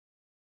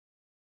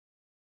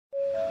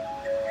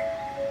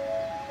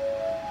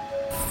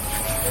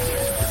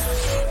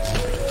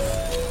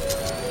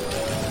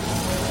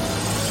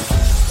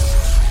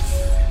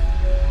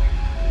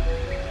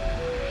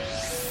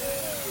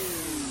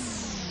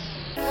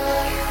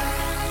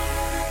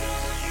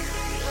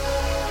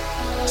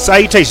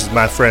Salutations,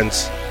 my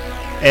friends,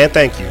 and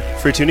thank you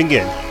for tuning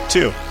in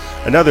to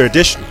another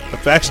edition of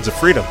Factions of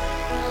Freedom.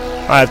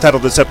 I have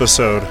titled this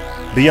episode,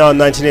 Beyond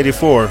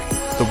 1984,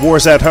 The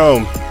Wars at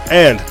Home,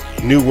 and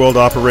New World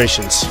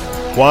Operations.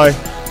 Why?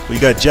 We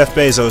got Jeff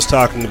Bezos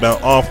talking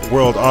about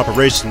off-world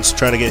operations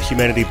trying to get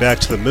humanity back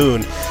to the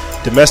moon,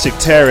 domestic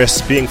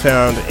terrorists being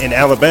found in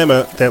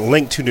Alabama that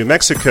link to New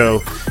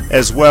Mexico,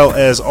 as well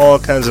as all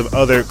kinds of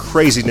other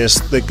craziness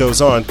that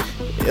goes on,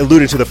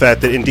 alluding to the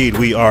fact that indeed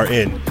we are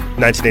in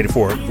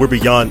 1984. We're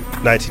beyond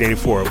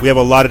 1984. We have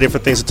a lot of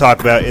different things to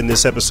talk about in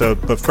this episode,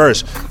 but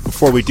first,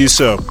 before we do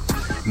so,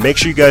 make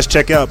sure you guys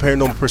check out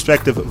Paranormal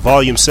Perspective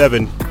Volume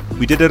 7.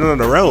 We did it on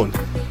our own,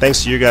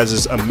 thanks to your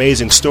guys'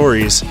 amazing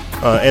stories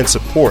and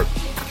support.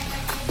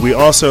 We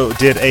also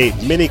did a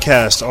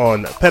mini-cast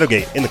on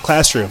Pedogate in the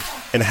classroom,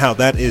 and how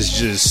that is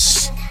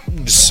just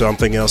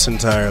something else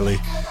entirely.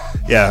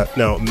 Yeah,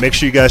 no, make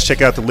sure you guys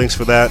check out the links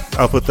for that.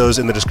 I'll put those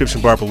in the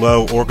description bar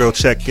below, or go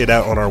check it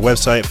out on our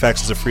website,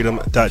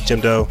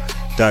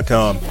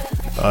 factionsoffreedom.jimdo.com.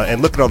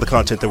 And look at all the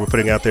content that we're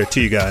putting out there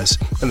to you guys.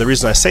 And the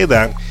reason I say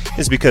that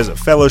is because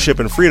Fellowship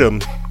and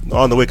Freedom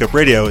on the Wake Up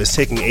Radio is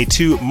taking a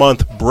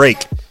 2-month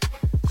break,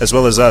 as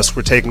well as us.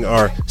 We're taking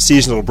our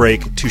seasonal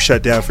break to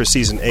shut down for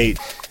Season 8,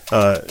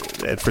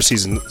 and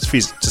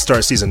to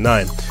start Season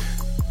 9.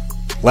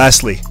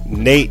 Lastly,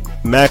 Nate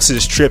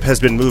Max's trip has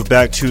been moved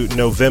back to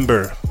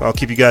November. I'll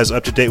keep you guys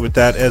up to date with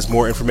that as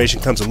more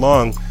information comes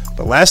along.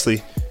 But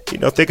lastly,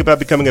 think about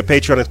becoming a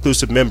Patreon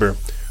exclusive member.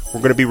 We're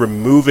going to be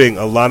removing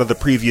a lot of the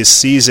previous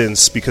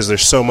seasons because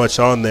there's so much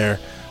on there,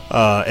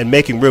 and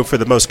making room for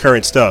the most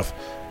current stuff.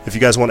 If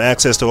you guys want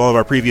access to all of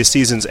our previous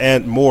seasons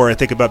and more, and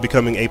think about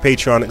becoming a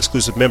Patreon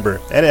exclusive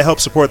member, and it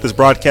helps support this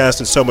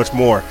broadcast and so much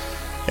more.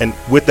 And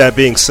with that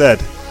being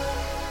said,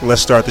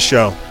 let's start the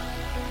show.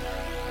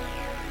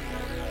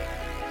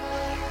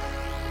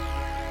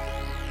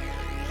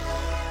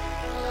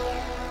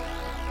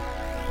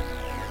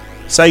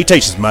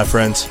 Salutations, my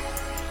friends,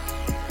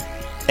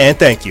 and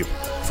thank you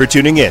for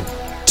tuning in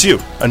to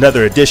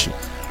another edition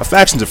of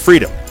Factions of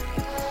Freedom.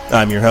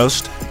 I'm your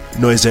host,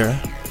 Noisera,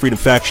 Freedom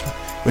Faction,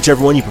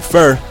 whichever one you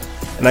prefer,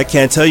 and I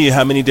can't tell you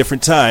how many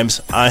different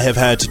times I have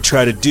had to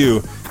try to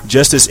do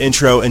just this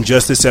intro and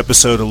just this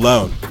episode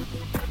alone.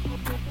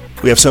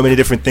 We have so many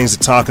different things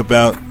to talk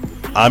about.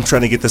 I'm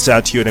trying to get this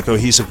out to you in a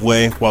cohesive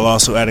way while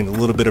also adding a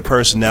little bit of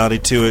personality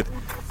to it,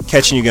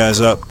 catching you guys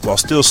up while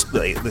still...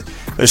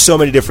 There's so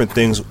many different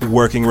things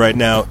working right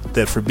now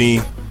that for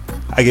me,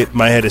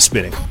 my head is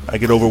spinning. I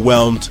get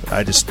overwhelmed.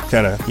 I just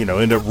kind of,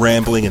 end up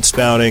rambling and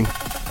spouting.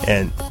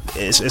 And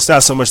it's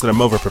not so much that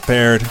I'm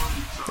over-prepared.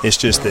 It's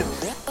just that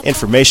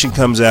information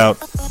comes out.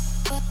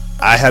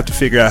 I have to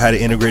figure out how to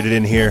integrate it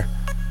in here.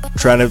 I'm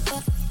trying to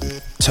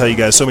tell you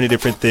guys so many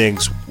different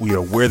things,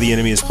 where the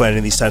enemy is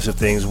planning these types of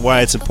things,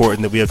 why it's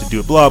important that we have to do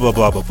it, blah, blah,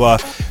 blah, blah, blah.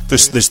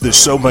 There's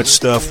so much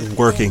stuff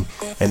working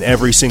in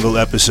every single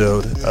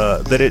episode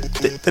that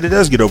it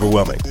does get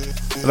overwhelming.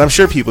 And I'm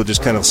sure people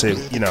just kind of say,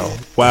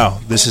 wow,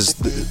 this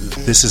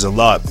is a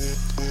lot.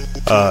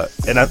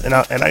 And I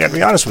got to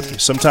be honest with you.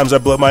 Sometimes I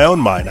blow my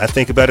own mind. I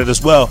think about it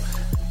as well,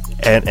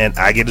 and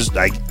I get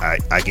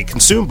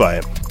consumed by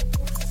it.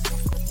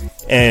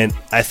 And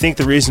I think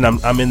the reason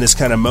I'm in this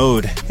kind of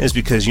mode is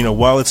because,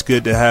 while it's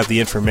good to have the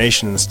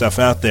information and stuff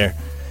out there,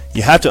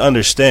 you have to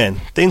understand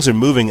things are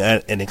moving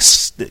at an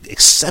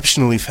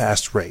exceptionally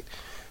fast rate.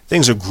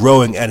 Things are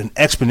growing at an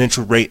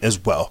exponential rate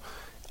as well.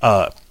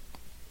 I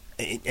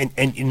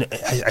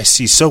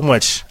see so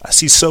much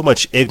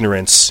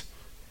ignorance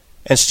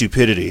and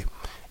stupidity,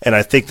 and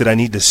I think that I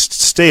need to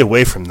stay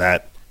away from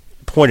that,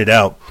 point it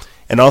out,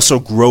 and also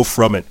grow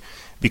from it.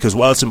 Because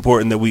while it's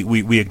important that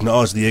we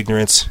acknowledge the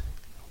ignorance,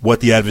 what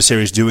the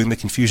adversary is doing, the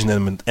confusion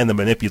and the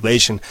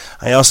manipulation,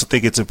 I also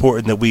think it's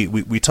important that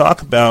we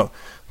talk about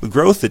the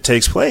growth that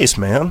takes place,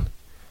 man.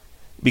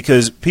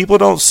 Because people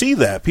don't see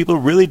that. People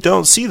really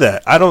don't see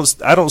that. I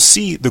don't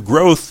see the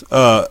growth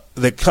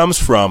that comes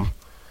from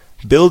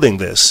building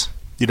this.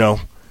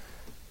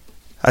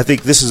 I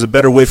think this is a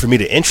better way for me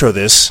to intro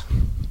this.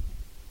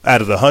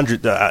 Out of the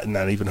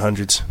not even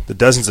hundreds, the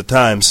dozens of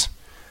times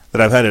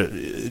that I've had to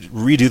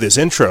redo this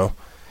intro,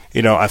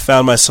 I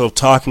found myself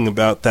talking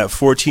about that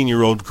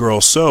 14-year-old girl,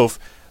 Soph,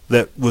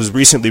 that was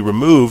recently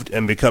removed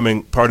and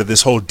becoming part of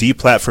this whole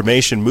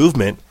deplatformation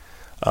movement,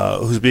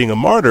 who's being a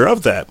martyr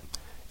of that.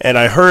 And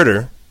I heard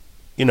her,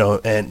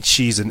 and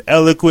she's an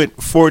eloquent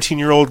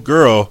 14-year-old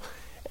girl,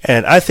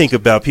 and I think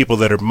about people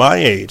that are my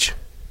age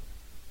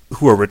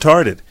who are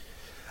retarded.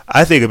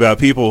 I think about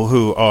people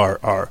who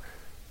are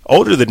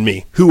older than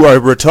me who are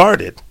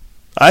retarded.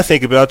 I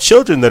think about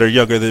children that are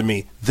younger than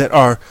me that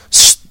are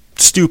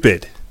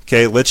stupid.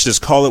 Okay, let's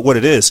just call it what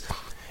it is.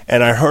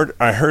 And I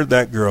heard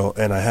that girl,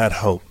 and I had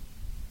hope.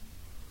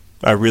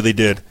 I really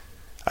did.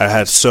 I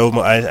had so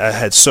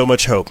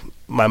much hope.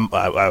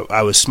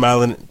 I was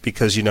smiling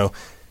because I'm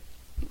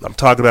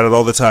talking about it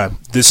all the time.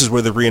 This is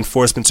where the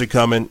reinforcements are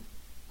coming.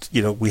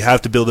 We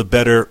have to build a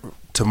better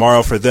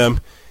tomorrow for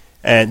them,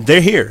 and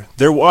they're here.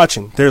 They're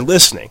watching. They're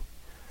listening.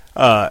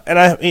 And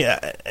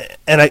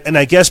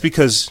I guess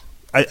because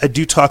I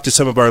do talk to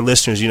some of our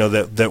listeners,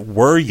 that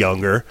were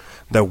younger,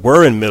 that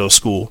were in middle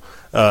school,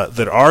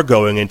 that are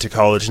going into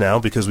college now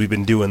because we've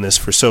been doing this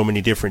for so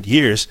many different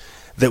years,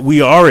 that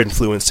we are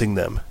influencing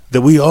them,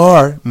 that we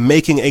are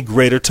making a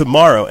greater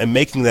tomorrow and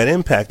making that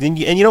impact. And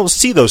you don't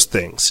see those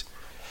things.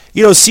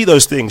 You don't see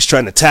those things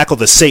trying to tackle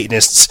the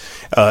Satanists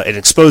and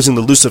exposing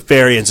the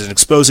Luciferians and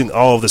exposing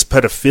all of this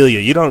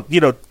pedophilia. You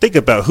don't think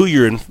about who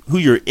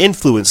you're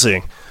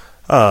influencing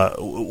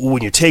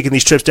when you're taking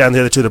these trips down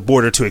there to the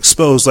border to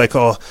expose like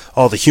all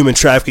the human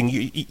trafficking.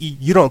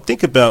 You don't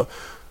think about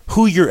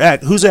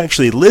who's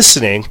actually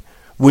listening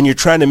when you're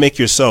trying to make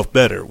yourself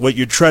better. What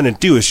you're trying to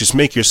do is just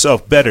make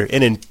yourself better,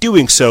 and in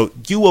doing so,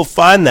 you will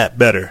find that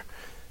better.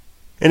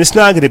 And it's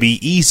not going to be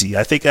easy.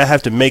 I think I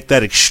have to make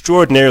that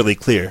extraordinarily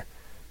clear.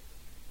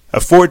 A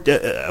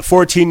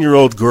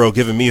 14-year-old girl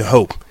giving me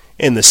hope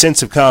in the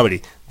sense of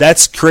comedy,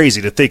 that's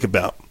crazy to think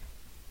about.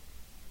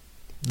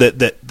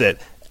 That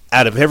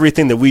out of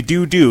everything that we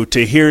do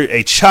to hear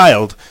a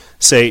child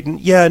say,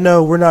 yeah,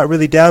 no, we're not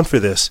really down for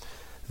this,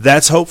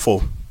 that's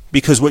hopeful.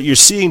 Because what you're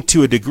seeing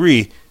to a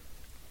degree,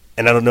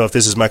 and I don't know if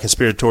this is my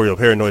conspiratorial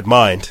paranoid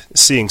mind,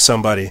 seeing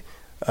somebody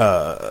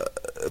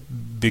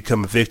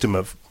become a victim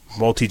of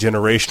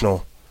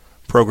multi-generational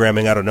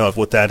programming, I don't know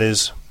what that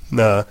is.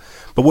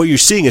 But what you're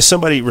seeing is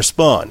somebody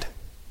respond.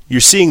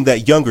 You're seeing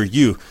that younger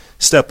you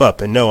step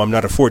up and no, I'm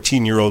not a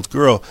 14-year-old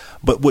girl.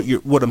 But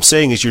what I'm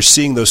saying is you're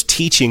seeing those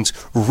teachings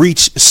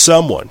reach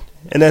someone.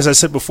 And as I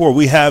said before,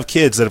 we have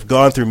kids that have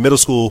gone through middle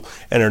school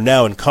and are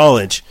now in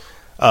college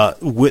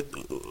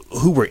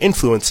who we're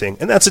influencing,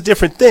 and that's a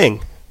different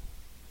thing.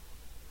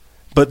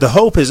 But the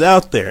hope is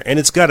out there, and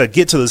it's got to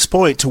get to this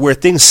point to where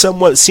things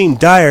somewhat seem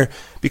dire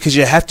because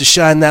you have to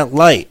shine that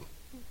light.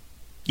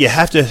 You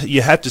have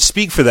to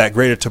speak for that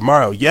greater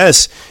tomorrow.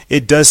 Yes,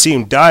 it does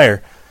seem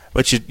dire,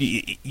 but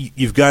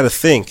you've got to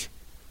think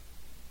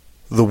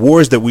the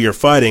wars that we are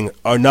fighting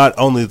are not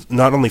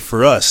only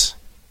for us.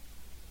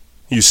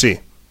 You see,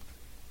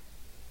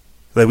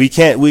 that we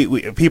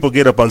can't. People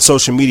get up on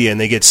social media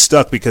and they get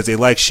stuck because they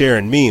like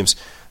sharing memes.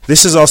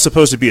 This is all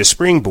supposed to be a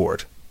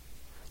springboard.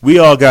 We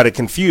all got it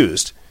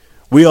confused.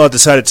 We all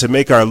decided to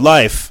make our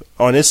life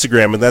on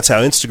Instagram, and that's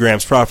how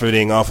Instagram's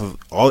profiting off of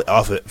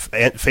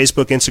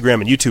Facebook,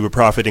 Instagram, and YouTube are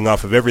profiting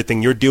off of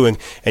everything you're doing,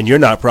 and you're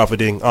not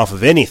profiting off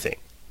of anything.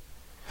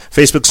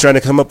 Facebook's trying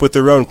to come up with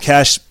their own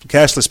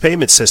cashless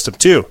payment system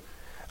too.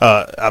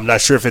 I'm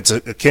not sure if it's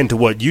akin to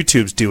what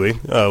YouTube's doing,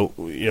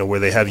 where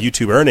they have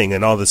YouTube earning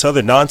and all this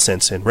other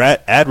nonsense and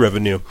ad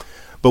revenue.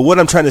 But what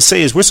I'm trying to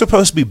say is we're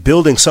supposed to be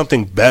building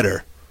something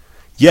better.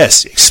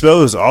 Yes,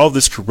 expose all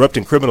this corrupt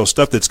and criminal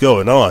stuff that's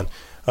going on.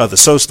 The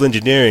social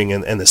engineering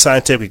and the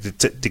scientific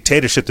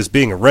dictatorship that's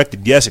being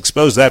erected, yes,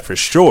 expose that for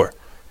sure.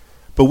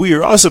 But we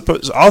are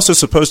also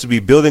supposed to be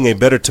building a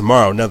better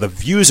tomorrow. Now, the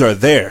views are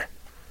there.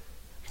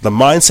 The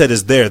mindset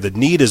is there. The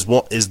need is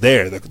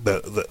there.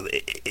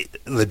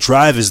 The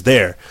drive is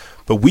there.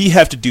 But we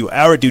have to do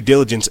our due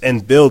diligence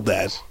and build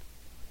that.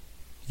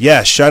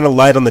 Yeah, shine a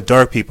light on the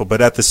dark people,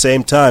 but at the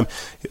same time,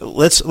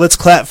 let's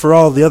clap for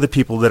all the other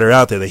people that are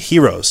out there, the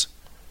heroes,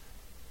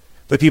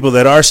 the people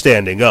that are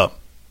standing up.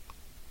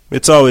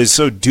 It's always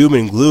so doom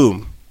and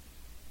gloom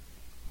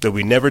that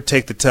we never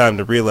take the time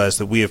to realize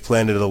that we have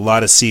planted a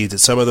lot of seeds, that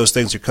some of those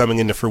things are coming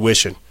into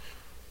fruition.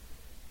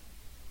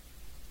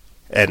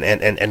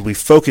 And we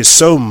focus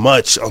so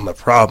much on the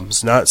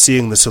problems, not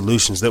seeing the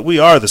solutions, that we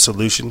are the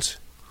solutions.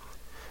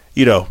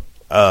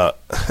 I'll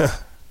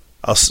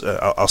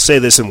say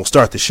this and we'll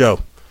start the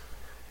show.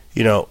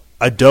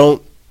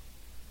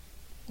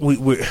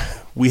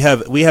 We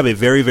have a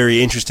very,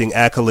 very interesting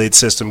accolade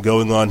system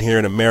going on here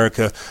in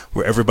America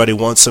where everybody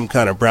wants some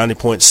kind of brownie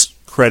points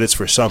credits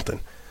for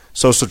something.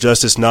 Social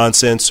justice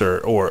nonsense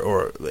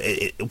or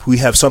we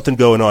have something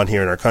going on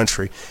here in our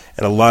country,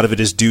 and a lot of it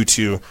is due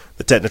to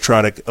the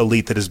technocratic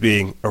elite that is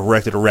being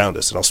erected around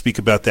us. And I'll speak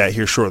about that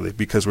here shortly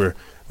because we're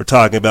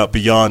talking about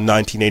beyond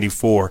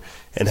 1984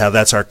 and how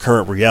that's our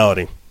current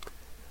reality.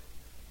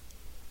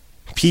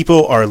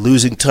 People are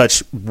losing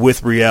touch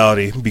with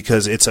reality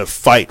because it's a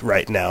fight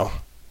right now.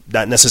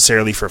 Not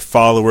necessarily for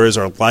followers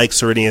or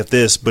likes or any of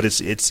this, but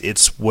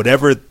it's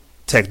whatever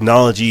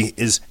technology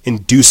is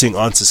inducing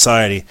on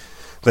society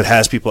that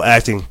has people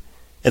acting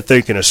and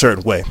thinking a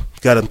certain way.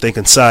 Got them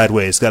thinking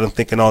sideways, got them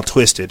thinking all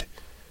twisted.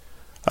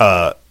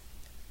 And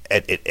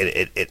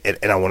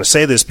I want to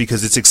say this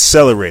because it's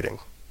accelerating.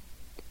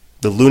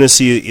 The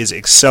lunacy is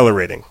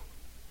accelerating.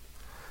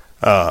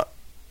 And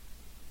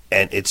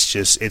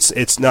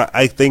it's not.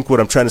 I think what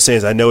I'm trying to say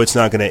is I know it's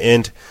not going to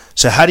end.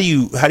 So how do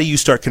you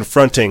start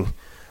confronting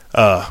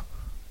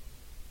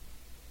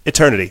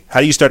eternity? How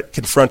do you start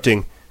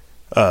confronting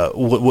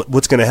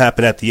what's going to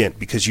happen at the end?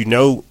 Because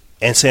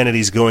insanity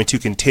is going to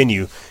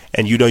continue,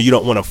 and you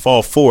don't want to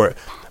fall for it.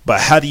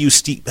 But how do you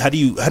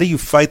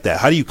fight that?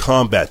 How do you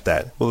combat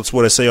that? Well, it's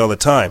what I say all the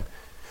time.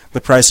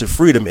 The price of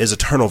freedom is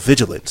eternal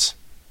vigilance.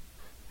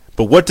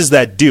 But what does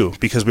that do?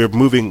 Because we're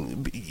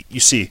moving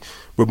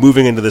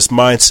into this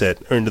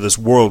mindset, or into this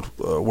world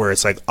where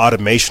it's like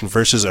automation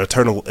versus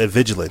eternal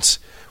vigilance.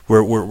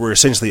 We're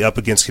essentially up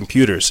against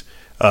computers,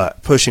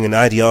 pushing an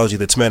ideology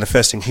that's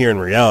manifesting here in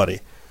reality.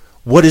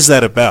 What is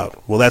that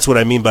about? Well, that's what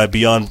I mean by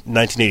beyond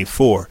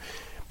 1984.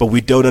 But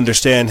we don't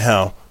understand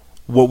how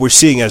what we're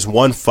seeing as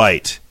one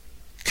fight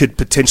could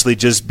potentially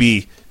just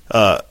be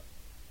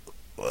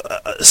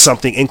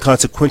something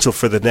inconsequential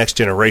for the next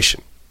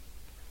generation.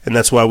 And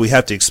that's why we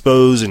have to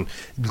expose and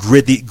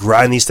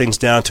grind these things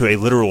down to a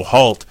literal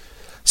halt,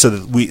 so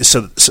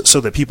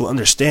that people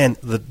understand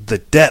the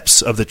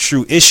depths of the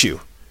true issue.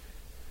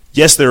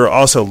 Yes, there are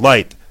also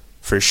light,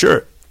 for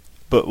sure,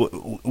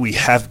 but we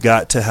have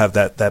got to have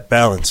that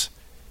balance.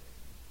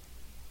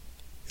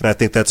 And I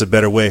think that's a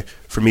better way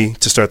for me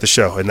to start the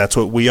show, and that's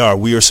what we are.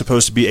 We are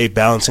supposed to be a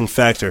balancing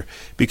factor,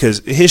 because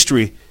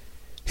history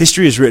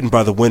is written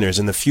by the winners,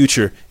 and the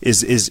future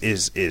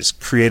is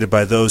created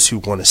by those who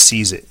want to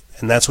seize it.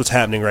 And that's what's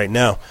happening right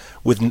now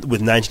with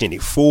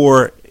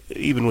 1984,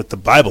 even with the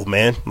Bible,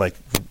 man. Like,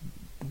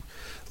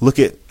 look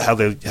at how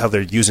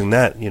they're using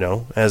that,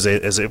 as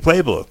a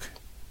playbook.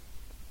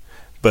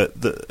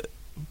 But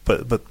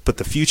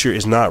the future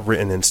is not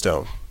written in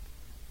stone.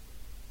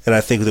 And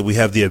I think that we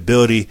have the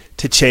ability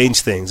to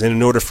change things. And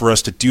in order for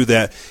us to do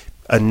that,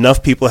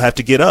 enough people have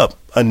to get up.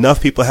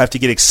 Enough people have to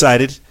get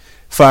excited,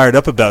 fired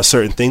up about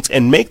certain things,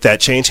 and make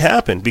that change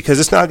happen. Because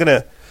it's not going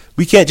to,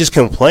 we can't just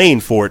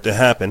complain for it to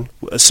happen.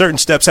 Certain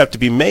steps have to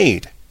be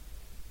made.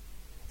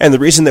 And the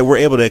reason that we're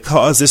able to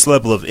cause this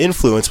level of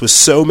influence with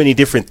so many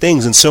different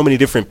things and so many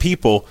different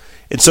people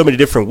in so many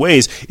different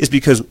ways is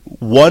because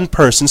one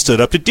person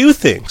stood up to do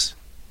things.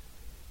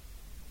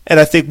 And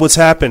I think what's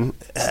happened,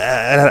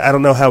 I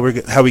don't know how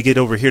we get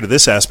over here to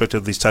this aspect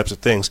of these types of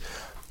things,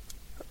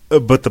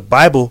 but the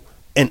Bible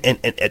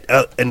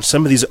and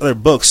some of these other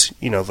books,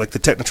 like the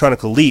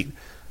Technotronic Elite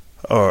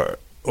or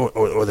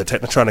the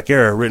Technotronic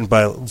Era, written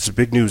by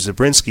Zbigniew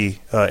Zabriskie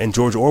and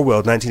George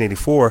Orwell,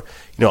 1984,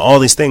 all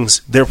these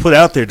things, they're put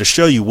out there to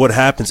show you what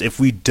happens if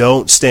we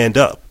don't stand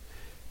up.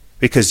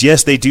 Because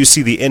yes, they do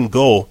see the end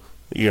goal,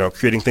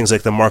 creating things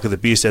like the mark of the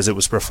beast as it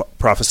was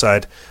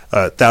prophesied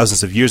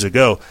thousands of years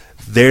ago.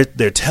 They're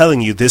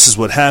telling you this is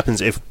what happens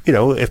if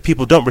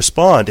people don't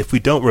respond, if we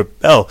don't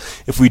rebel,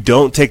 if we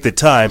don't take the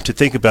time to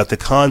think about the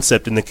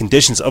concept and the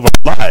conditions of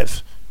our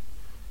lives.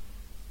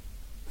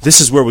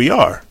 This is where we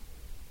are.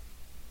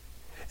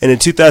 And in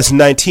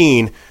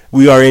 2019,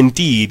 we are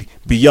indeed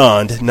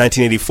beyond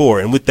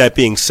 1984. And with that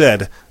being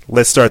said,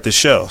 let's start the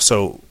show.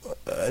 So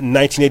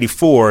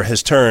 1984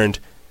 has turned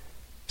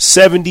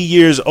 70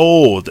 years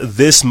old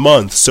this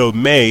month. So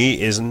May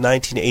is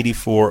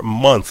 1984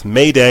 month.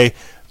 May Day,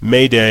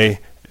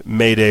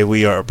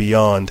 we are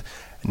beyond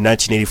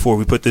 1984.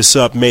 We put this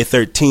up May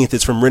 13th.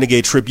 It's from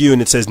Renegade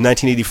Tribune. It says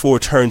 1984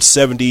 turns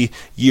 70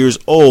 years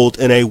old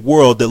in a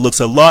world that looks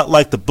a lot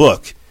like the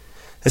book.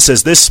 It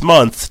says this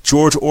month,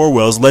 George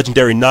Orwell's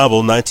legendary novel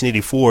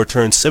 1984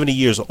 turns 70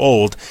 years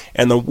old,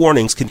 and the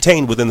warnings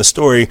contained within the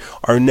story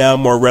are now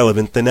more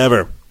relevant than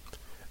ever.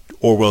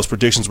 Orwell's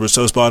predictions were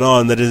so spot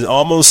on that it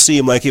almost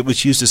seemed like it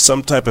was used as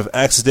some type of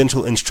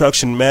accidental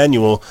instruction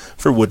manual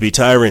for would-be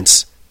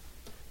tyrants.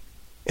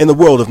 In the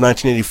world of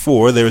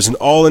 1984, there is an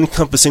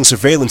all-encompassing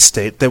surveillance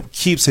state that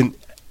keeps a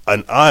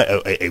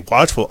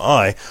watchful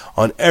eye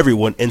on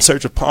everyone in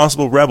search of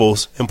possible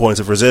rebels and points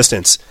of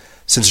resistance.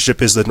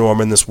 Censorship is the norm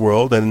in this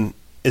world, and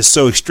is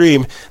so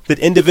extreme that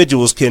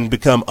individuals can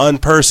become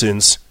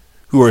unpersons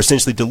who are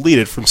essentially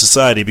deleted from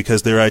society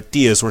because their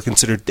ideas were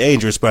considered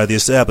dangerous by the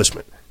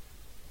establishment.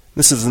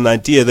 This is an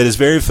idea that is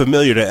very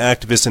familiar to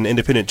activists and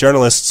independent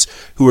journalists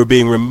who are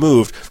being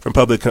removed from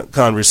public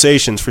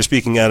conversations for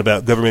speaking out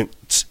about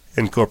governments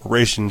and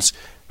corporations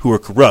who are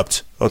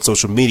corrupt on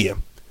social media.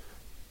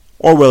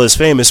 Orwell is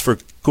famous for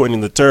coining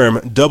the term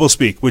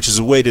doublespeak, which is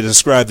a way to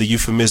describe the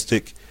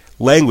euphemistic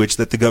language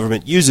that the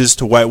government uses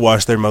to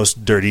whitewash their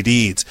most dirty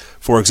deeds.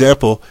 For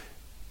example,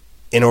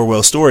 in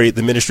Orwell's story,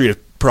 the Ministry of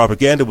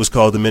Propaganda was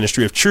called the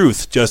Ministry of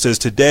Truth, just as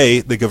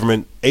today the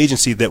government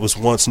agency that was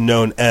once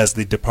known as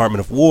the Department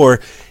of War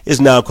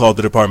is now called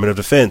the Department of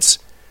Defense.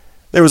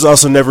 There was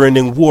also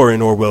never-ending war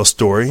in Orwell's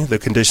story, the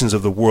conditions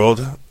of the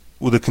world,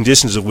 the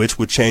conditions of which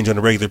would change on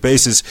a regular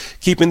basis,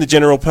 keeping the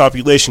general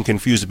population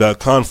confused about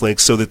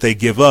conflicts so that they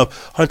give up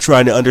on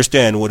trying to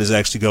understand what is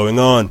actually going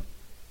on.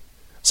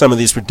 Some of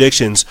these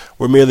predictions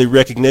were merely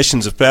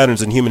recognitions of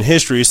patterns in human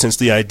history, since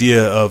the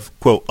idea of,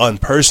 quote,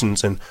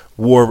 unpersons and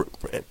war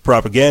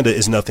propaganda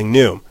is nothing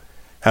new.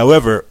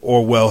 However,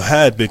 Orwell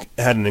had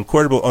an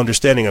incredible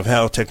understanding of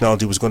how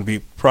technology was going to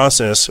be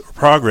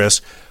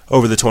progress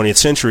over the 20th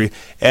century,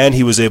 and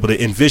he was able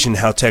to envision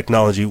how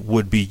technology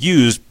would be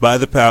used by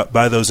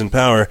those in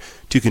power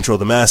to control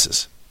the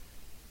masses.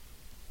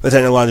 The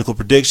technological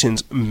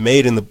predictions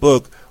made in the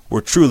book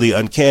were truly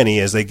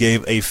uncanny, as they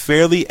gave a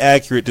fairly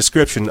accurate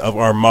description of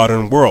our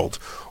modern world.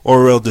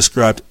 Orwell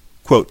described,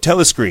 quote,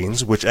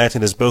 telescreens, which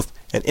acted as both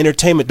an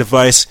entertainment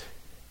device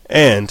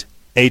and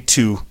a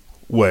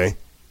two-way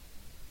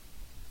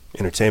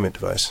entertainment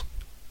device.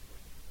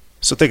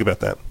 So think about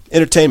that.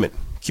 Entertainment,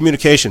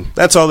 communication,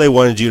 that's all they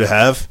wanted you to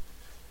have.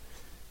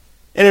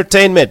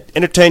 Entertainment,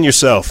 entertain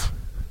yourself.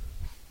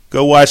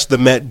 Go watch the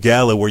Met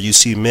Gala where you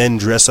see men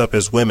dress up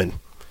as women.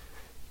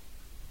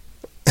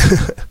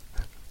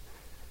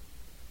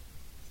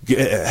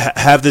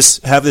 Have this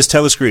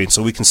telescreen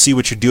so we can see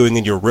what you're doing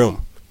in your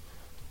room.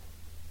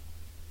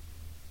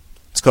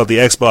 It's called the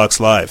Xbox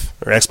Live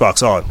or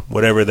Xbox On,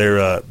 whatever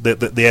the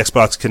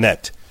Xbox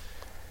Connect.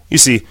 You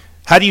see,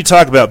 how do you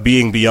talk about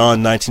being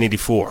beyond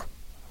 1984?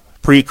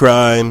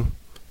 Pre-crime,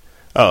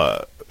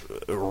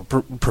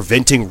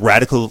 preventing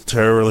radical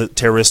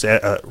terrorist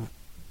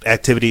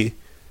activity.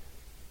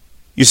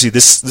 You see,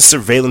 this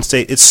surveillance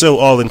state, it's so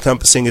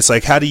all-encompassing. It's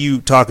like, how do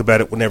you talk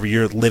about it whenever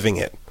you're living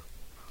it?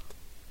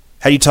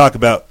 How do you talk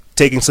about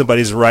taking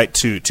somebody's right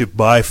to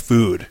buy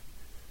food?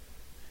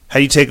 How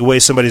do you take away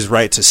somebody's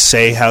right to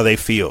say how they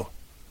feel?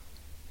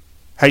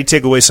 How do you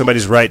take away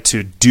somebody's right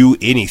to do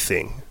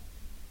anything?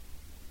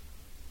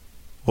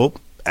 Well,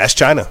 ask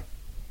China.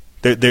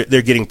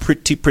 They're getting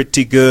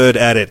pretty good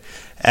at it.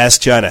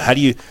 Ask China. How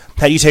do you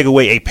take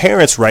away a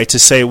parent's right to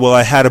say, well,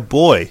 I had a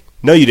boy?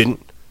 No, you didn't.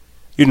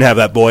 You didn't have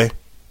that boy.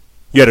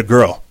 You had a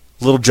girl.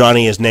 Little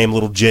Johnny is named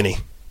Little Jenny.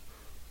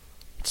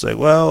 It's like,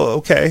 well,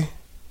 okay.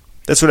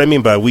 That's what I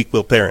mean by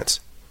weak-willed parents.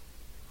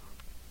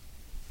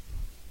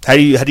 How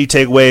do you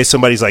take away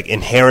somebody's like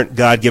inherent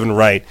God-given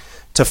right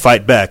to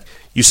fight back?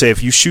 You say,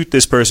 if you shoot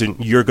this person,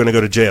 you're going to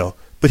go to jail.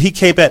 But he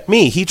came at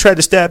me. He tried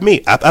to stab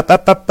me.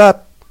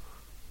 Up.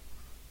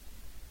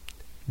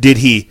 Did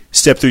he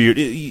step through your...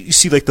 You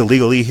see, like, the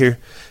legalese here?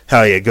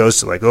 How it goes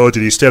to, like, oh,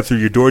 did he step through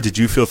your door? Did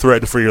you feel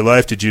threatened for your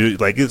life? Did you...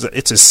 Like,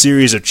 it's a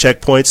series of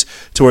checkpoints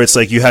to where it's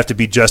like you have to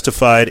be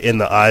justified in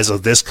the eyes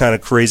of this kind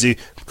of crazy,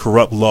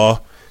 corrupt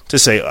law to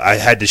say, I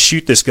had to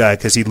shoot this guy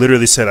because he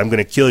literally said, I'm going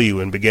to kill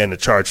you, and began to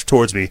charge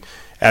towards me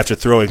after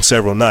throwing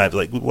several knives.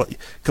 Like, what?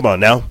 Come on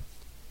now.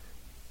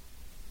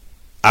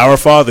 Our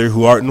Father,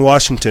 who art in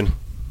Washington...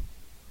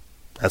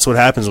 That's what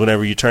happens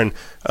whenever you turn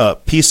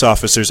peace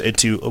officers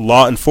into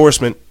law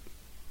enforcement.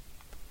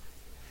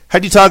 How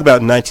do you talk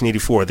about in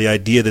 1984 the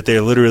idea that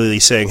they're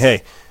literally saying,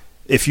 hey,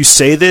 if you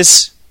say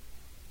this,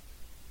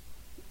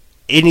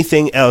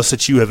 anything else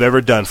that you have ever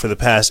done for the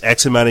past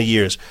X amount of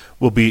years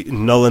will be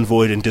null and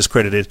void and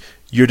discredited.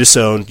 You're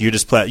disowned. You're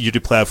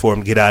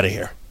deplatformed. Get out of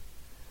here.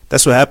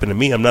 That's what happened to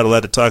me. I'm not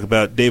allowed to talk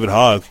about David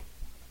Hogg.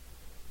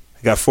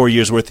 I got 4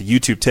 years worth of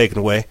YouTube taken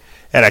away.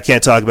 And I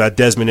can't talk about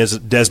Desmond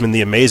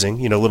the Amazing,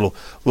 little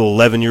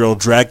 11-year-old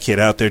drag kid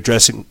out there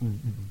jumping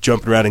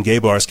around in gay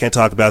bars. Can't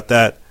talk about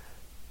that.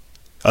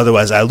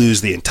 Otherwise, I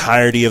lose the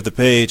entirety of the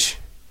page.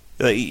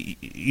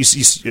 You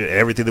see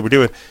everything that we're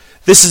doing.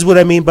 This is what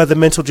I mean by the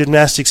mental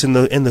gymnastics and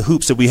the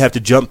hoops that we have to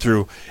jump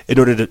through in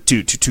order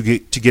to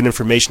get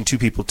information to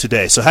people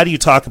today. So how do you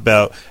talk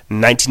about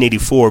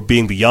 1984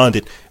 being beyond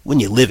it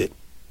when you live it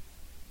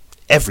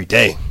every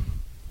day?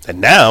 And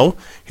now,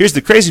 here's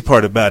the crazy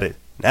part about it.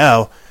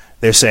 Now,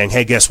 they're saying,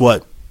 hey, guess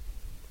what?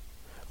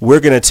 We're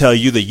going to tell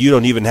you that you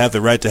don't even have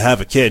the right to have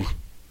a kid.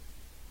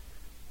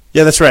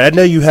 Yeah, that's right. I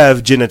know you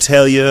have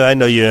genitalia. I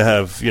know you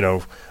have,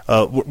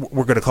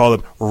 we're going to call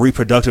them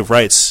reproductive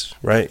rights,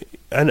 right?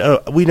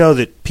 We know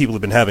that people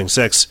have been having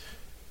sex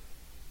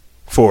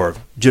for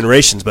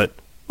generations, but,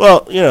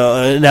 well,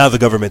 now the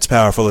government's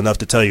powerful enough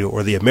to tell you,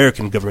 or the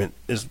American government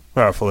is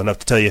powerful enough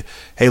to tell you,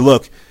 hey,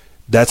 look,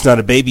 that's not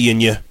a baby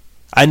in you.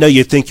 I know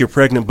you think you're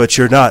pregnant, but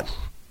you're not.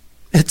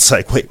 It's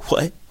like, wait,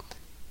 what?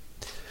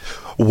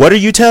 What are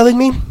you telling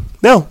me?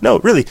 No,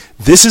 really.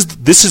 This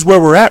is where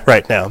we're at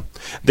right now.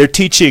 They're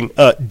teaching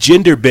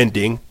gender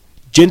bending,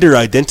 gender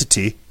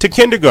identity to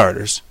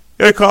kindergartners.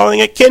 They're calling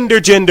it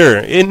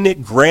kindergender. Isn't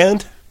it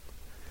grand?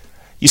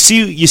 You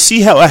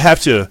see how I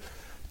have to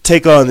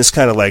take on this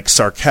kind of like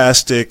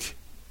sarcastic,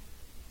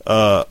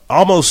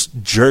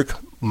 almost jerk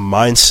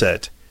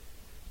mindset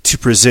to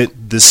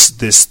present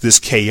this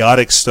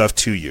chaotic stuff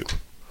to you.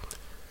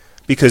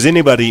 Because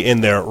anybody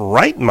in their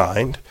right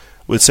mind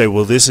would say,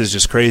 well, this is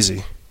just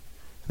crazy.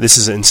 This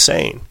is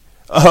insane.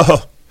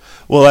 Oh,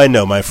 well, I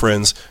know, my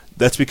friends.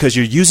 That's because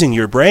you're using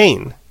your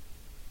brain.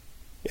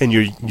 And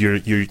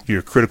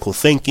you're critical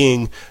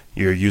thinking.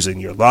 You're using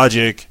your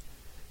logic.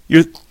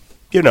 You're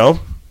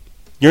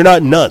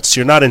not nuts.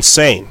 You're not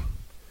insane.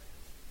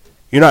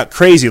 You're not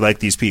crazy like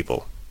these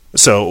people.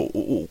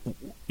 So,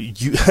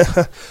 you...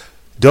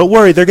 Don't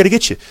worry, they're going to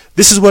get you.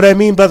 This is what I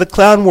mean by the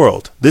clown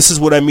world. This is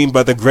what I mean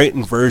by the great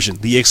inversion,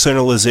 the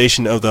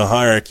externalization of the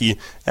hierarchy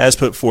as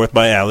put forth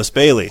by Alice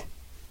Bailey.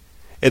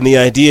 And the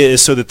idea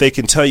is so that they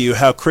can tell you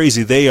how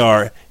crazy they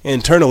are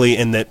internally,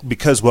 and that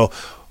because, well,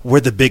 we're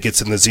the bigots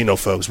and the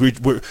xenophobes.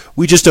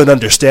 We just don't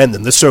understand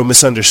them. They're so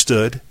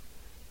misunderstood.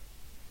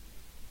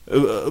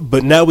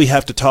 But now we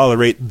have to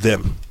tolerate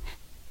them.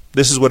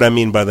 This is what I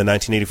mean by the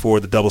 1984,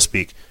 the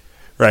doublespeak,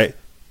 right?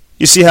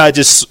 You see how I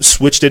just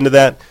switched into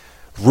that?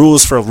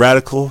 Rules for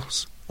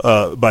Radicals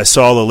by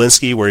Saul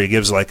Alinsky, where he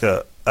gives like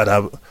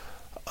an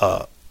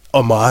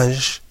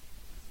homage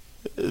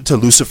to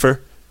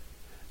Lucifer.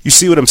 You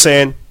see what I'm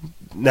saying?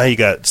 now you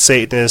got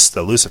Satanists,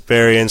 the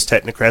Luciferians,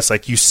 technocrats.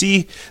 Like, you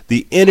see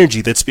the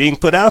energy that's being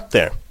put out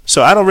there.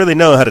 So I don't really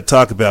know how to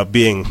talk about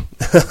being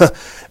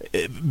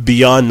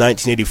beyond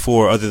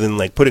 1984 other than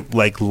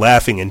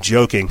laughing and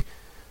joking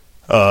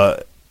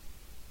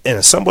in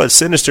a somewhat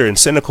sinister and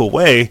cynical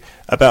way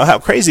about how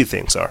crazy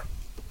things are.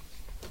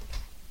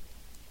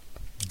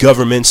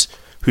 Governments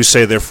who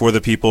say they're for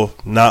the people,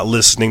 not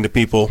listening to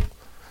people,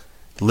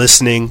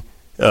 listening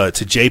to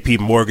J.P.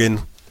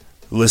 Morgan,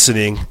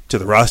 listening to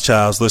the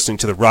Rothschilds, listening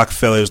to the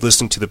Rockefellers,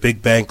 listening to the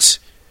big banks,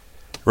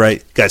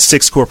 right? Got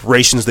 6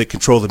 corporations that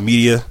control the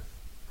media,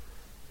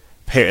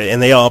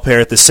 and they all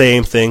parrot the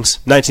same things.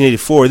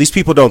 1984, these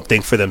people don't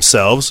think for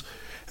themselves.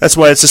 That's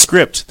why it's a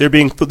script. They're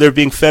being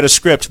fed a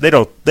script. They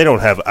don't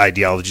have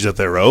ideologies of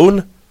their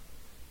own.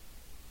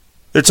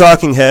 They're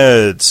talking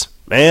heads.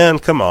 Man,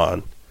 come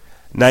on.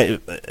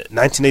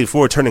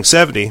 1984 turning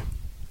 70.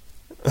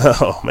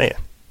 Oh man.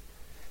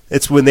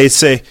 It's when they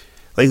say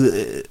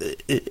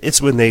it's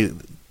when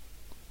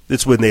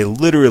they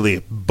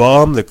literally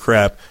bomb the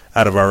crap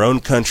out of our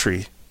own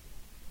country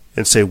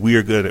and say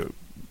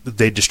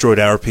they destroyed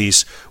our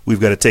peace, we've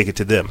got to take it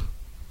to them.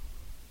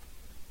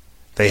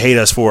 They hate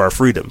us for our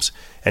freedoms.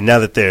 And now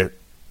that they're,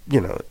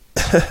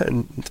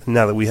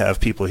 now that we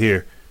have people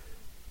here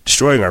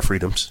destroying our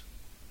freedoms,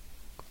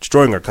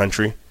 destroying our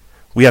country,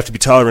 we have to be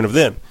tolerant of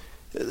them.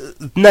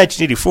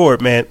 1984,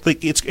 man,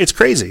 it's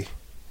crazy.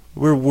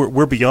 We're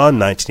beyond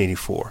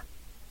 1984.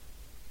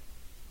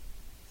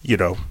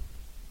 And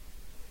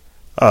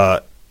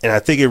I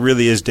think it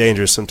really is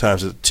dangerous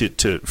sometimes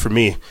for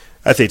me,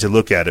 I think, to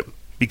look at it,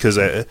 because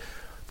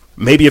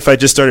maybe if I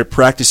just started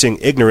practicing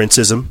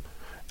ignorancism,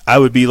 I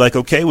would be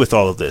okay with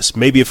all of this.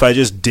 Maybe if I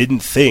just didn't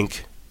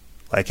think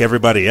like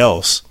everybody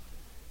else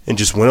and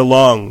just went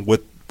along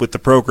with the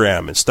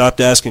program and stopped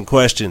asking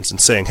questions and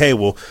saying, hey,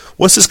 well,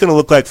 what's this going to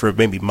look like for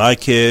maybe my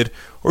kid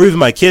or even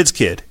my kid's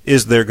kid?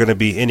 Is there going to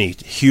be any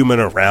human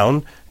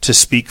around to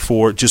speak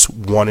for just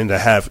wanting to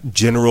have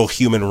general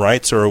human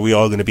rights, or are we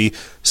all going to be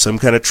some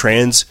kind of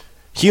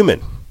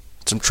transhuman,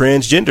 some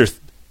transgender?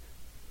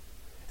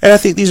 And I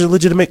think these are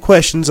legitimate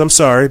questions. I'm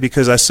sorry,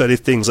 because I study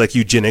things like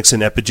eugenics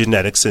and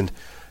epigenetics and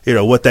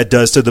what that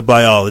does to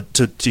the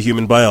to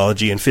human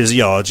biology and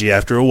physiology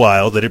after a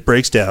while, that it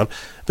breaks down.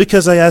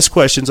 Because I ask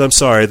questions, I'm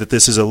sorry that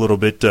this is a little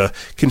bit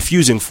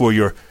confusing for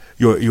your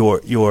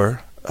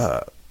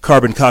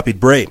carbon copied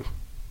brain,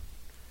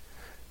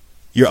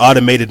 your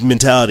automated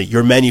mentality,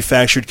 your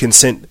manufactured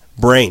consent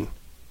brain.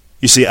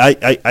 You see,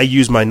 I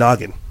use my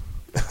noggin.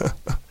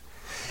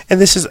 And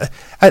this is,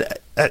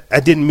 I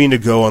didn't mean to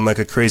go on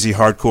a crazy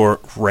hardcore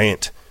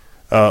rant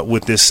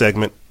with this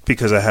segment,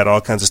 because I had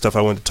all kinds of stuff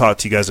I wanted to talk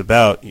to you guys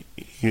about,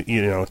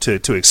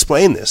 to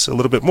explain this a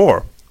little bit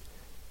more.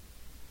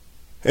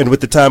 And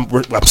with the time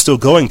I'm still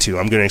going to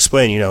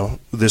explain,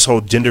 this whole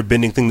gender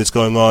bending thing that's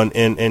going on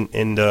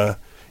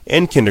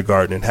in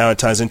kindergarten, and how it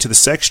ties into the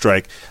sex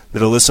strike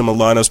that Alyssa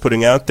Milano's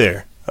putting out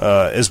there,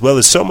 as well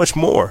as so much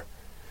more.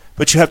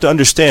 But you have to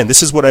understand,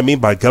 this is what I mean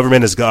by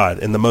government is God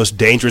and the most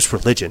dangerous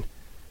religion.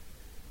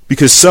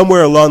 Because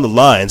somewhere along the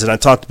lines, and I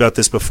talked about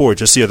this before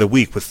just the other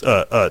week with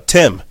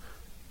Tim,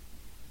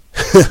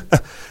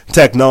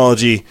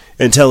 technology,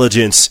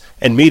 intelligence,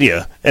 and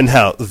media, and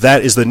how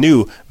that is the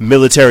new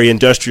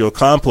military-industrial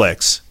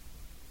complex.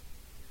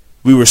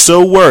 We were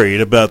so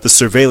worried about the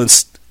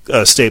surveillance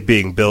state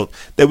being built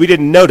that we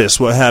didn't notice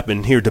what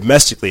happened here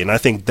domestically, and I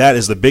think that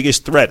is the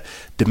biggest threat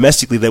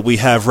domestically that we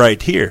have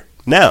right here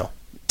now.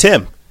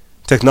 Tim,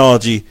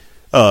 technology,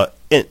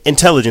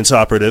 intelligence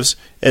operatives,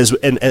 as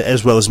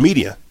well as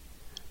media.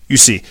 You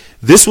see,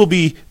 this will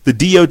be the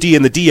DOD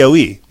and the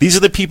DOE. These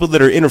are the people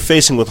that are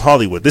interfacing with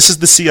Hollywood. This is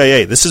the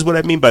CIA. This is what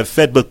I mean by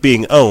FedBook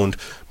being owned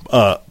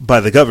by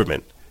the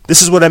government.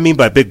 This is what I mean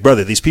by Big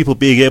Brother. These people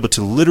being able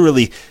to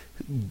literally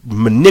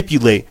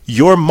manipulate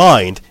your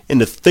mind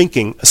into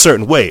thinking a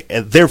certain way,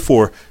 and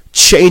therefore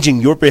changing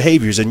your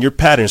behaviors and your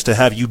patterns to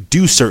have you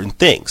do certain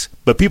things.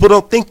 But people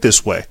don't think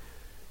this way.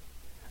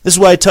 This is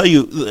why I tell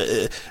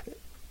you,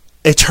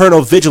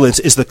 eternal vigilance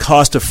is the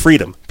cost of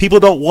freedom. People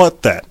don't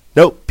want that.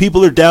 Nope,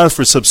 people are down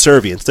for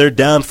subservience. They're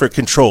down for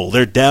control.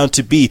 They're down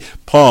to be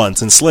pawns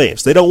and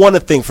slaves. They don't want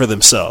to think for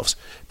themselves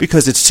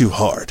because it's too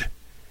hard.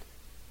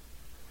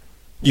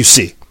 You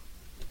see.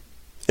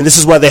 And this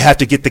is why they have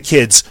to get the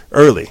kids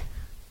early.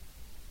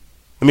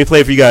 Let me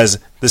play for you guys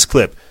this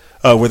clip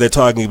where they're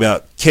talking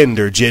about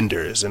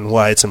genders and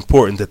why it's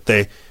important that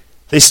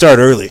they start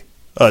early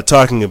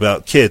talking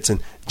about kids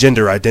and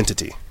gender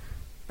identity.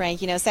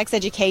 Frank, sex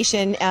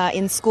education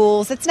in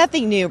schools, it's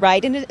nothing new,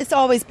 right? And it's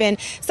always been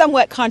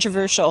somewhat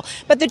controversial.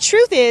 But the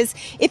truth is,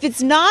 if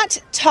it's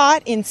not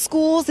taught in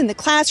schools, in the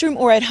classroom,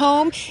 or at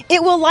home,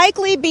 it will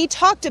likely be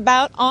talked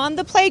about on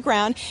the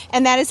playground.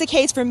 And that is the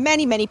case for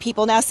many, many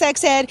people. Now,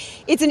 sex ed,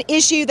 it's an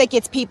issue that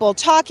gets people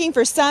talking.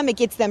 For some, it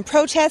gets them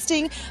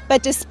protesting.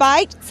 But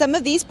despite some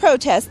of these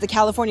protests, the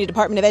California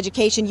Department of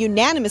Education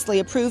unanimously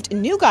approved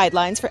new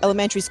guidelines for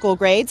elementary school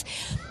grades.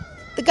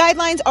 The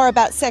guidelines are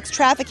about sex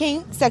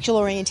trafficking, sexual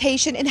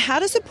orientation, and how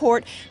to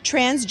support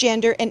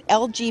transgender and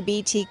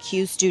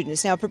LGBTQ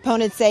students. Now,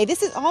 proponents say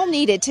this is all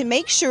needed to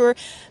make sure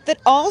that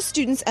all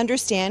students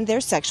understand their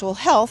sexual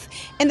health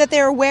and that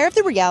they're aware of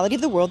the reality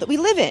of the world that we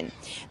live in.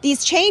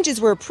 These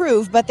changes were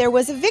approved, but there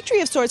was a victory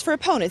of sorts for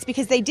opponents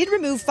because they did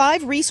remove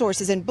 5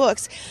 resources and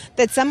books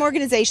that some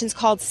organizations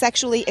called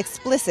sexually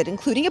explicit,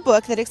 including a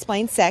book that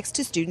explains sex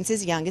to students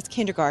as young as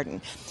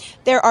kindergarten.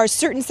 There are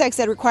certain sex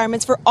ed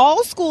requirements for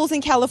all schools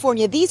in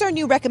California. These are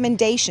new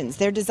recommendations.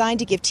 They're designed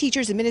to give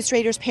teachers,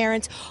 administrators,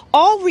 parents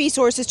all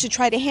resources to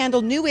try to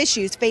handle new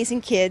issues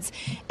facing kids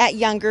at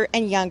younger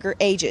and younger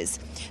ages.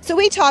 So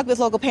we talked with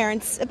local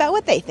parents about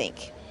what they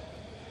think.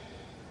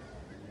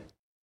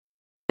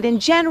 But in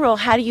general,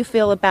 how do you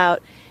feel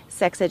about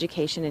sex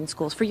education in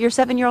schools for your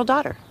 7-year-old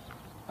daughter?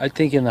 I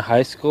think in the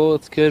high school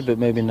it's good, but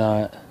maybe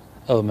not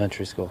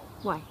elementary school.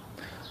 Why?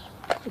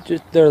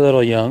 Just they're a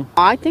little young.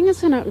 I think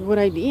it's a good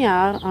idea.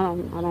 I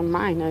don't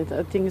mind.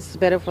 I think it's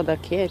better for the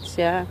kids,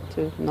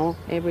 to know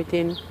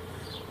everything.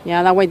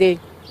 Yeah, that way they're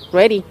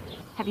ready.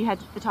 Have you had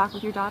the talk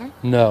with your daughter?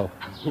 No,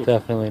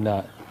 definitely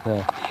not.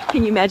 No.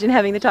 Can you imagine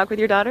having the talk with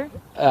your daughter?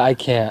 I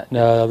can't.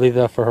 No, I'll leave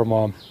that for her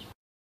mom.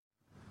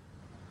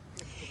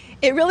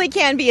 It really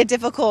can be a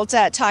difficult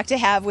talk to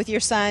have with your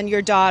son,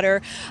 your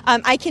daughter.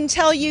 I can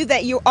tell you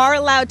that you are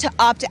allowed to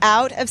opt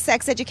out of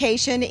sex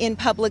education in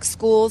public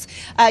schools.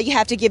 You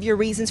have to give your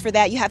reasons for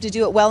that. You have to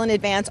do it well in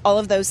advance, all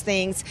of those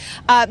things.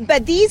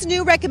 But these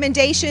new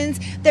recommendations,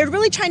 they're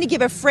really trying to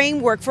give a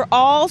framework for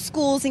all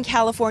schools in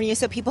California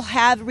so people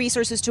have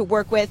resources to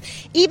work with.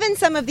 Even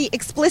some of the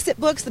explicit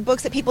books, the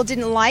books that people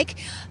didn't like,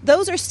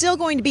 those are still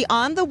going to be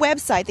on the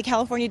website, the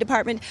California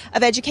Department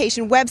of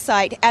Education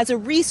website, as a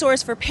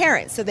resource for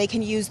parents so they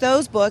can use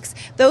those books,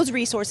 those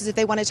resources if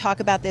they want to talk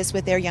about this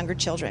with their younger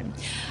children.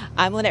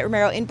 I'm Lynette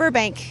Romero in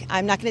Burbank.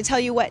 I'm not going to tell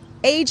you what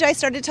age I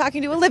started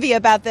talking to Olivia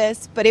about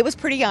this, but it was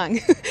pretty young.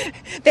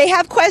 They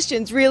have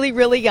questions really,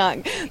 really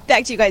young.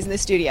 Back to you guys in the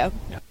studio.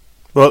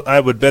 Well,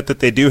 I would bet that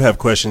they do have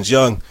questions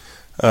young,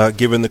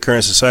 given the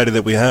current society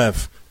that we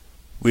have.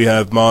 We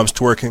have moms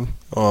twerking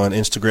on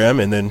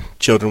Instagram and then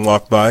children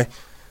walk by.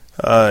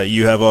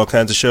 You have all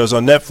kinds of shows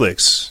on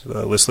Netflix.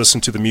 Let's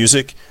listen to the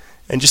music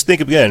and just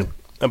think again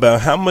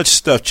about how much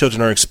stuff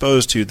children are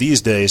exposed to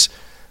these days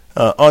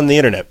on the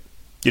internet.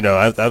 You know,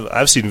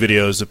 I've seen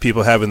videos of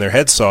people having their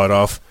heads sawed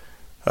off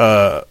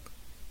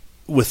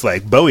with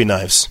like Bowie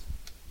knives.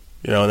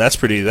 You know, and that's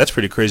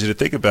pretty crazy to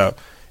think about.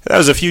 That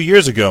was a few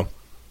years ago.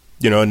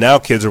 You know, and now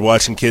kids are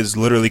watching kids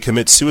literally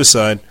commit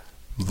suicide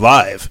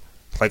live,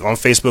 like on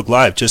Facebook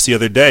Live just the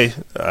other day.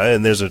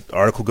 And there's an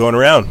article going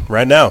around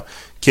right now.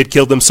 Kid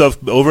killed himself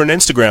over an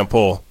Instagram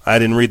poll. I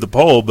didn't read the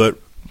poll, but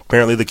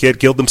apparently the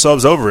kid killed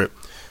themselves over it.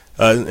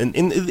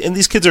 And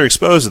these kids are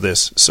exposed to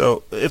this.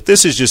 So if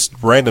this is just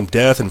random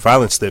death and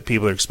violence that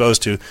people are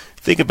exposed to,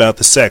 think about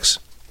the sex.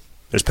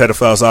 There's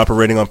pedophiles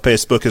operating on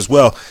Facebook as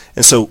well.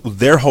 And so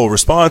their whole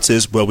response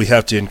is, well, we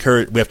have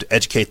to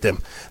educate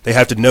them. They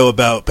have to know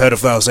about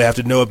pedophiles. They have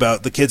to know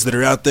about the kids that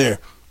are out there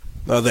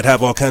that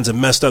have all kinds of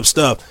messed up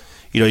stuff.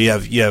 You know, you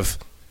have,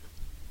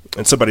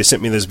 and somebody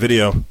sent me this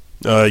video.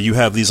 You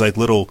have these like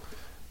little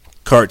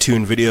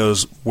cartoon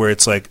videos where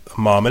it's like a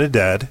mom and a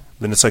dad,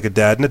 then it's like a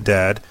dad and a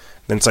dad,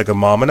 then it's like a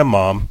mom and a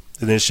mom,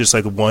 and then it's just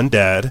like one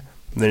dad,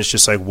 and then it's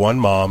just like one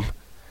mom,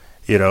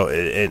 you know,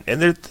 and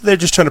they're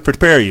just trying to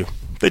prepare you.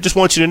 They just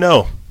want you to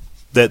know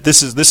that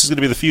this is going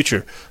to be the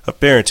future of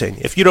parenting.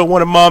 If you don't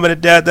want a mom and a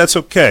dad, that's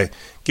okay.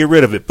 Get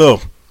rid of it. Boom.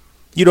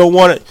 You don't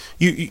want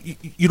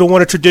it. You don't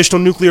want a traditional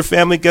nuclear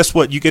family. Guess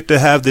what? You get to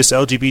have this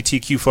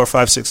LGBTQ 4,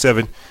 5, 6,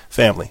 7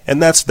 family,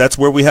 and that's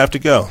where we have to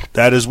go.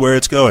 That is where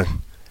it's going.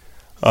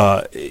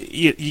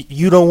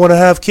 You don't want to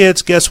have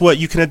kids? Guess what?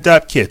 You can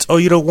adopt kids. Oh,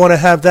 you don't want to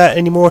have that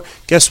anymore?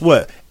 Guess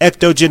what?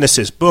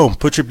 Ectogenesis. Boom.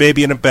 Put your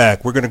baby in a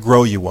bag. We're going to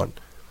grow you one.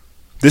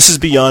 This is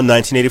beyond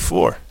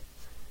 1984.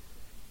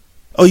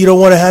 Oh, you don't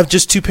want to have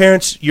just 2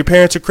 parents? Your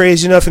parents are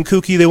crazy enough and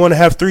kooky. They want to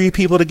have 3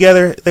 people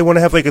together. They want to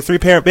have like a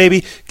 3-parent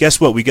baby.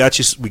 Guess what? We got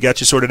you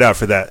sorted out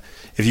for that.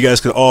 If you guys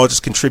could all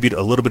just contribute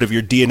a little bit of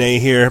your DNA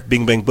here,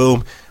 bing, bang,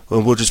 boom,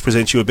 and we'll just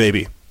present you a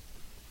baby.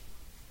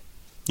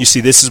 You see,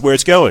 this is where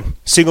it's going.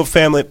 Single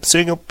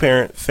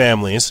parent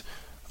families.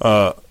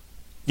 You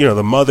know,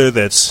 the mother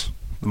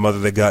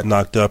that got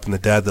knocked up and the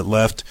dad that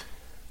left,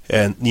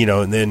 and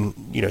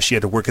then she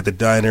had to work at the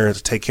diner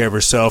to take care of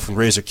herself and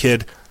raise her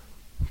kid.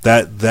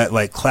 That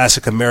like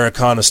classic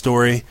Americana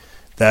story,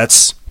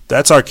 that's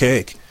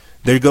archaic.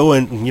 They're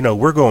going,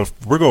 we're going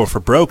for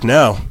broke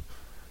now.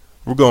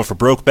 We're going for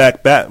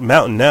Brokeback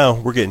Mountain now.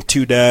 We're getting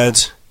 2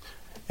 dads,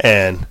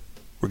 and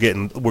we're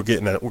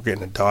getting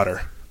a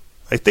daughter.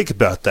 Like, think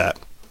about that.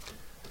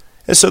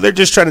 And so they're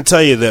just trying to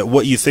tell you that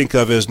what you think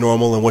of as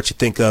normal and what you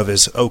think of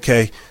as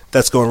okay,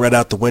 that's going right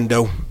out the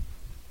window.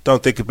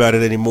 Don't think about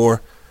it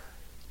anymore.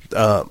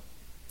 And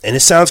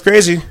it sounds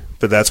crazy,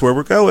 but that's where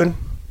we're going.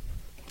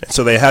 And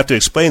so they have to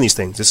explain these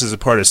things. This is a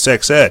part of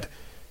sex ed.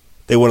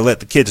 They want to let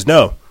the kids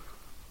know.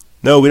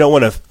 No, we don't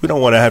want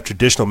to have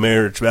traditional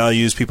marriage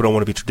values. People don't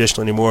want to be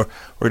traditional anymore.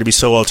 We're going to be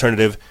so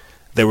alternative.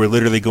 that were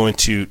literally going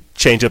to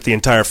change up the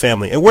entire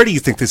family. And where do you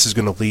think this is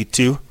going to lead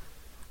to?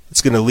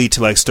 It's going to lead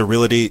to like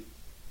sterility,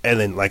 and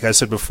then, like I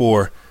said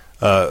before,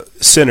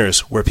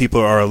 centers where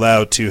people are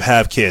allowed to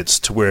have kids,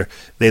 to where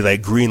they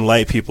like green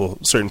light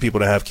certain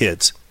people to have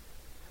kids.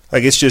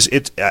 Like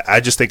I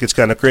just think it's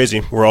kind of crazy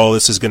where all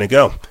this is going to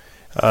go,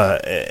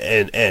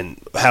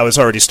 and how it's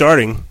already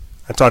starting.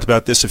 I talked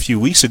about this a few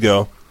weeks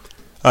ago.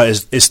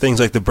 Is things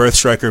like the birth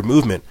striker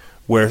movement,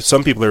 where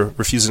some people are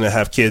refusing to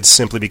have kids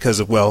simply because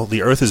of, well,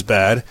 the earth is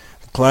bad,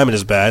 the climate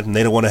is bad, and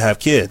they don't want to have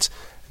kids.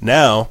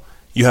 Now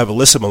you have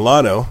Alyssa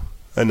Milano,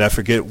 and I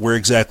forget where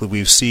exactly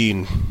we've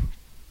seen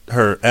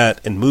her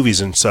at in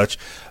movies and such,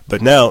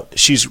 but now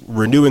she's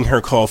renewing her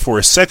call for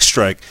a sex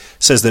strike,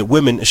 says that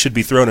women should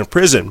be thrown in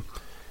prison.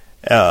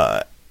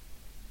 And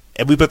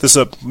we put this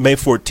up May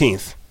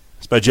 14th.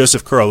 It's by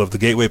Joseph Curl of the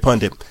Gateway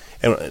Pundit.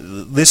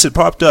 And this had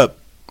popped up.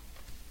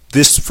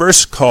 This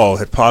first call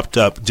had popped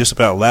up just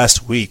about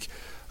last week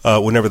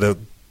whenever the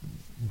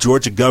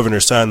Georgia governor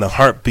signed the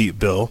heartbeat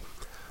bill.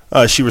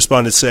 She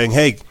responded saying,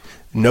 hey,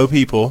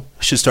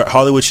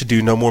 Hollywood should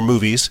do no more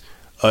movies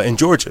in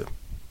Georgia.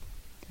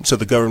 So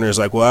the governor is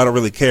like, well, I don't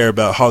really care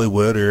about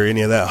Hollywood or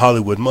any of that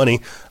Hollywood money.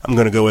 I'm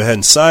going to go ahead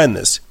and sign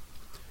this.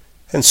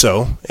 And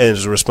so,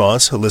 as a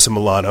response, Alyssa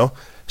Milano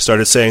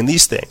started saying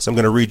these things. I'm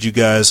going to read you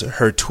guys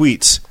her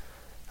tweets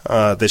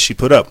that she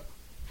put up.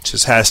 It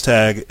says,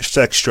 hashtag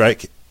sex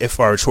strike. If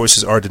our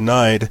choices are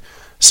denied,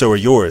 so are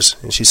yours.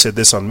 And she said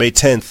this on May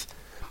 10th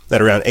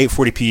at around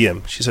 8:40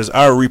 p.m. She says,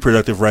 our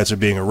reproductive rights are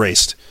being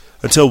erased.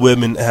 Until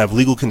women have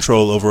legal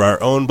control over our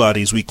own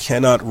bodies, we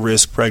cannot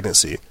risk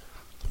pregnancy.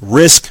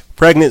 Risk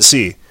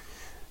pregnancy.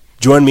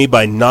 Join me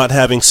by not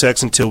having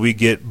sex until we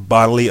get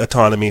bodily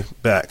autonomy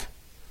back.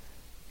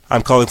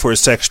 I'm calling for a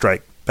sex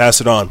strike. Pass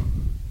it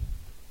on.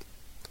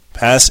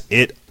 Pass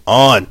it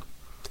on.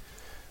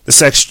 The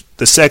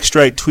sex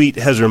strike tweet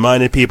has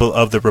reminded people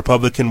of the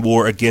Republican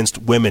war against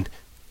women.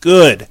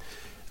 Good.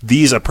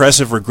 These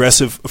oppressive,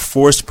 regressive,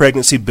 forced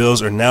pregnancy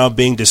bills are now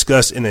being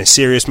discussed in a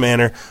serious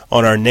manner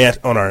on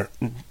our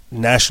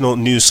national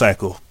news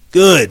cycle.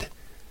 Good.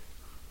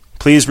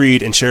 Please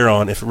read and share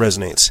on if it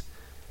resonates.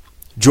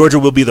 Georgia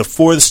will be the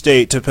fourth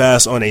state to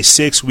pass on a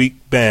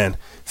 6-week ban.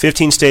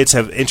 15 states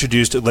have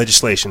introduced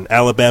legislation.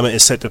 Alabama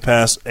is set to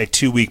pass a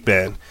 2-week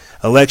ban.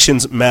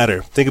 Elections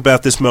matter. Think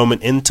about this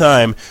moment in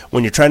time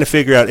when you're trying to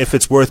figure out if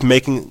it's worth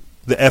making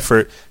the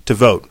effort to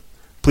vote.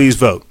 Please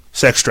vote.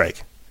 Sex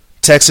strike.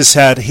 Texas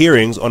had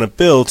hearings on a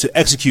bill to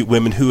execute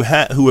women who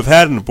have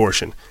had an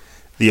abortion.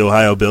 The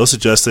Ohio bill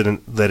suggested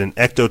that an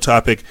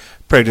ectopic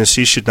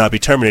pregnancy should not be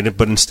terminated,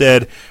 but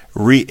instead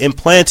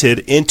re-implanted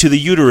into the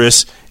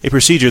uterus, a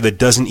procedure that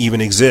doesn't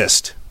even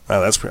exist.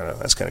 Wow, that's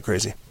kind of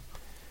crazy.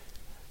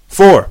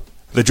 4.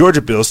 The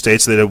Georgia bill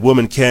states that a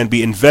woman can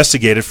be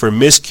investigated for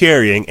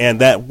miscarrying,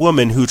 and that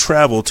woman who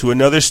traveled to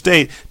another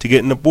state to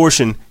get an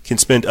abortion can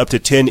spend up to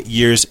 10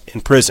 years in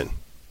prison.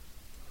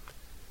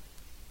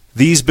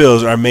 These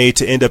bills are made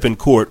to end up in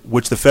court,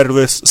 which the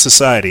Federalist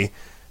Society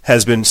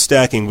has been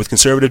stacking with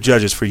conservative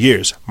judges for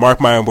years.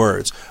 Mark my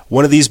words.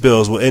 One of these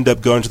bills will end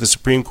up going to the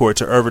Supreme Court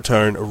to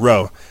overturn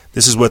Roe.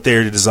 This is what they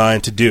are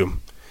designed to do.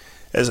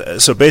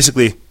 So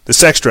basically, the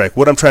sex strike,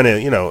 what I'm trying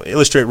to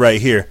illustrate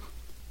right here,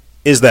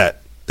 is that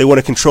they want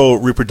to control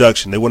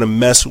reproduction. They want to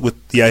mess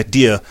with the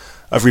idea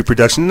of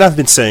reproduction. And I've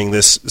been saying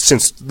this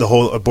since the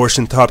whole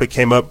abortion topic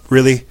came up,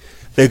 really.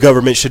 The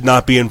government should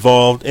not be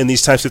involved in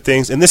these types of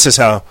things. And this is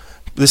how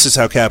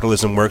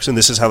capitalism works, and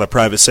this is how the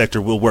private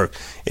sector will work.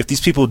 If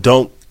these people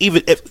don't,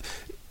 even if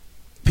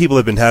people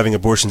have been having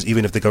abortions,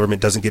 even if the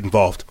government doesn't get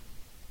involved,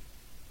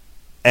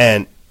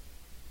 and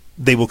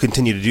they will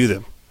continue to do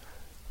them.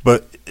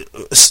 But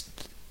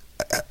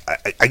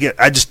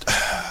I just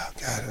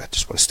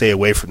want to stay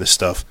away from this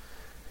stuff.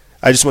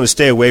 I just want to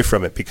stay away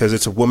from it because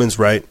it's a woman's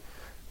right,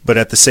 but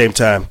at the same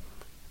time,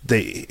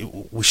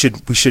 we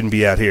shouldn't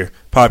be out here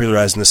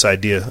popularizing this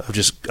idea of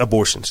just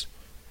abortions.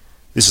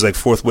 This is like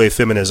fourth wave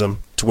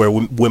feminism, to where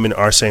women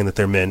are saying that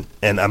they're men,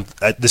 and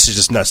this is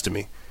just nuts to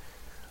me,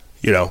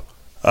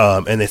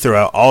 And they throw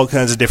out all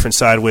kinds of different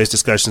sideways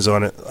discussions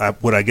on it.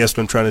 What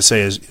I'm trying to say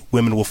is,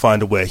 women will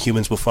find a way,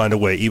 humans will find a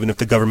way, even if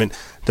the government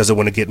doesn't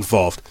want to get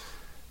involved.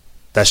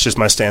 That's just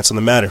my stance on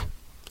the matter.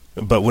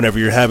 But whenever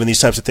you're having these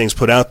types of things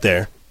put out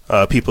there,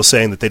 people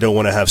saying that they don't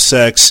want to have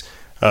sex,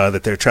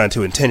 that they're trying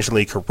to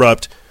intentionally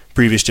corrupt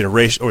previous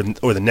generation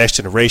or the next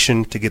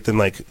generation to get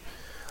them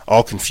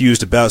all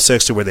confused about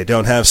sex to where they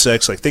don't have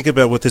sex. Think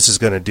about what this is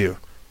going to do.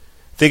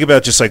 Think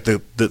about just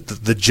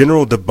the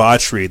general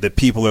debauchery that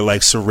people are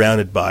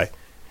surrounded by,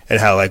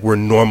 and how we're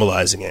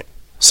normalizing it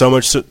so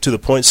much to the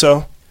point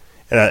so,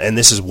 and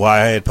this is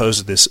why I had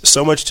posted this,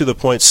 so much to the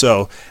point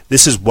so,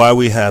 this is why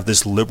we have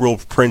this liberal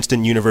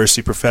Princeton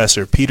University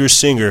professor, Peter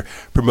Singer,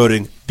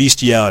 promoting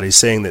bestiality,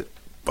 saying that,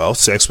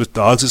 sex with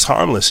dogs is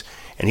harmless,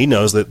 and he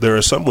knows that there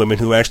are some women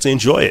who actually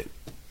enjoy it.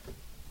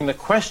 The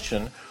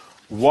question,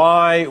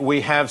 why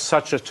we have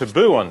such a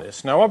taboo on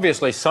this. Now,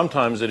 obviously,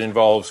 sometimes it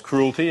involves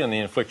cruelty and the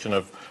infliction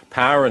of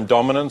power and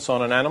dominance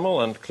on an animal,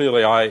 and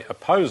clearly I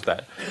oppose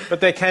that.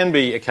 But there can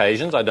be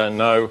occasions, I don't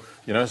know,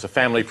 it's a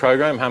family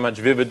program, how much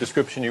vivid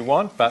description you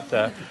want, but...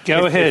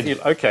 Go ahead.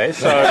 Okay,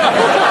 so...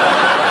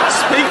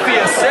 Speak for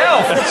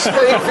yourself.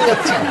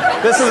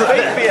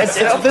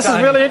 This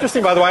is really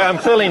interesting, by the way. I'm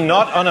clearly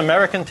not on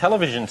American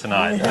television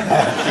tonight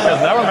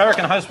because no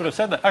American host would have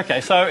said that.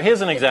 Okay, so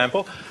here's an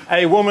example.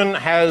 A woman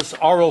has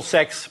oral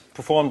sex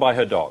performed by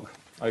her dog.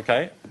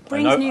 Okay,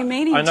 brings new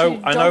meaning to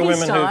doggy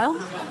style.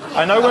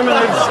 I know women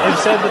who've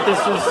said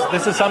that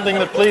this is something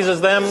that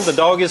pleases them. The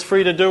dog is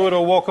free to do it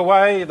or walk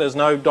away. There's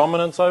no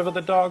dominance over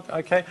the dog.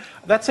 Okay,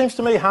 that seems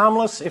to me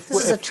harmless. This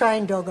is a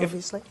trained dog,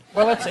 obviously.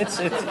 Well,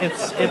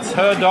 it's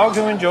her dog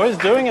who enjoys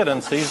doing it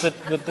and sees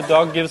that the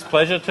dog gives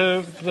pleasure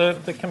to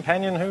the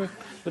companion who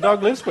the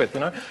dog lives with.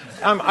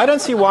 I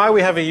don't see why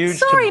we have a huge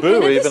taboo Peter,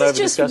 even over this is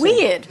just discussing.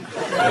 weird.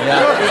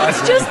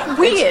 It's just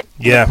weird.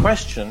 Yeah.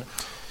 Question.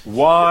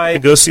 Why?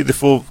 Go see the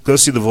full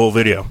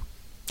video,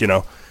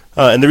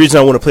 and the reason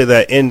I want to play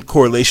that in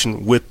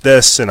correlation with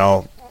this, and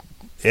I'll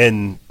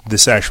end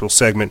this actual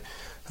segment,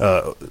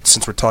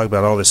 since we're talking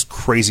about all this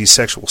crazy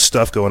sexual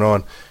stuff going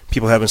on,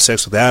 people having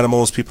sex with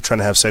animals, people trying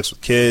to have sex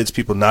with kids,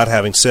 people not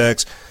having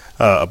sex,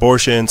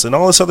 abortions, and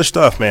all this other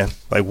stuff, man.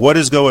 Like, what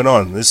is going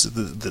on? This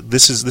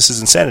is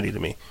insanity to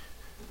me.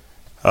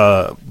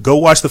 Go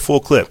watch the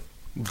full clip.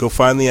 Go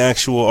find the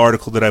actual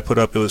article that I put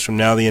up. It was from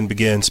Now the End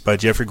Begins by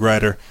Jeffrey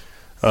Grider.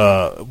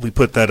 We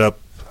put that up,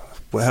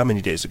 how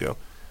many days ago?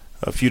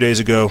 A few days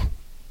ago,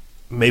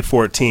 May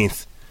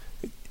 14th.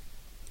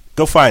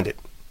 Go find it.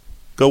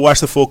 Go watch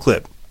the full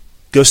clip.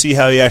 Go see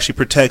how he actually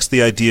protects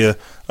the idea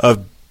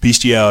of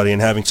bestiality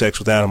and having sex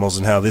with animals,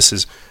 and how this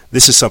is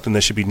something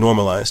that should be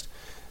normalized.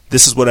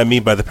 This is what I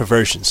mean by the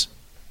perversions.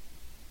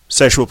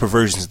 Sexual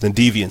perversions, the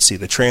deviancy,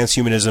 the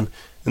transhumanism,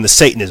 and the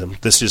Satanism.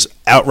 This is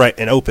outright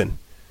and open.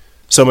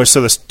 So much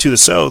so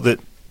that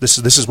this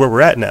is where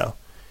we're at now.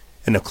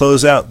 And to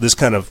close out this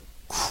kind of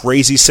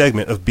crazy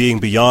segment of being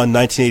beyond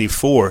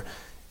 1984,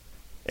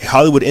 a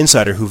Hollywood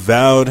insider who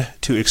vowed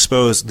to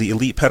expose the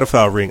elite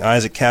pedophile ring,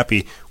 Isaac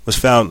Cappy, was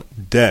found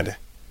dead.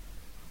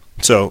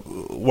 So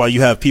while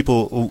you have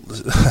people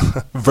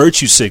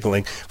virtue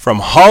signaling from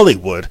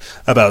Hollywood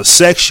about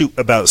sex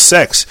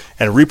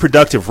and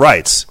reproductive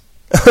rights,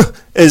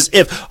 as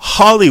if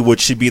Hollywood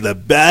should be the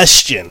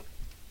bastion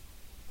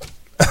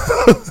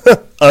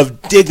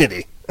of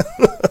dignity.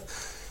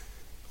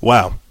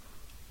 Wow.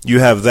 You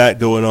have that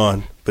going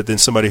on, but then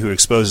somebody who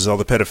exposes all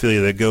the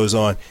pedophilia that goes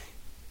on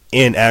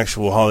in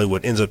actual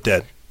Hollywood ends up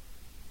dead.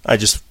 I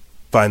just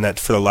find that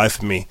for the life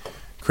of me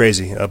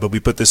crazy. But we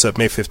put this up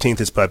May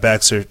 15th. It's by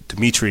Baxter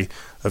Dimitri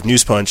of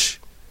News Punch.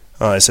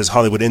 It says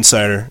Hollywood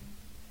insider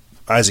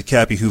Isaac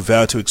Cappy, who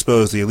vowed to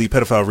expose the elite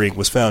pedophile ring,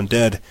 was found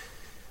dead.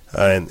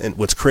 And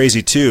what's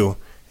crazy, too,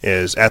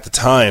 is at the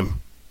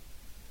time,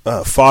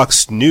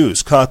 Fox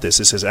News caught this.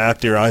 It says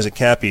actor Isaac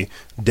Cappy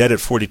dead at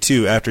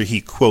 42 after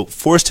he, quote,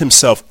 forced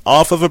himself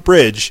off of a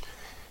bridge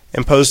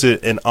and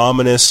posted an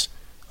ominous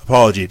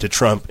apology to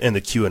Trump and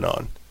the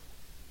QAnon.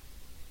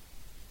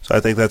 So I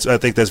think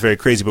that's very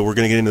crazy, but we're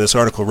going to get into this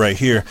article right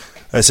here.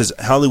 It says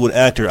Hollywood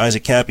actor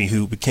Isaac Cappy,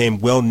 who became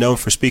well known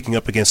for speaking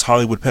up against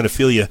Hollywood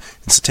pedophilia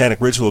and satanic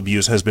ritual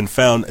abuse, has been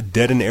found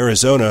dead in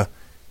Arizona.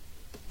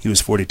 He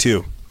was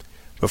 42.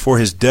 Before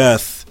his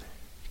death,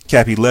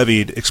 Cappy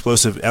levied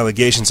explosive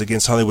allegations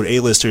against Hollywood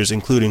A-listers,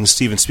 including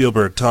Steven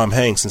Spielberg, Tom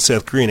Hanks, and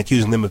Seth Green,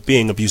 accusing them of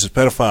being abusive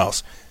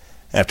pedophiles.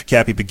 After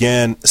Cappy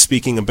began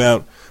speaking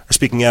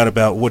out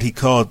about what he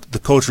called the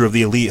culture of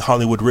the elite,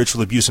 Hollywood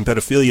ritual abuse and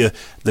pedophilia,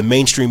 the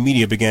mainstream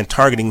media began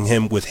targeting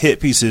him with hit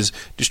pieces,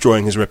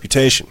 destroying his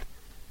reputation.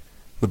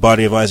 The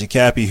body of Isaac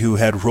Cappy, who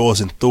had roles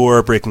in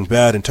Thor, Breaking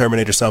Bad, and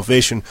Terminator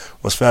Salvation,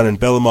 was found in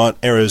Belmont,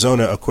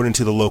 Arizona, according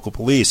to the local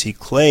police. He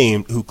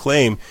claimed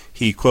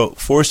he, quote,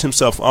 forced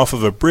himself off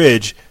of a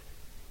bridge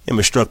and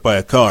was struck by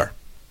a car.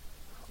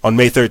 On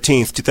May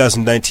 13th,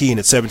 2019,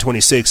 at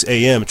 7:26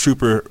 a.m.,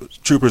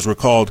 troopers were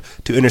called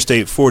to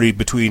Interstate 40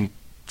 between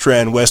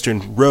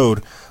Trans-Western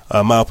Road,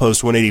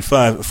 milepost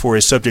 185, for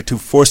a subject who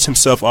forced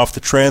himself off the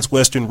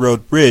Trans-Western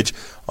Road bridge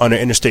on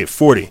Interstate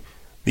 40,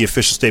 the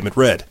official statement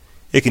read.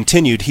 It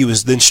continued, he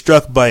was then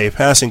struck by a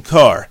passing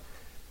car.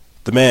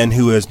 The man,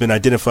 who has been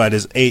identified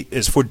as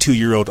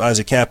 42-year-old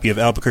Isaac Cappy of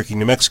Albuquerque,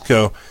 New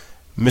Mexico,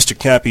 Mr.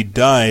 Cappy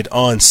died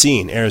on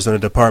scene. Arizona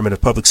Department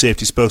of Public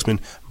Safety spokesman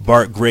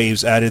Bart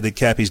Graves added that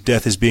Cappy's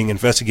death is being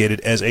investigated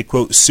as a,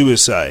 quote,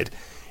 suicide.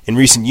 In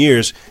recent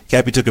years,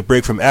 Cappy took a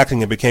break from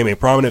acting and became a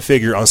prominent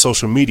figure on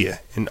social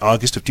media. In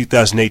August of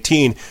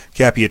 2018,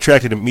 Cappy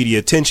attracted media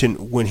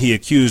attention when he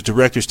accused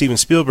director Steven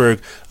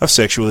Spielberg of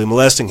sexually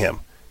molesting him.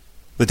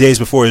 The days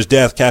before his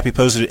death, Cappy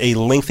posted a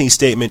lengthy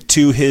statement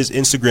to his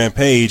Instagram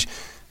page,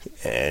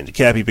 and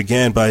Cappy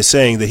began by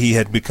saying that he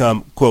had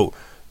become, quote,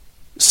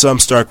 some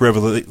stark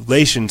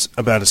revelations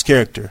about his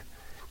character.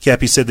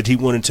 Cappy said that he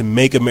wanted to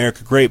make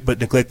America great but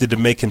neglected to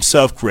make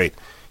himself great.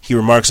 He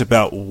remarks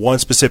about one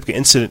specific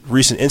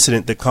recent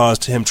incident that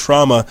caused him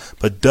trauma,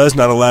 but does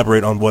not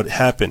elaborate on what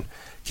happened.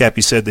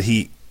 Cappy said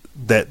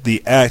that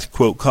the act,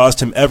 quote,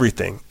 cost him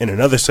everything. In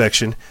another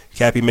section,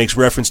 Cappy makes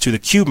reference to the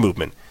Cube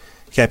movement.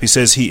 Cappy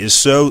says he is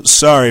so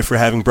sorry for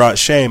having brought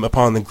shame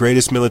upon the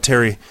greatest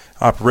military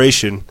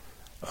operation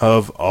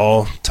of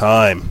all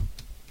time.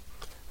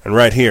 And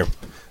right here,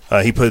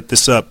 he put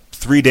this up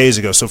 3 days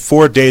ago, so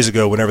 4 days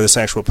ago, whenever this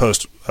actual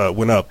post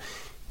went up.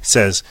 He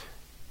says,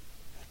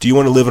 do you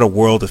want to live in a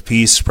world of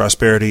peace,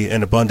 prosperity,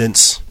 and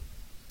abundance?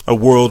 A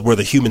world where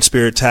the human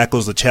spirit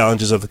tackles the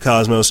challenges of the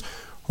cosmos?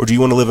 Or do you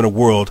want to live in a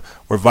world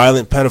where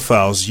violent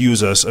pedophiles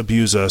use us,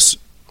 abuse us,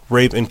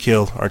 rape, and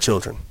kill our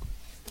children?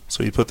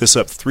 So he put this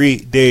up 3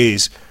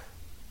 days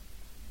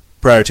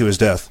prior to his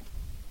death.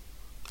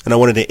 And I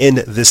wanted to end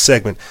this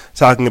segment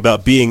talking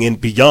about being in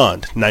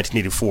beyond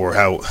 1984,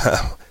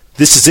 how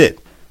this is it.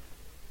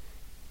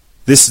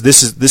 This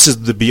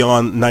is the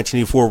beyond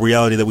 1984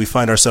 reality that we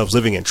find ourselves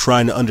living in,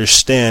 trying to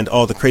understand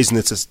all the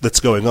craziness that's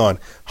going on.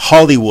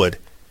 Hollywood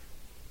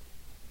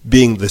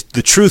being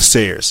the truth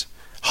sayers,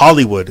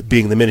 Hollywood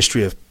being the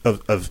ministry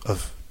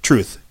of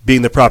truth,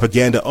 being the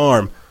propaganda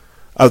arm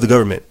of the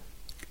government,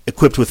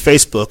 equipped with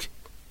Facebook.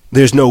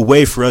 There's no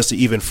way for us to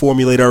even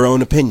formulate our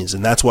own opinions,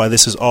 and that's why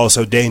this is all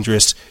so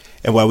dangerous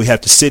and why we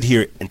have to sit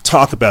here and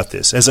talk about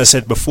this. As I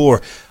said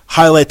before,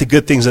 highlight the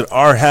good things that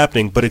are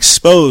happening, but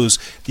expose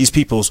these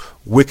people's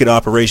wicked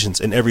operations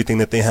and everything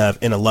that they have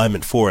in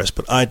alignment for us.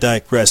 But I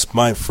digress,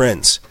 my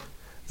friends.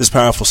 This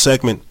powerful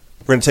segment,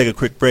 we're going to take a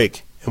quick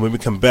break, and when we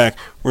come back,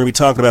 we're going to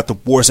be talking about the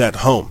wars at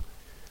home,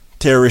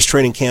 terrorist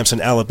training camps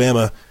in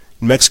Alabama,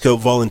 Mexico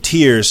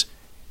volunteers,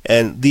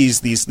 and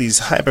these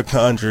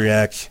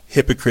hypochondriac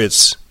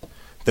hypocrites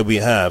that we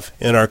have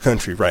in our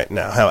country right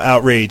now, how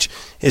outrage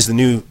is the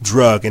new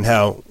drug and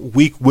how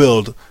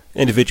weak-willed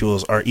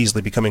individuals are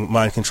easily becoming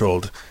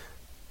mind-controlled.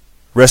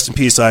 Rest in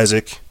peace,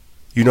 Isaac.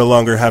 You no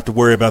longer have to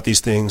worry about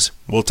these things.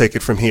 We'll take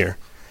it from here.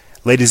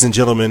 Ladies and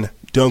gentlemen,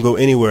 don't go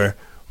anywhere.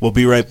 We'll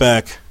be right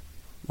back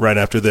right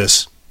after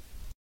this.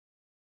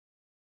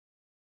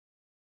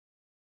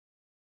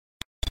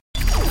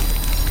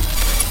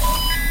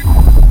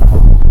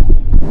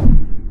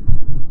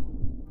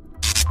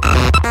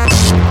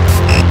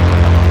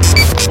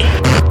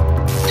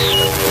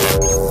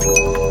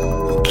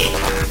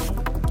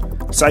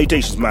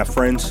 Salutations, my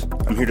friends.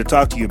 I'm here to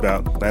talk to you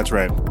about, that's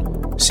right,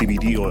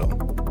 CBD oil.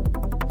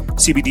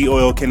 CBD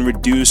oil can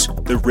reduce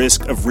the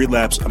risk of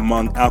relapse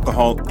among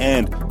alcohol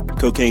and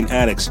cocaine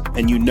addicts,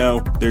 and you know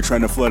they're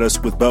trying to flood us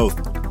with both.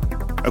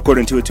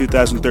 According to a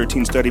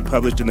 2013 study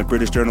published in the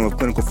British Journal of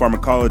Clinical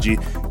Pharmacology,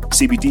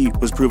 CBD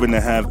was proven to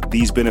have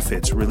these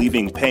benefits: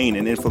 relieving pain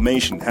and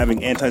inflammation,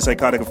 having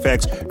antipsychotic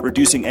effects,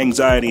 reducing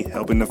anxiety,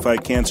 helping to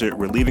fight cancer,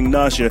 relieving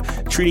nausea,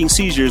 treating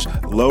seizures,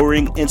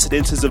 lowering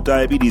incidences of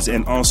diabetes,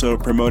 and also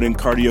promoting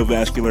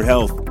cardiovascular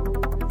health.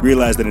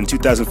 Realize that in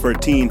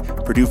 2014,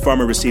 Purdue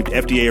Pharma received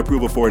FDA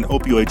approval for an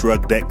opioid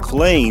drug that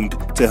claimed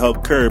to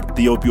help curb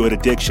the opioid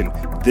addiction.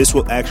 This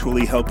will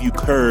actually help you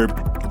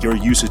curb your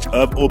usage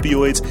of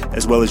opioids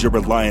as well as your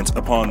reliance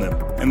upon them.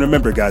 And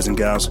remember, guys and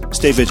gals,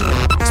 stay vigilant.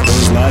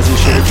 Expose lies and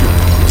share truth.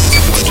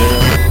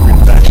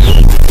 1-0,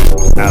 Faction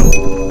out.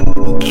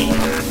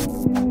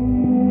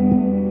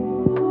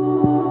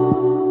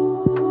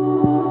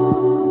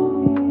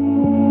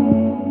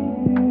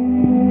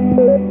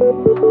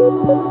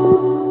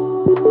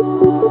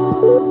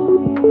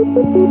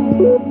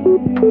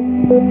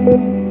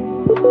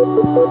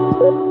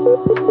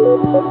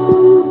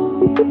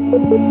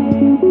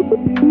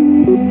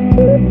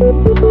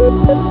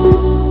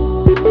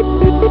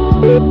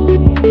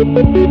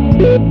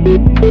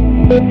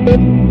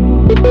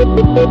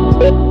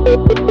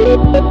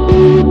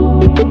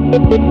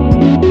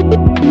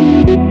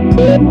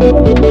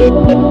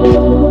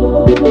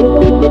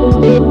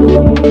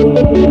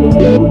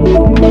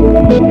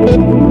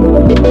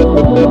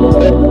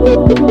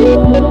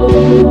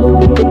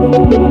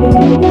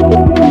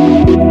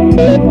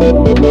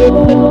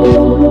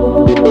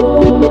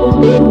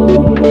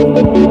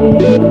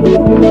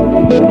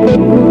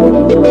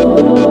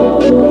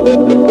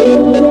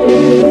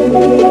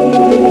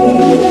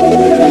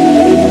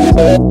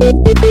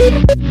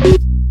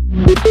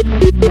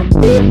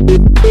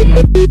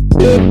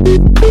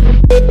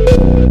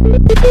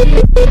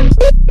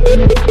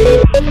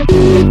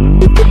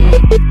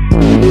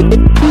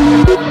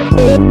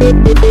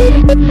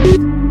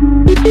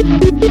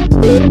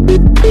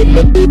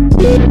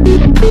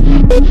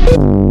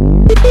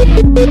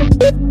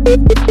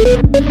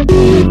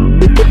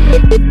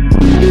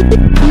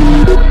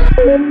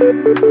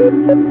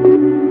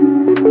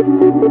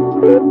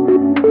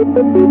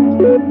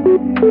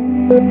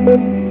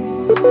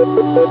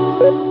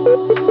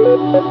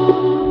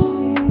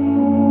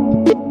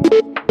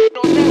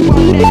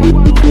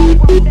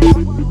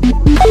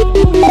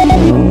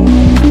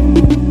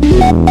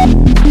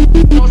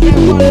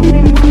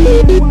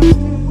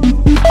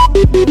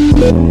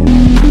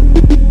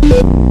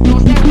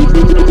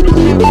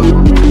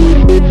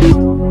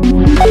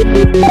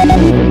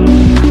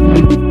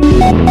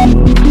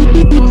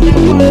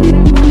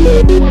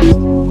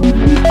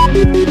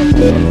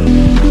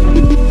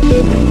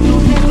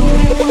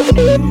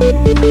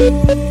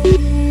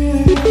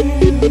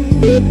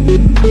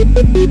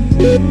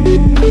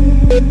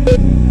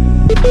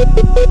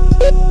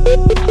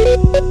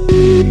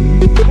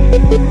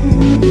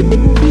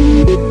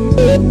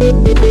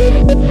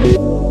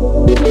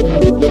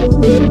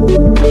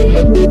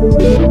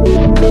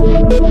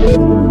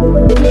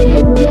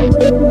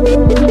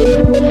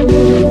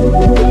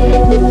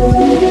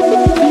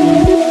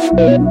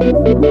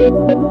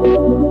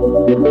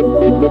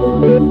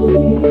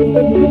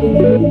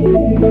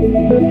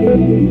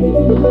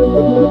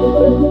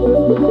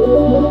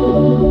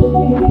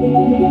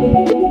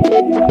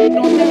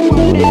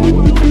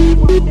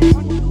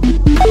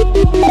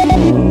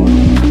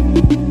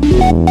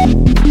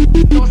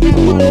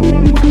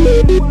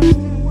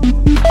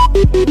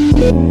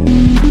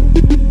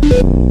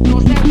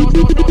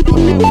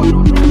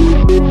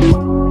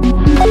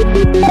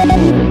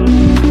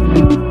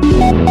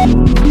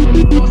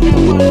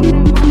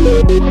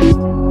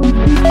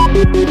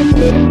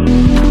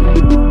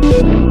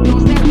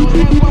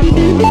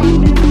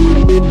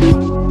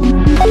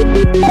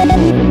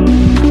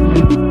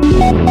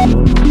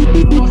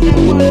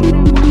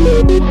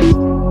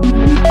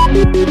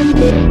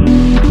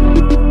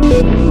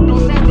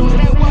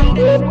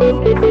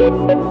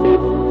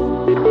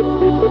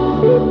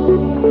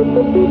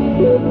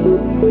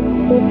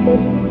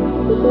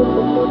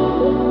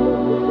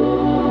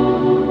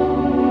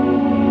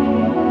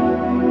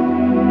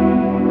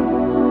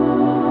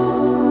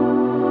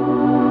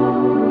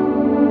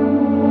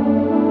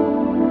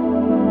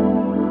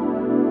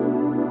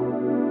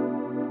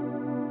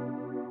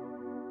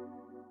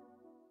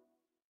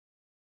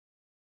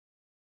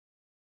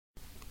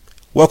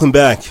 Welcome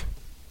back,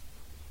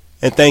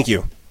 and thank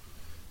you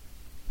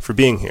for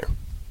being here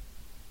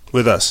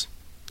with us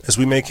as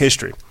we make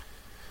history.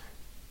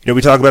 You know,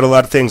 we talk about a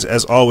lot of things,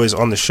 as always,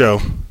 on the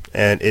show,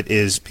 and it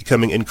is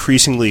becoming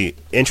increasingly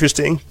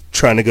interesting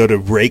trying to go to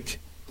break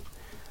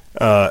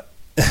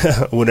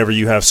whenever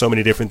you have so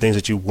many different things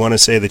that you want to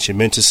say, that you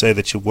meant to say,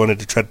 that you wanted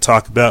to try to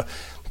talk about,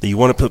 that you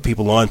want to put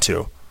people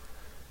onto.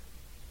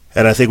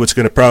 And I think what's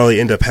going to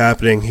probably end up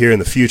happening here in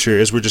the future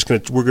is we're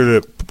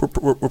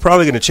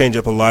probably going to change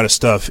up a lot of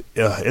stuff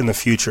in the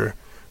future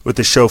with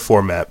the show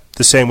format,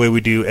 the same way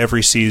we do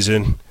every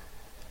season,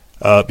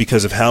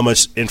 because of how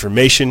much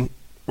information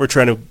we're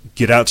trying to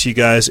get out to you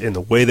guys and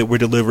the way that we're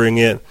delivering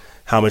it,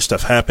 how much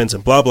stuff happens,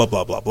 and blah, blah,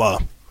 blah, blah, blah.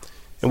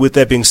 And with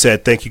that being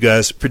said, thank you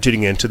guys for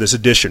tuning in to this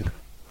edition.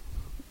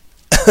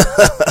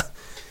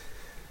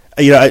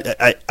 You know,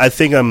 I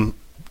think I'm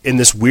in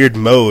this weird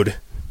mode.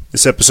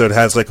 This episode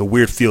has like a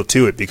weird feel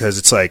to it because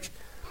it's like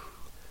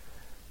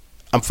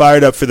I'm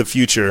fired up for the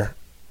future,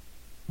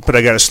 but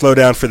I got to slow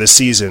down for the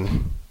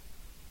season.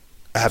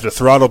 I have to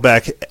throttle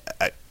back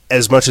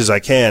as much as I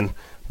can,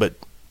 but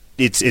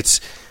it's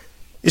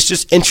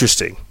just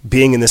interesting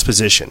being in this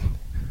position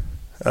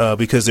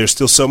because there's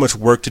still so much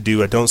work to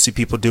do. I don't see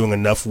people doing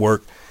enough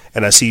work,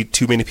 and I see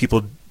too many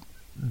people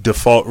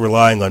default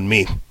relying on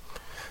me,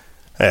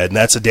 and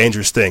that's a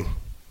dangerous thing.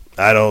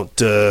 I don't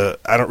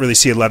really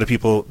see a lot of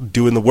people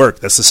doing the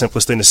work. That's the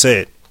simplest thing to say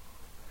it.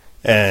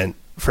 And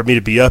for me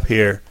to be up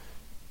here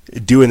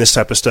doing this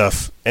type of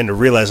stuff and to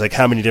realize like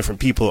how many different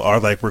people are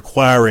like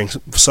requiring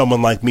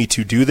someone like me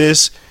to do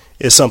this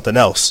is something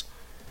else.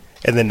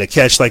 And then to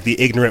catch like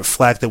the ignorant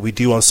flack that we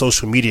do on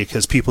social media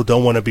because people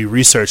don't want to be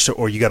researched,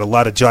 or you got a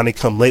lot of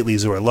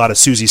Johnny-come-latelys or a lot of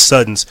Susie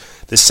Suddens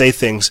that say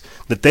things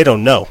that they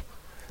don't know.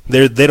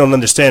 They don't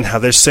understand how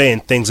they're saying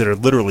things that are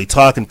literally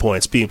talking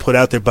points being put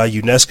out there by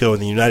UNESCO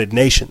and the United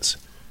Nations.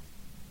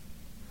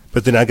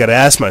 But then I got to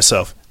ask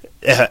myself,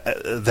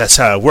 that's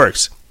how it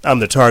works. I'm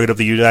the target of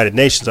the United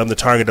Nations. I'm the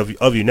target of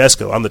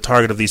UNESCO. I'm the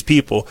target of these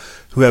people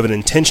who have an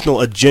intentional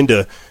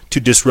agenda to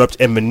disrupt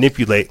and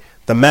manipulate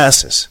the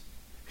masses,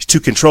 to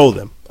control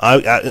them.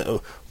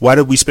 Why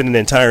did we spend an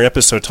entire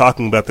episode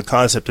talking about the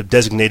concept of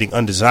designating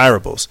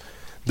undesirables?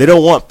 They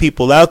don't want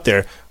people out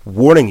there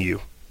warning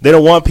you. They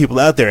don't want people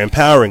out there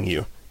empowering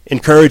you,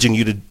 encouraging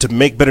you to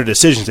make better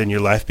decisions in your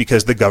life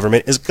because the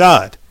government is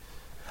God,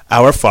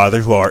 our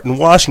Father who art in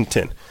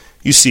Washington.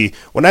 You see,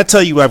 when I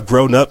tell you I've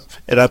grown up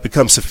and I've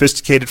become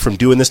sophisticated from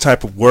doing this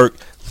type of work,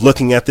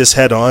 looking at this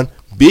head on,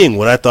 being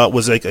what I thought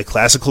was like a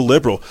classical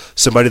liberal,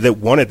 somebody that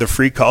wanted the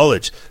free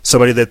college,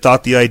 somebody that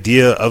thought the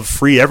idea of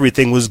free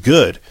everything was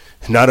good,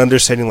 not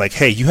understanding like,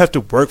 hey, you have to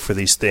work for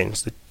these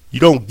things. You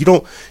don't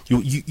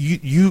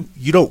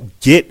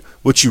get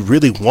what you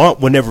really want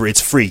whenever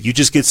it's free. You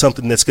just get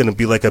something that's going to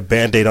be like a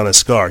Band-Aid on a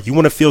scar. You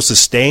want to feel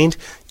sustained?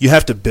 You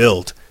have to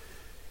build.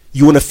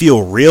 You want to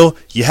feel real?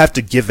 You have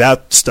to give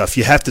out stuff.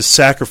 You have to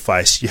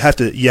sacrifice. You have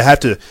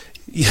to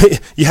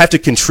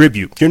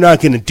contribute. You're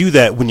not going to do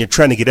that when you're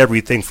trying to get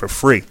everything for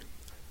free.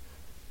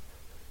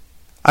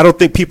 I don't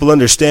think people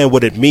understand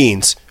what it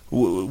means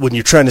when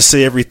you're trying to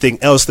say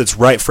everything else that's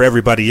right for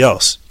everybody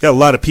else. You got a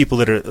lot of people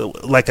that are,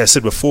 like I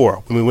said before,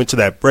 when we went to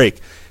that break,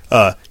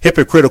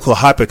 hypocritical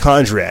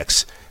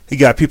hypochondriacs. You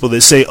got people that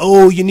say,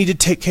 oh, you need to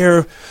take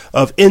care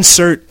of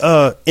insert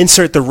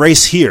the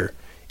race here,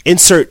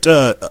 insert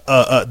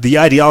the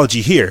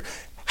ideology here.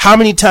 How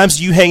many times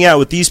do you hang out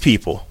with these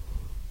people?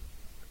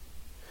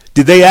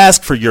 Did they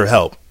ask for your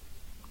help?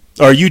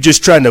 Or are you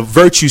just trying to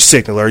virtue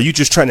signal? Or are you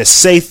just trying to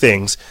say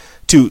things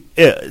to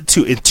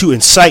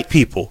incite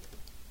people?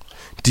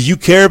 Do you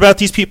care about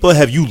these people?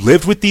 Have you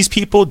lived with these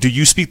people? Do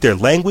you speak their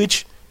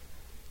language?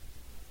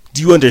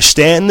 Do you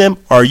understand them?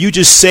 Or are you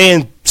just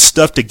saying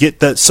stuff to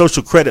get that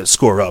social credit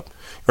score up?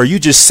 Or are you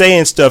just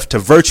saying stuff to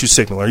virtue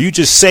signal? Are you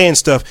just saying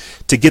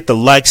stuff to get the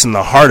likes and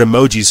the heart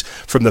emojis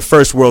from the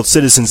first world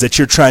citizens that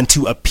you're trying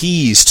to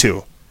appease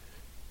to?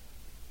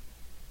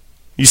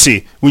 You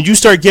see, when you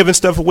start giving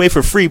stuff away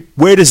for free,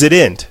 where does it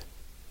end?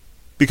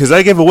 Because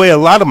I give away a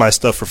lot of my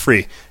stuff for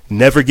free.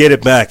 Never get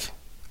it back.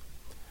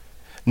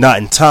 Not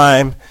in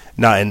time,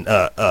 not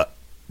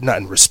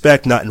in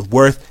respect, not in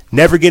worth.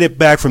 Never get it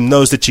back from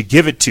those that you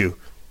give it to.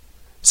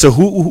 So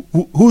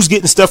who's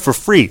getting stuff for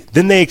free?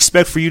 Then they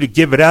expect for you to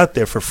give it out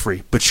there for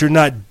free, but you're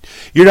not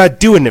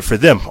doing it for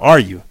them, are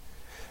you?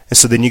 And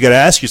so then you got to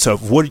ask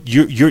yourself, what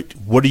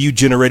are you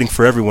generating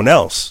for everyone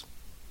else?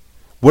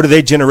 What are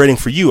they generating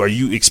for you? Are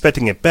you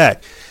expecting it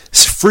back?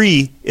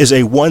 Free is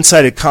a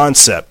one-sided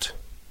concept.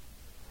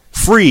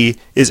 Free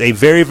is a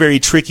very, very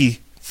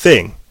tricky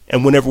thing.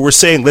 And whenever we're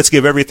saying let's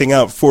give everything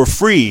out for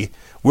free,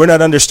 we're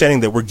not understanding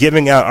that we're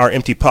giving out our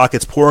empty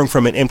pockets, pouring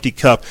from an empty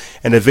cup,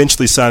 and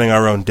eventually signing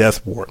our own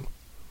death warrant.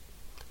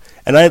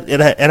 And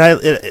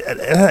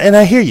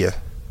I hear you.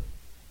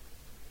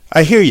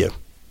 I hear you.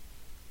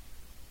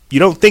 You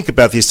don't think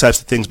about these types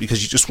of things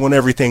because you just want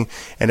everything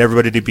and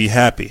everybody to be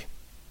happy.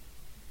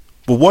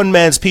 But one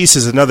man's peace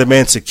is another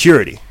man's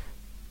security.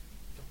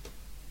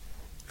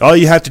 All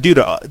you have to do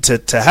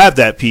to have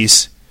that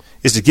peace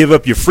is to give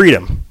up your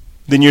freedom.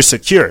 Then you're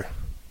secure.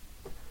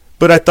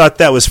 But I thought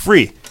that was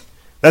free.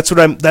 That's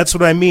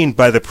what I mean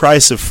by the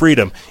price of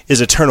freedom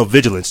is eternal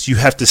vigilance. You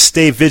have to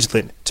stay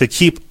vigilant to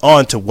keep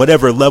on to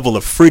whatever level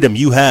of freedom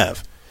you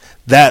have.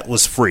 That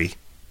was free.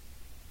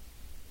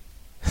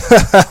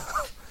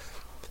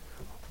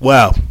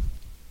 Wow.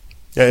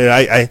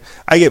 I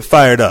get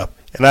fired up.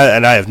 And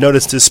I have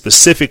noticed this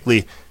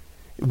specifically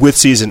with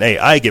Season 8.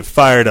 I get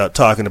fired up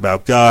talking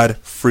about God,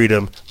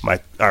 freedom,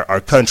 our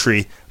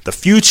country, the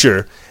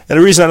future. And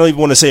the reason I don't even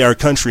want to say our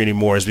country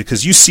anymore is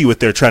because you see what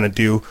they're trying to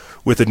do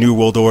with the New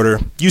World Order.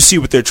 You see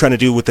what they're trying to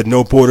do with the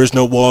no borders,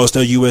 no walls,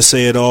 no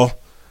USA at all.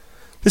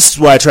 This is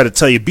why I try to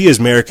tell you, be as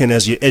American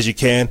as you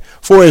can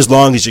for as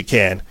long as you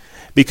can.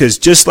 Because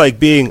just like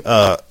being,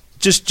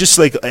 just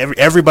like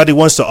everybody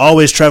wants to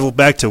always travel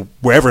back to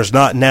wherever it's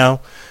not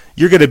now,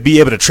 you're going to be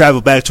able to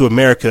travel back to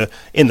America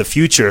in the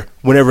future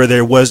when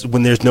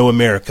there's no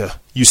America.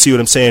 You see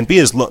what I'm saying? Be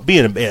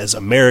as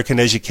American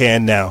as you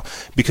can now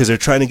because they're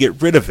trying to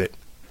get rid of it.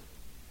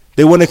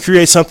 They want to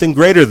create something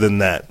greater than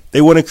that. They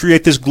want to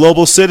create this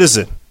global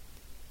citizen.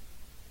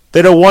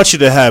 They don't want you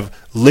to have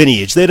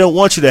lineage. They don't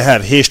want you to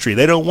have history.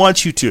 They don't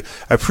want you to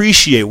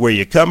appreciate where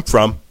you come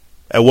from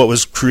and what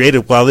was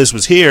created while this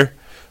was here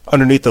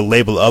underneath the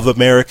label of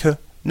America.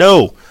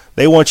 No,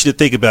 they want you to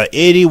think about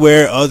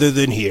anywhere other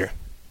than here.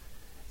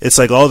 It's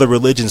like all the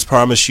religions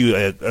promise you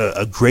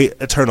a great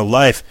eternal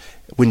life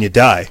when you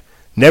die.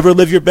 Never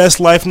live your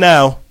best life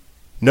now.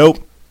 Nope.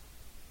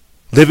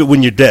 Live it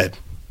when you're dead.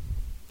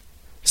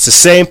 It's the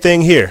same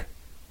thing here.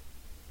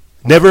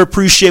 Never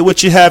appreciate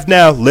what you have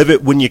now. Live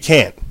it when you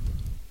can't.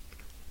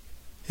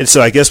 And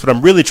so I guess what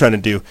I'm really trying to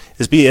do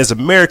is be as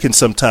American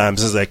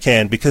sometimes as I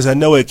can because I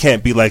know it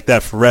can't be like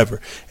that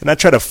forever. And I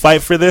try to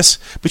fight for this,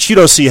 but you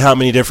don't see how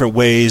many different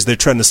ways they're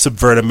trying to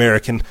subvert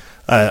American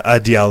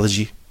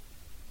ideology.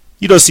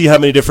 You don't see how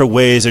many different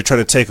ways they're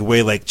trying to take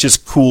away like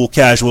just cool,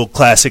 casual,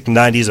 classic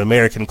 90s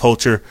American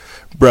culture,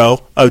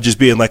 bro, of just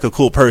being like a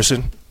cool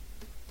person,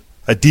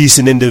 a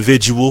decent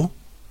individual,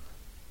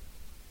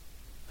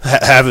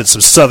 having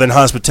some southern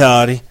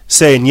hospitality,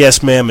 saying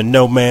yes ma'am and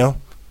no ma'am,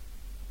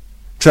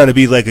 trying to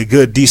be like a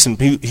good,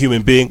 decent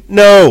human being.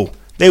 No,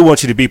 they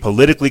want you to be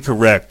politically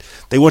correct.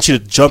 They want you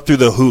to jump through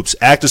the hoops,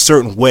 act a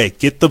certain way,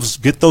 get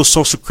those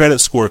social credit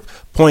score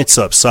points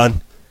up,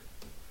 son.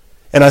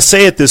 And I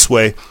say it this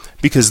way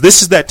because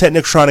this is that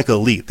technotronic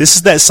elite. This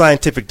is that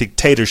scientific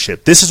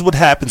dictatorship. This is what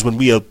happens when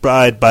we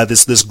abide by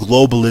this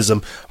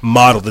globalism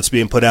model that's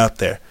being put out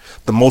there,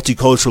 the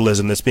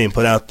multiculturalism that's being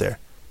put out there.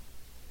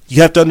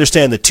 You have to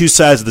understand the two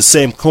sides of the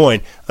same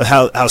coin of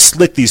how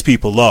slick these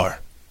people are.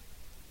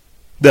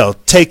 They will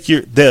take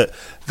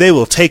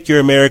your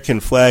American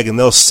flag and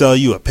they'll sell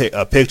you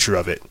a picture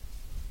of it.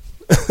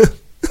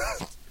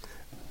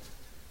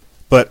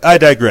 But I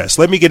digress.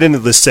 Let me get into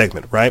this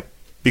segment, right?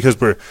 Because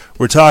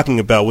we're talking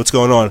about what's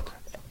going on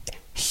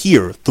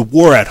here, the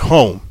war at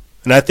home.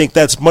 And I think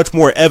that's much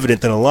more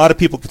evident than a lot of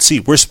people can see.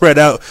 We're spread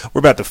out. We're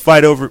about to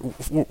fight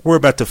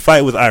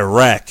with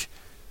Iraq.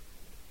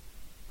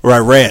 Or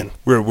Iran.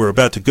 We're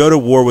about to go to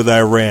war with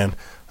Iran.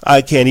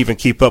 I can't even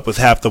keep up with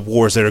half the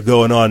wars that are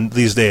going on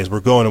these days. We're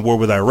going to war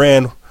with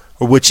Iran,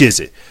 or which is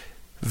it?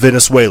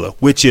 Venezuela,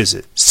 which is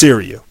it?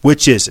 Syria,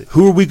 which is it?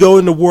 Who are we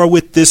going to war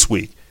with this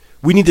week?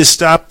 We need to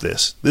stop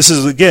this. This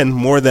is, again,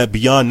 more that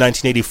beyond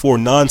 1984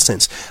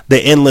 nonsense, the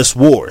endless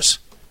wars.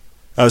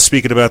 I was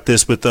speaking about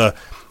this with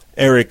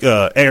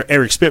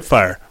Eric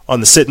Spitfire on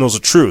the Sentinels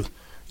of Truth.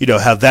 You know,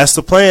 how that's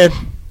the plan.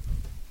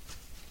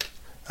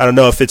 I don't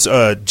know if it's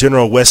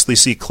General Wesley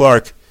C.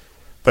 Clark,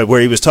 but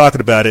where he was talking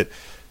about it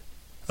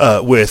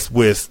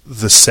with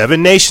the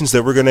 7 nations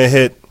that we're going to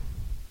hit,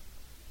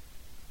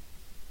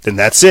 then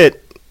that's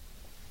it.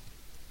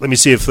 Let me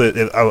see if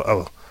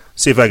I'll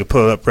see if I can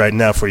pull it up right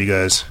now for you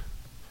guys.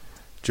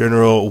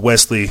 General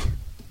Wesley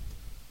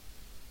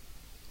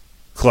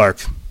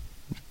Clark.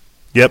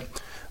 Yep,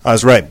 I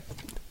was right.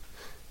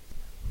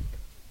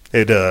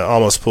 It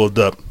almost pulled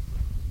up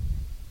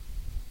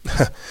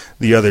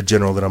the other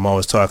general that I'm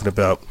always talking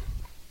about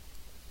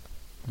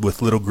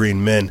with little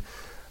green men.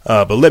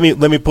 But let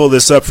me pull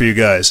this up for you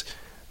guys.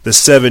 The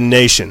 7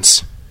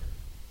 nations.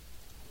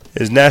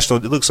 It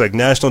looks like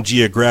National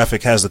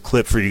Geographic has the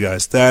clip for you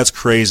guys. That's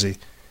crazy.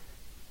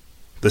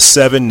 The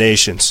 7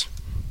 nations.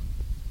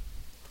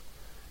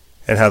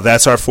 And how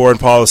that's our foreign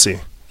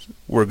policy.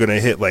 We're going to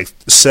hit like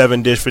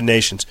 7 different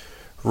nations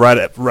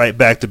right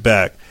back to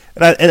back.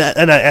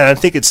 And I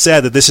think it's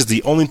sad that this is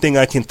the only thing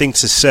I can think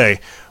to say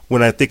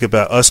when I think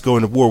about us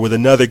going to war with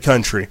another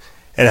country,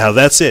 and how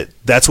that's it.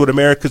 That's what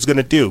America's going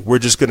to do. We're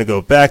just going to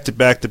go back to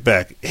back to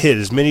back, hit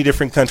as many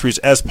different countries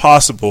as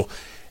possible,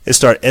 and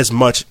start as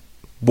much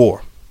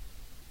war.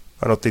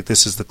 I don't think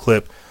this is the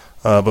clip,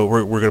 but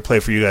we're going to play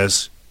for you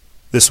guys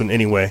this one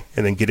anyway,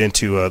 and then get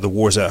into the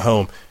wars at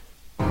home.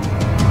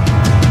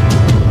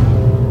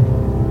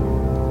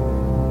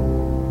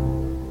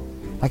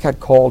 I got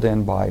called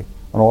in by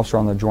an officer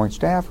on the Joint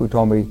Staff who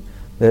told me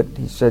that,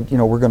 he said,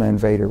 we're going to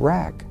invade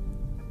Iraq.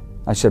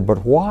 I said,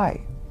 but why?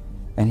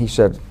 And he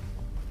said,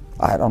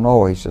 I don't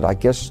know. He said, I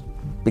guess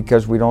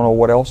because we don't know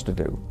what else to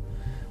do.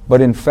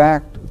 But in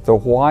fact, the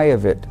why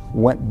of it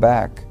went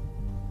back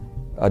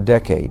a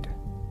decade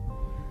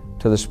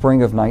to the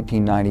spring of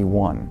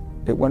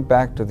 1991. It went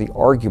back to the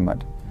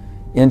argument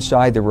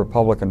inside the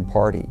Republican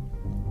Party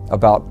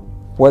about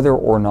whether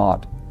or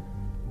not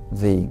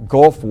the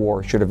Gulf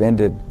War should have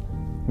ended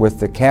with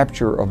the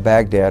capture of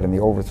Baghdad and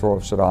the overthrow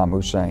of Saddam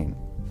Hussein.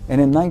 And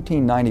in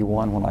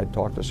 1991, when I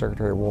talked to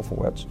Secretary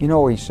Wolfowitz,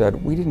 he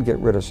said, we didn't get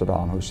rid of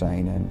Saddam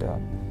Hussein,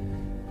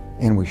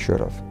 and we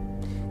should have.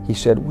 He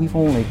said, we've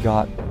only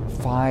got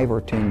 5 or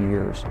 10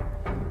 years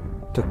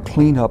to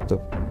clean up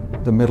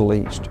the Middle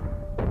East.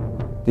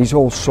 These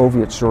old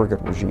Soviet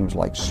surrogate regimes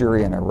like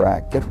Syria and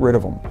Iraq, get rid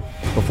of them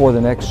before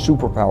the next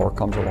superpower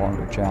comes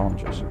along to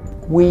challenge us.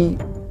 We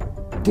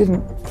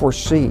didn't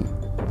foresee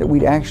that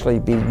we'd actually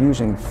be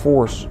using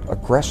force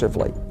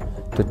aggressively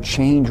to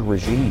change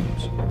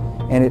regimes.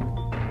 And it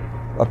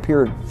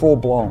appeared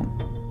full-blown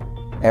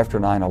after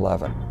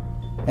 9/11.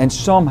 And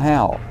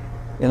somehow,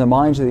 in the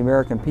minds of the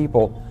American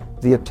people,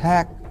 the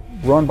attack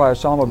run by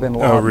Osama bin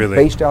Laden,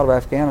 based out of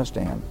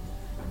Afghanistan,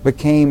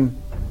 became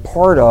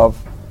part of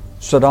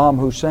Saddam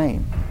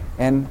Hussein.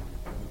 And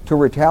to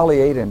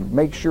retaliate and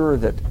make sure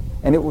that,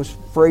 and it was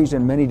phrased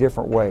in many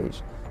different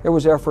ways. There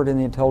was effort in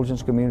the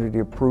intelligence community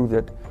to prove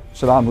that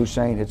Saddam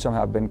Hussein had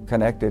somehow been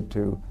connected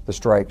to the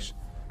strikes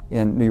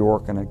in New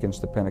York and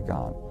against the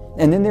Pentagon.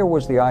 And then there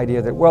was the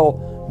idea that,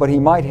 but he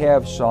might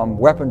have some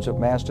weapons of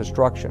mass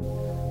destruction,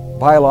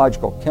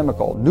 biological,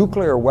 chemical,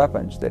 nuclear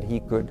weapons that he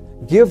could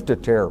give to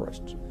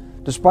terrorists,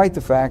 despite the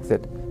fact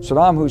that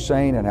Saddam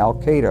Hussein and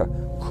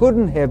Al-Qaeda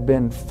couldn't have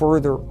been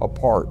further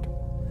apart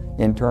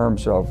in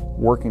terms of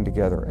working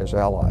together as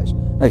allies.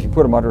 Now, if you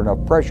put them under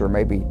enough pressure,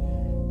 maybe,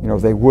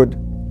 they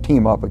would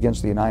team up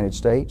against the United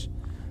States,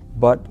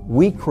 but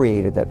we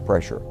created that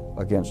pressure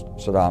against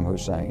Saddam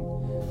Hussein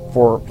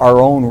for our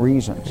own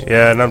reasons.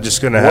 Yeah, and I'm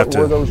just going to have to...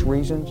 What were those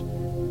reasons?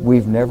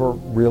 We've never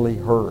really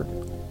heard.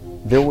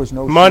 There was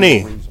no...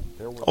 Money,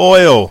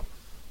 oil,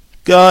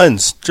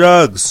 guns,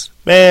 drugs.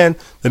 Man,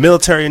 the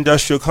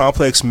military-industrial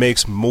complex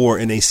makes more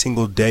in a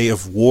single day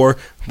of war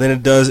than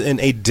it does in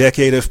a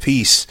decade of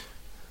peace.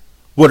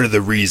 What are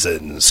the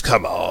reasons?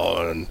 Come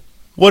on.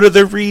 What are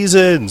the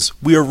reasons?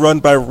 We are run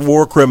by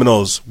war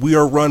criminals. We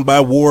are run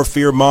by war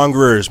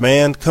fear-mongers,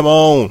 man. Come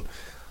on.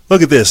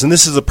 Look at this, and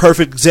this is a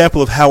perfect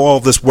example of how all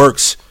this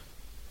works.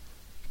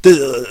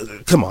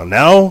 Come on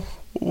now.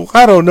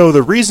 I don't know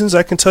the reasons.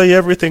 I can tell you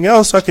everything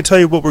else. I can tell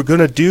you what we're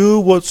going to do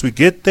once we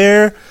get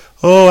there.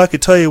 Oh, I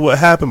could tell you what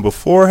happened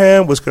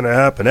beforehand, what's going to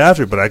happen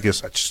after, but I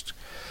guess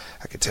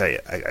I can tell you,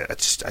 I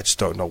just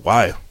don't know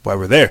why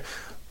we're there.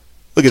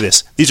 Look at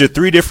this. These are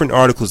 3 different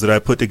articles that I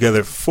put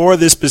together for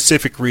this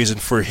specific reason,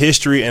 for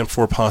history and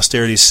for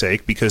posterity's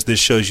sake, because this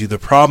shows you the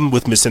problem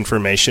with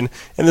misinformation,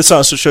 and this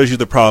also shows you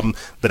the problem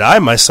that I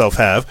myself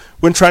have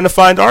when trying to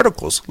find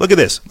articles. Look at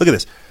this. Look at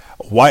this.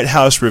 White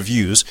House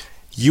reviews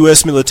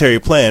U.S. military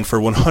plan for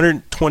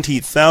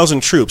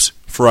 120,000 troops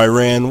for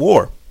Iran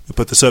war. We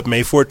put this up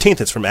May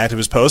 14th. It's from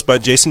Activist Post by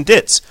Jason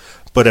Ditz.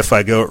 But if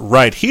I go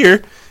right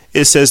here,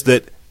 it says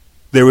that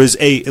there was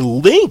a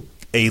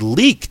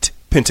leaked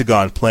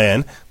Pentagon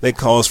plan that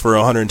calls for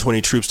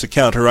 120 troops to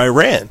counter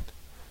Iran.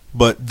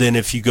 But then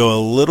if you go a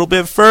little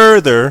bit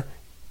further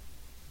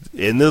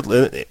in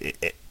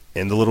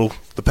the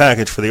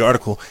package for the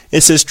article,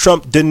 it says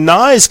Trump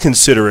denies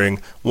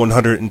considering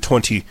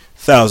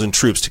 120,000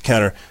 troops to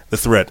counter the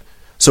threat.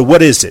 So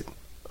what is it?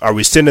 Are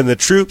we sending the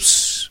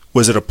troops?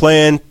 Was it a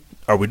plan?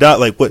 Are we not?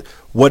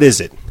 What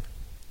is it?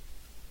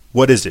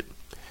 What is it?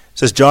 It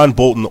says John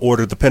Bolton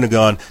ordered the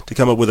Pentagon to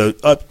come up with an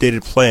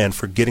updated plan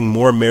for getting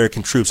more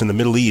American troops in the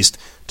Middle East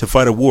to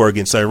fight a war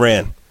against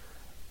Iran.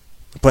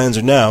 The plans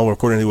are now,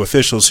 according to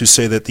officials who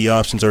say that the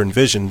options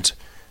envision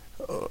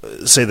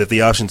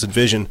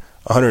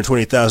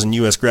 120,000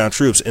 U.S. ground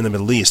troops in the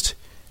Middle East.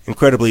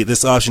 Incredibly,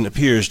 this option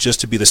appears just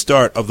to be the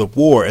start of the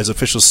war, as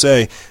officials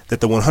say that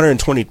the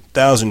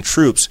 120,000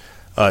 troops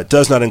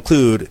does not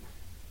include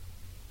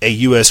a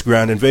U.S.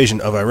 ground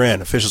invasion of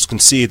Iran. Officials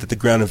concede that the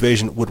ground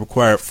invasion would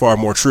require far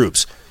more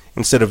troops.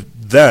 Instead,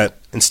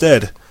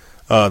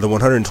 the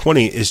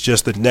 120 is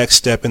just the next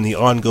step in the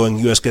ongoing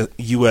U.S.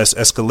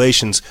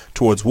 escalations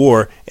towards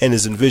war and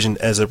is envisioned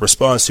as a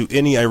response to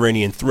any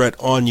Iranian threat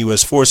on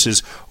U.S.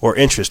 forces or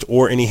interest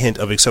or any hint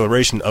of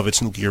acceleration of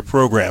its nuclear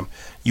program.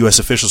 U.S.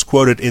 officials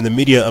quoted in the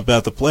media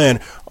about the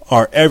plan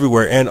are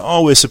everywhere and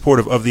always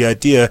supportive of the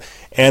idea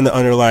and the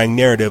underlying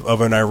narrative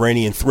of an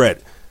Iranian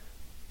threat.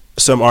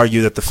 Some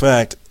argue that the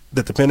fact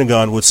that the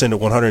Pentagon would send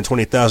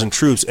 120,000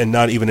 troops and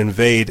not even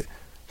invade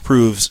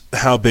proves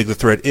how big the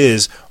threat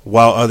is,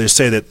 while others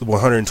say that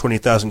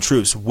 120,000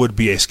 troops would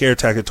be a scare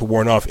tactic to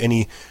warn off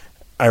any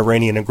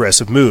Iranian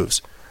aggressive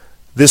moves.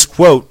 This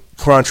quote,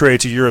 contrary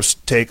to Europe's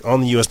take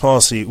on the U.S.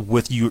 policy,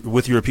 with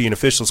European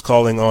officials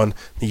calling on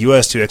the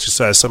U.S. to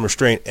exercise some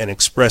restraint and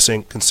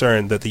expressing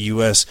concern that the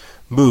U.S.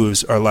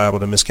 moves are liable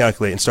to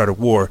miscalculate and start a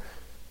war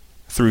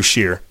through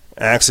sheer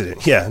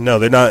accident. Yeah, no,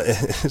 they're not.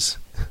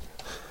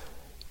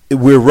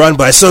 We're run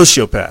by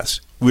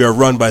sociopaths. We are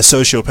run by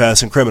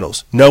sociopaths and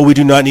criminals. No, we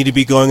do not need to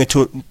be going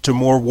into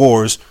more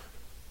wars.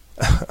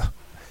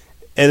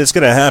 And it's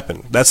going to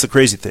happen. That's the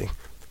crazy thing.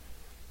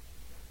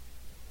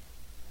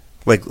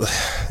 Like,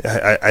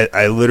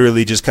 I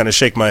literally just kind of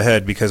shake my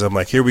head because I'm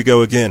like, here we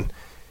go again.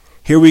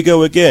 Here we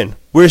go again.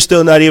 We're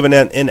still not even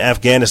in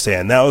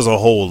Afghanistan. That was a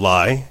whole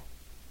lie.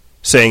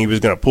 Saying he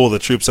was going to pull the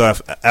troops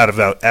out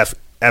of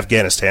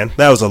Afghanistan.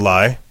 That was a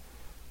lie.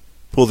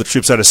 Pull the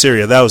troops out of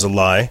Syria. That was a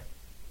lie.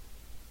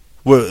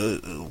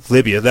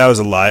 Libya, that was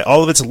a lie.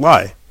 All of it's a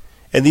lie.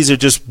 And these are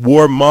just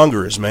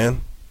warmongers,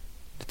 man.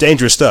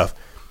 Dangerous stuff.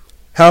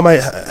 How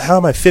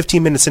am I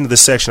 15 minutes into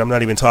this section? I'm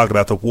not even talking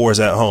about the wars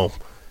at home.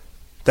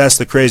 That's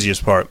the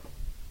craziest part.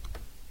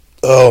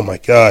 Oh my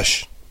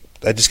gosh.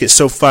 I just get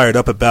so fired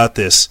up about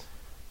this.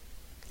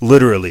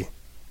 Literally.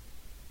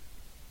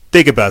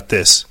 Think about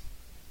this.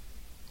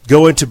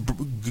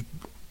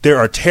 There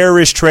are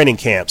terrorist training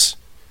camps.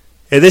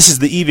 And this is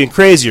the even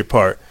crazier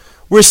part.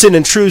 We're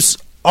sending troops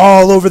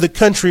all over the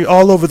country,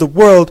 all over the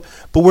world,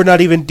 but we're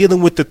not even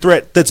dealing with the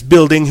threat that's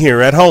building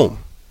here at home.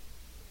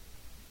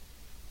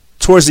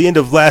 Towards the end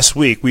of last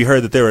week, we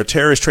heard that there are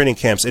terrorist training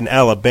camps in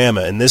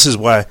Alabama, and this is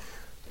why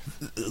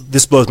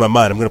this blows my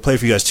mind. I'm going to play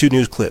for you guys 2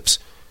 news clips.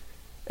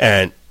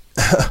 And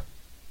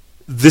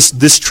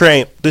this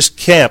camp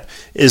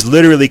is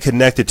literally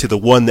connected to the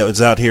one that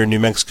was out here in New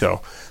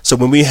Mexico. So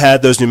when we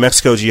had those New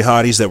Mexico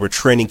jihadis that were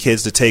training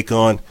kids to take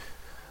on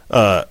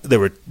they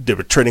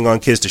were training on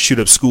kids to shoot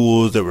up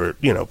schools. They were,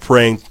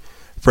 praying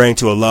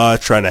to Allah,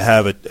 trying to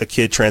have a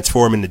kid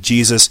transform into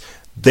Jesus.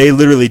 They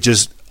literally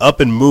just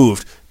up and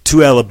moved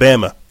to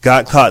Alabama,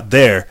 got caught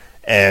there,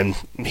 and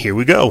here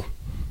we go.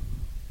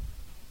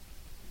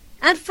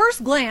 At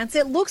first glance,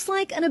 it looks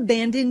like an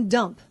abandoned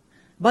dump.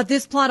 But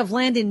this plot of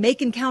land in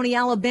Macon County,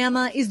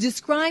 Alabama, is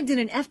described in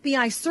an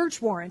FBI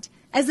search warrant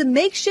as a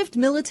makeshift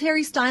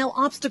military-style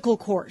obstacle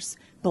course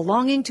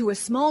belonging to a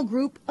small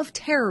group of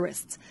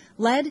terrorists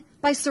led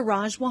by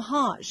Siraj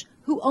Wahhaj,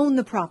 who own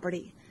the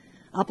property.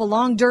 Up a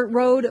long dirt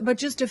road, but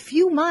just a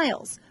few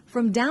miles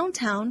from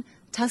downtown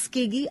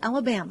Tuskegee,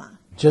 Alabama.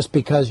 Just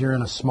because you're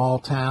in a small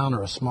town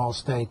or a small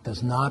state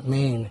does not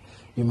mean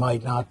you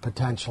might not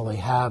potentially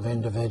have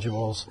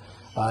individuals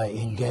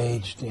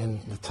engaged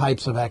in the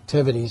types of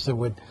activities that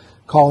would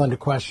call into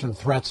question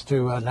threats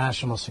to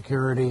national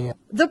security.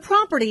 The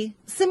property,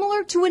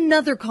 similar to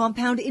another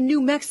compound in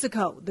New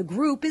Mexico, the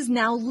group is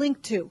now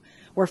linked to,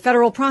 where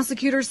federal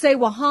prosecutors say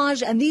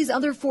Wahhaj and these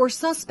other 4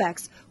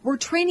 suspects were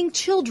training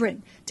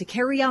children to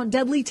carry out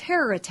deadly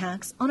terror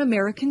attacks on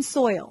American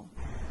soil.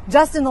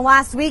 Just in the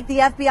last week, the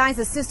FBI's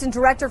Assistant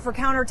Director for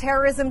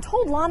Counterterrorism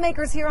told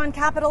lawmakers here on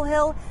Capitol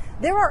Hill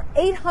there are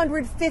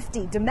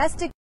 850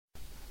 domestic.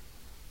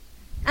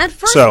 At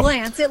first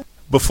glance,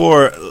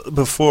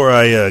 Before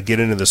I get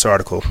into this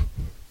article,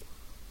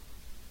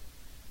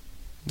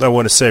 I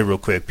want to say real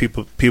quick,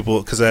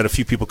 people, because I had a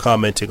few people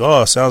commenting,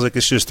 oh, sounds like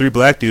it's just 3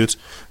 black dudes.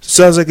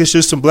 Sounds like it's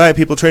just some black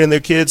people training their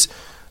kids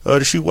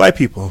to shoot white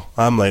people.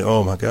 I'm like,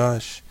 oh my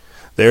gosh,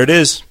 there it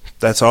is.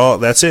 That's all.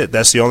 That's it.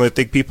 That's the only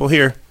thing people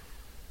hear.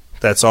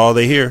 That's all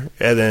they hear.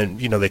 And then,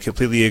 they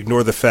completely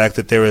ignore the fact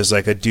that there was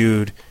like a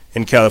dude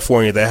in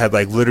California that had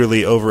like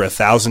literally over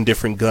 1,000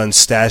 different guns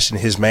stashed in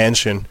his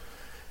mansion.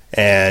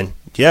 And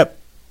yep,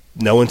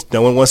 no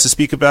one wants to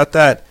speak about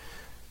that.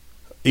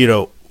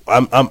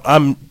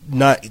 I'm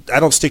not. I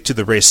don't stick to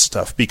the race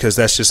stuff because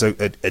that's just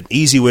an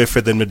easy way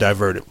for them to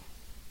divert it,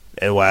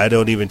 and why I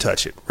don't even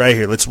touch it. Right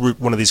here, let's read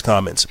one of these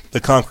comments. The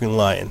Conquering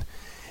Lion.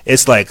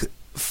 It's like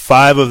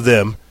 5 of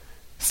them,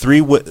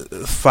 3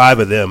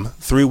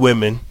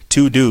 women,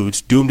 two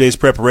dudes, doomsday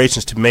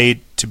preparations to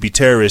be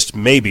terrorists,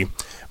 maybe.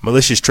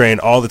 Militias train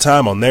all the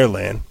time on their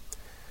land.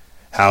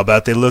 How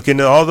about they look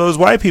into all those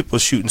white people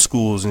shooting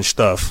schools and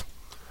stuff?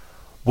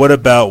 What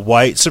about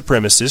white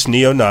supremacists,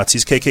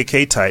 neo-Nazis,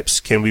 KKK types?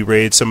 Can we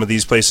raid some of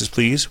these places,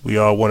 please? We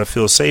all want to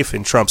feel safe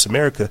in Trump's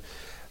America.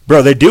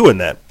 Bro, they're doing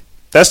that.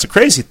 That's the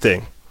crazy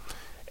thing.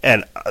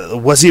 And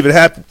what's even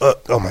happened?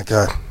 Oh, my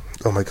God.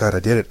 Oh, my God, I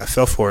did it. I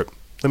fell for it.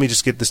 Let me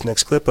just get this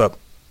next clip up.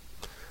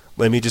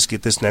 Where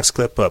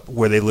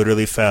they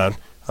literally found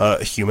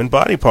human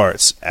body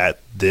parts at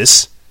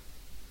this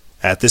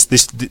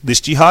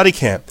jihadi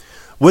camp.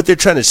 What they're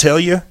trying to tell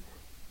you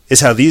is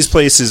how these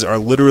places are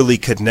literally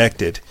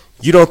connected.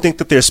 You don't think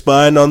that they're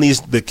spying on the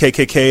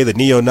KKK, the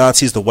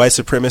neo-Nazis, the white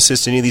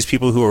supremacists, any of these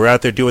people who are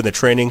out there doing the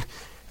training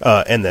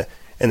and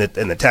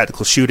the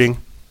tactical shooting,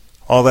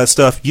 all that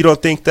stuff? You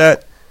don't think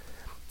that?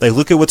 Like,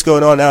 look at what's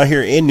going on out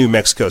here in New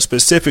Mexico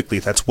specifically.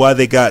 That's why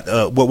they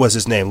got, what was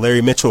his name,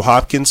 Larry Mitchell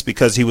Hopkins,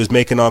 because he was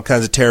making all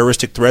kinds of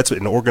terroristic threats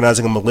and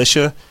organizing a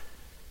militia.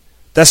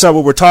 That's not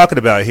what we're talking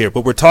about here.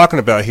 What we're talking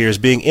about here is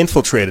being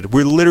infiltrated.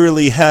 We're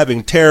literally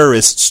having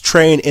terrorists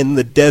train in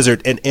the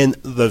desert and in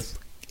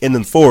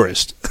the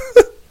forest.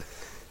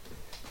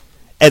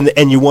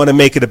 and you want to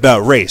make it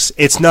about race.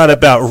 It's not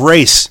about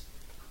race.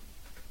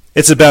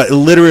 It's about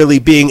literally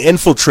being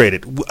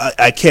infiltrated.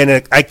 I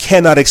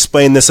cannot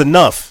explain this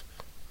enough.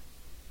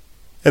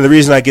 And the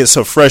reason I get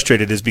so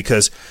frustrated is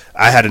because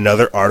I had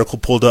another article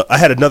pulled up. I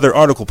had another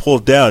article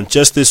pulled down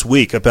just this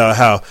week about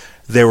how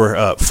there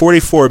were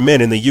 44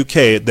 men in the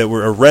UK that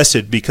were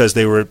arrested because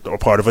they were a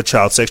part of a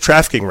child sex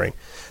trafficking ring.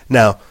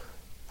 Now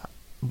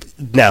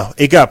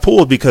it got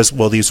pulled because,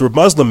 well, these were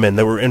Muslim men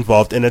that were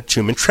involved in a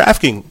human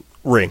trafficking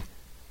ring.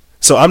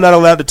 So I'm not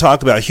allowed to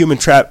talk about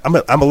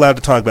I'm allowed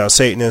to talk about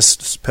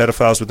Satanists,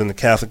 pedophiles within the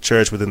Catholic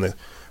Church, within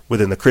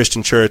the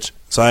Christian Church,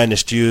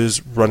 Zionist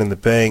Jews running the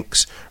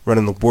banks,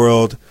 running the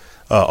world,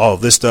 all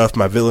of this stuff,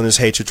 my villainous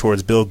hatred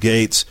towards Bill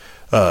Gates,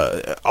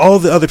 all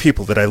the other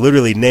people that I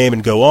literally name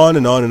and go on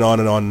and on and on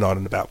and on and on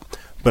and about.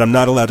 But I'm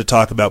not allowed to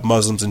talk about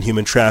Muslims and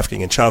human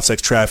trafficking and child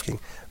sex trafficking.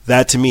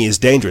 That to me is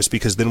dangerous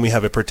because then we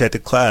have a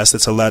protected class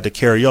that's allowed to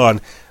carry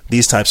on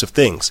these types of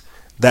things.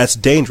 That's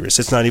dangerous.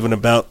 It's not even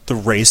about the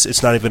race.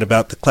 It's not even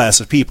about the class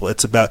of people.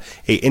 It's about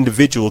an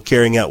individual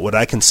carrying out what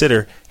I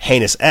consider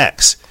heinous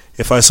acts.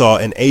 If I saw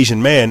an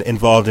Asian man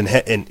involved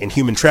in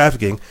human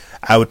trafficking,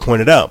 I would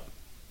point it out.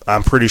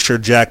 I'm pretty sure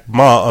Jack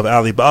Ma of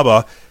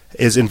Alibaba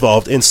is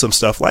involved in some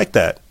stuff like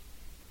that.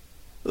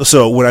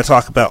 So when I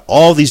talk about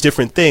all these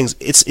different things,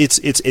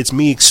 it's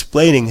me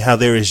explaining how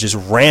there is just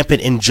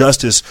rampant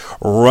injustice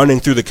running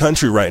through the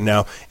country right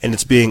now, and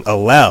it's being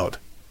allowed.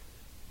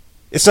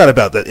 It's not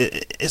about that.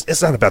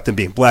 It's not about them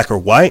being black or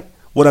white.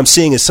 What I'm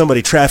seeing is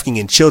somebody trafficking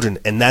in children,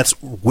 and that's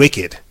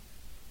wicked.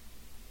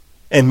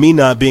 And me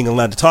not being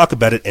allowed to talk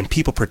about it and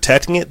people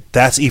protecting it,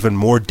 that's even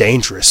more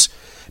dangerous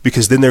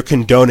because then they're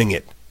condoning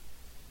it.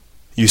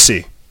 You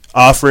see,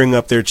 offering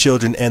up their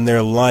children and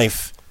their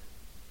life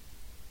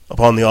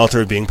upon the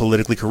altar of being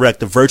politically correct,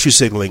 the virtue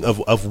signaling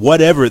of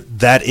whatever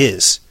that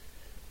is.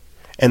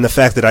 And the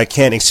fact that I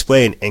can't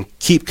explain and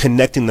keep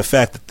connecting the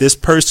fact that this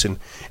person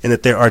and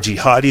that there are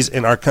jihadis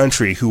in our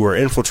country who are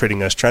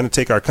infiltrating us, trying to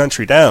take our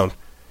country down,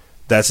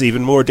 that's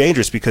even more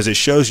dangerous because it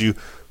shows you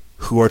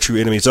who our true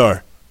enemies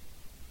are.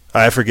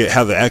 I forget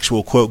how the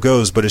actual quote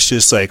goes, but it's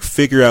just like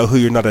figure out who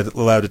you're not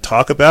allowed to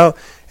talk about,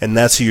 and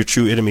that's who your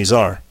true enemies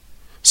are.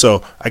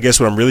 So I guess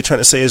what I'm really trying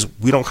to say is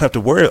we don't have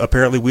to worry.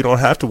 Apparently, we don't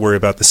have to worry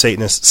about the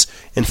Satanists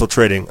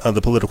infiltrating the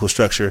political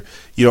structure.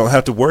 You don't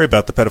have to worry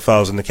about the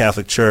pedophiles in the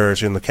Catholic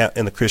Church and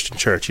in the Christian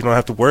Church. You don't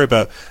have to worry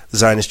about the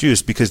Zionist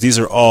Jews because these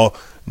are all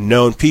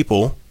known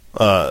people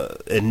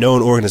and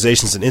known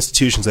organizations and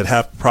institutions that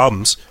have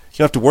problems. You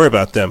don't have to worry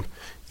about them.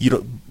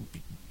 You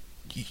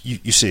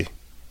see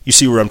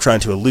where I'm trying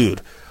to allude.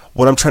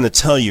 What I'm trying to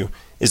tell you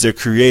is they're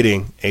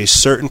creating a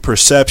certain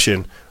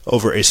perception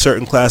over a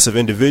certain class of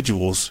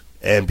individuals,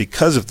 and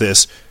because of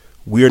this,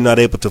 we are not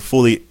able to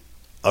fully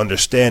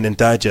understand and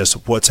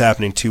digest what's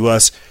happening to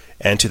us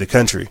and to the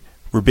country.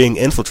 We're being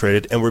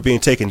infiltrated and we're being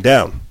taken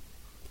down.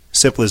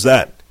 Simple as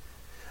that.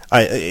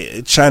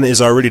 China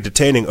is already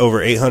detaining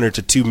over 800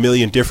 to 2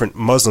 million different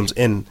Muslims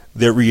in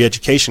their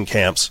re-education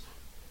camps.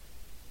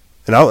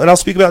 And I'll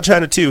speak about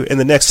China too in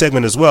the next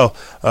segment as well.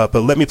 But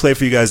let me play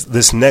for you guys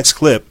this next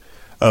clip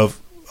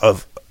of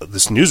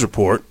this news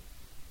report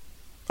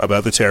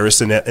about the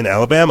terrorists in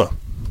Alabama.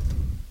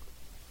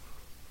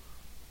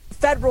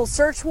 Federal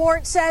search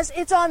warrant says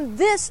it's on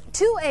this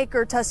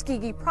 2-acre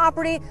Tuskegee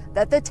property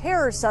that the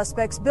terror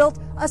suspects built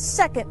a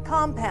second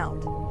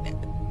compound.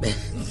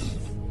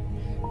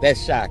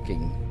 That's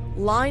shocking.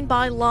 Line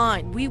by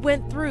line, we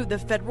went through the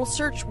federal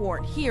search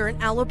warrant here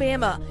in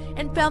Alabama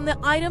and found the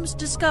items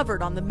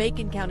discovered on the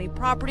Macon County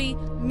property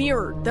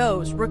mirrored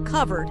those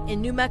recovered in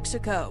New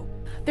Mexico.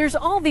 There's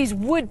all these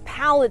wood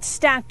pallets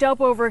stacked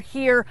up over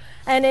here,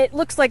 and it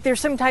looks like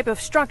there's some type of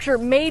structure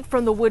made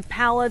from the wood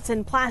pallets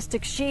and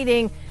plastic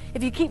sheeting.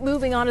 If you keep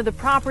moving onto the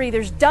property,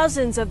 there's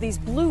dozens of these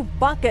blue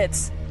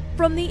buckets.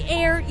 From the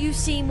air, you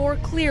see more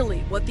clearly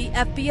what the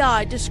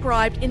FBI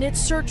described in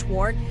its search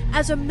warrant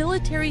as a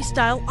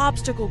military-style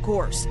obstacle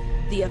course.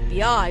 The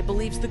FBI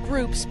believes the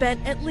group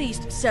spent at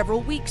least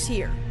several weeks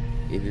here.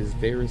 It is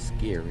very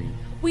scary.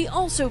 We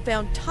also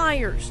found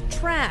tires,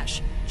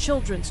 trash,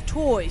 children's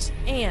toys,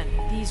 and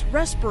these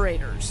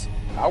respirators.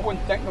 I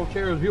wouldn't think no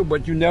terrorist view,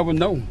 but you never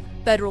know.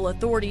 Federal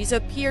authorities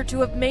appear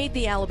to have made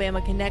the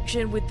Alabama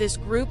connection with this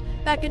group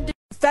back in.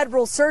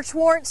 Federal search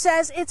warrant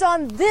says it's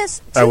on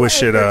this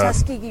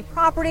Tuskegee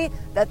property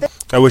that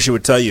I wish it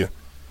would tell you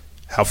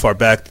how far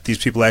back that these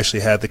people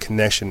actually had the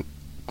connection,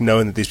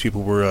 knowing that these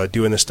people were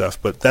doing this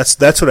stuff. But that's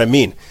what I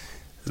mean.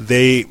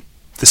 The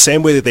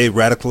same way that they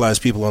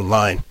radicalize people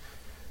online,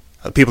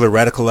 people are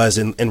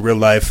radicalized in real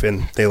life,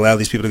 and they allow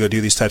these people to go do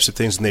these types of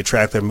things, and they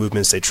track their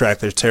movements, they track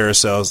their terror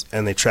cells,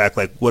 and they track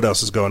like what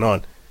else is going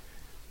on.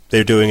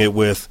 They're doing it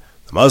with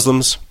the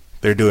Muslims.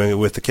 They're doing it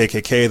with the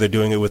KKK. They're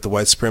doing it with the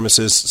white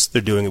supremacists.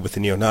 They're doing it with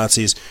the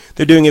neo-Nazis.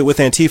 They're doing it with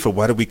Antifa.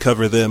 Why did we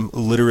cover them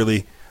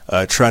literally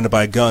trying to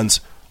buy guns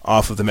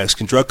off of the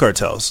Mexican drug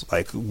cartels?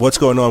 Like, what's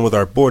going on with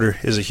our border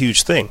is a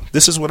huge thing.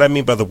 This is what I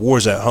mean by the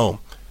wars at home.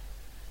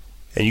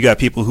 And you got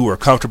people who are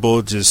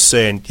comfortable just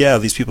saying, yeah,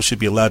 these people should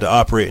be allowed to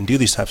operate and do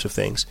these types of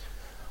things.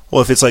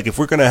 Well, if it's like, if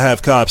we're going to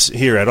have cops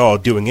here at all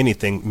doing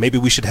anything, maybe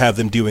we should have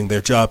them doing their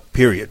job,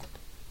 period.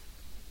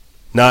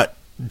 Not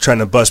trying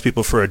to bust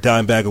people for a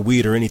dime bag of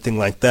weed or anything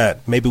like that.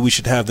 Maybe we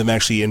should have them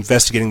actually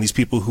investigating these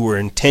people who are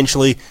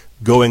intentionally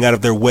going out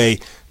of their way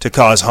to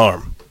cause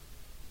harm.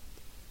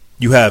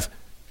 You have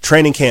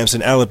training camps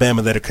in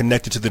Alabama that are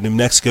connected to the New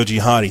Mexico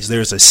jihadis.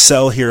 There's a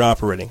cell here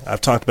operating. I've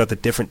talked about the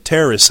different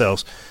terrorist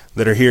cells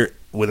that are here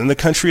within the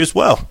country as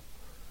well.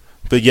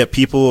 But yet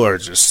people are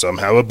just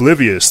somehow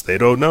oblivious. They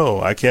don't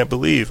know. I can't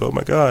believe. Oh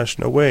my gosh,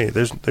 no way.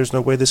 There's no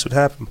way this would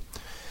happen.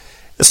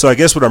 So I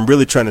guess what I'm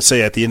really trying to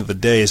say at the end of the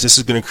day is this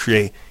is going to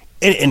create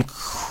an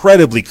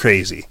incredibly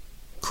crazy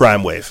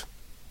crime wave.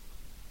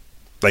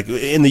 Like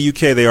in the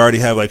UK, they already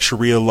have like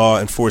Sharia law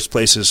enforced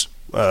places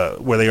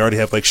where they already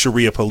have like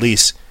Sharia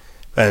police,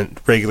 and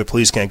regular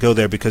police can't go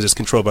there because it's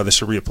controlled by the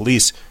Sharia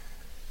police.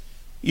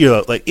 You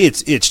know, like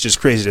it's just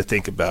crazy to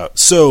think about.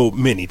 So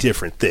many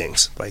different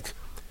things. Like,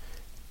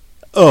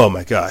 oh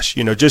my gosh,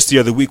 you know, just the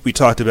other week we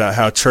talked about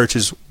how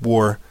churches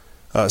were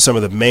some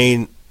of the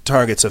main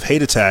targets of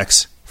hate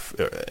attacks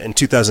in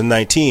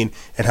 2019,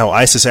 and how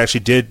ISIS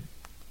actually did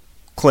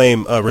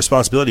claim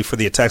responsibility for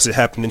the attacks that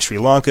happened in Sri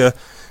Lanka.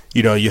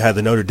 You know, you had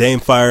the Notre Dame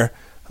fire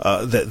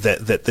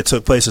that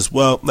took place as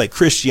well. Like,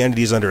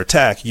 Christianity is under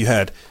attack. You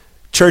had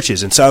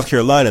churches in South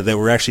Carolina that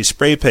were actually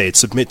spray painted,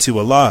 submit to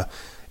Allah,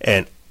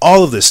 and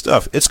all of this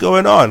stuff. It's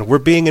going on. We're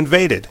being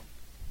invaded.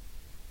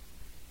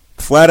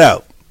 Flat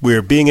out,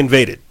 we're being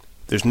invaded.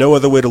 There's no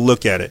other way to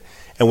look at it.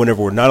 And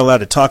whenever we're not allowed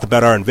to talk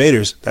about our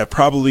invaders, that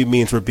probably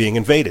means we're being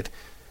invaded.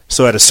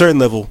 So at a certain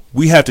level,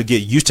 we have to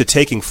get used to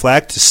taking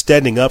flack, to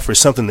standing up for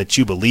something that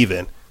you believe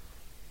in.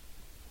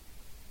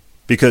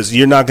 Because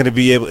you're not going to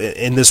be able,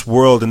 in this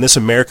world, in this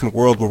American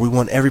world where we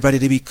want everybody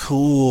to be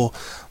cool,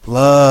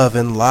 love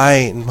and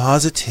light and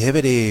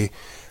positivity,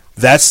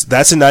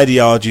 that's an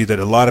ideology that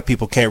a lot of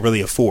people can't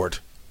really afford.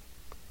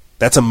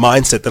 That's a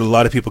mindset that a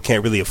lot of people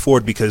can't really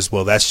afford because,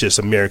 well, that's just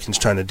Americans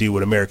trying to do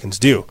what Americans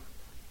do.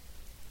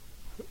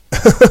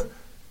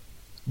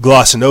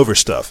 Glossing over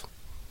stuff.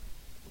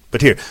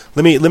 But here,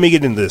 let me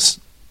get into this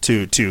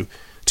to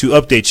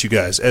update you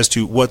guys as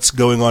to what's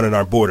going on in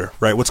our border,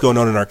 right? What's going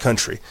on in our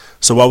country.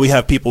 So while we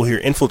have people here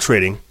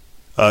infiltrating,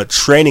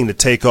 training to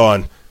take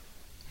on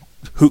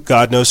who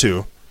God knows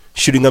who,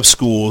 shooting up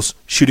schools,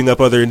 shooting up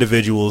other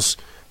individuals,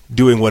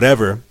 doing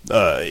whatever,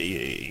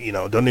 you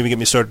know, don't even get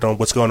me started on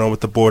what's going on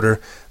with the border,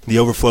 the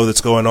overflow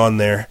that's going on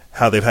there,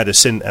 how they've had to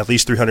send at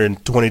least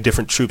 320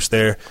 different troops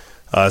there,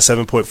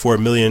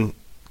 7.4 million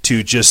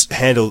to just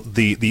handle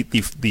the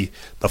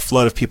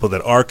flood of people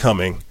that are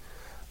coming.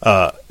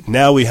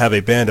 Now we have a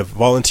band of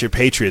volunteer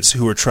patriots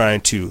who are trying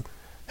to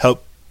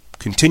help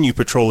continue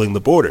patrolling the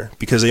border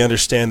because they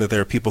understand that there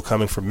are people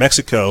coming from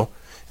Mexico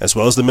as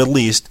well as the Middle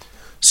East,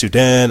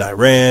 Sudan,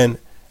 Iran,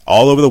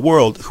 all over the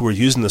world who are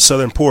using the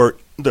southern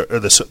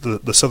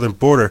the southern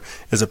border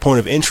as a point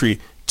of entry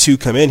to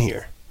come in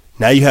here.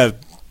 Now you have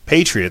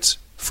patriots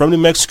from New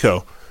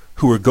Mexico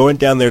who are going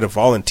down there to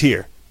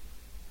volunteer.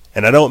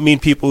 And I don't mean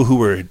people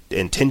who are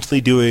intentionally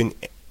doing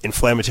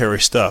inflammatory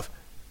stuff.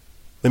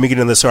 Let me get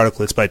into this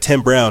article. It's by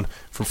Tim Brown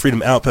from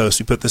Freedom Outpost.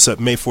 We put this up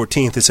May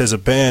 14th. It says a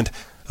band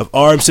of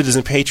armed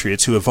citizen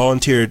patriots who have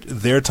volunteered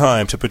their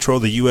time to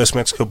patrol the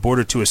U.S.-Mexico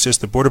border to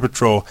assist the Border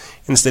Patrol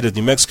in the state of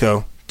New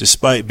Mexico,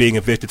 despite being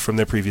evicted from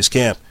their previous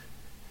camp.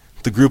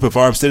 The group of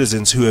armed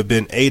citizens who have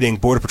been aiding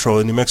Border Patrol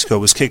in New Mexico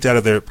was kicked out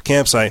of their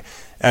campsite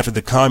after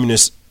the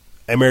Communist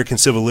American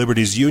Civil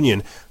Liberties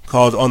Union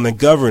called on the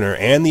governor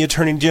and the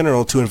attorney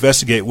general to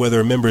investigate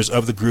whether members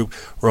of the group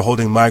were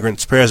holding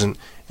migrant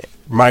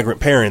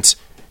parents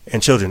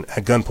and children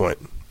at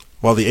gunpoint.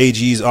 While the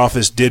AG's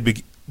office did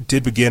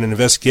begin an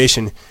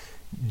investigation,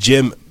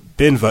 Jim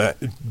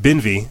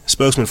Benvey,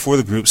 spokesman for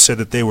the group, said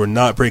that they were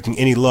not breaking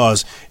any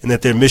laws and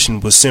that their mission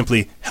was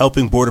simply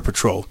helping Border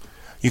Patrol.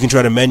 You can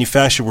try to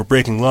manufacture we're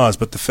breaking laws,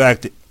 but the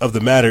fact of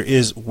the matter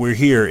is we're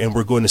here and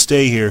we're going to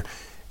stay here,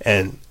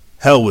 and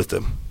hell with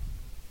them.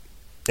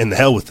 And the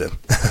hell with them.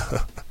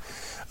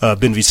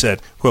 Benvie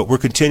said, quote, "We're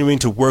continuing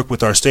to work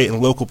with our state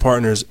and local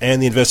partners,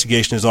 and the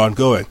investigation is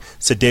ongoing,"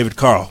 said David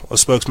Carl, a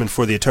spokesman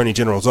for the Attorney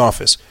General's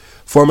office.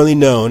 Formerly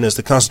known as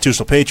the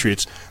Constitutional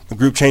Patriots, the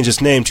group changed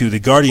its name to the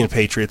Guardian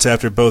Patriots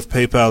after both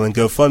PayPal and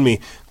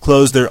GoFundMe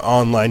closed their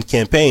online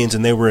campaigns,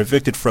 and they were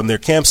evicted from their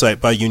campsite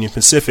by Union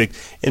Pacific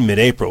in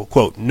mid-April.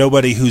 Quote,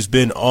 "Nobody who's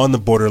been on the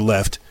border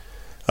left,"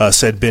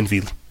 said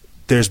Benvie.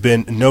 "There's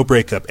been no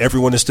breakup.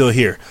 Everyone is still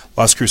here,"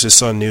 Las Cruces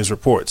Sun News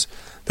reports.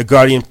 The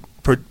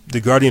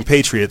Guardian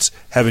Patriots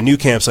have a new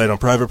campsite on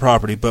private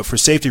property, but for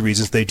safety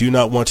reasons they do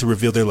not want to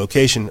reveal their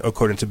location,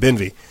 according to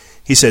Benvie.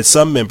 He said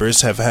some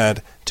members have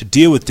had to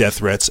deal with death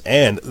threats,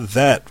 and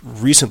that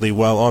recently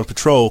while on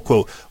patrol,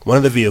 quote, "one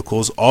of the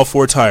vehicles, all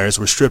 4 tires,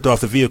 were stripped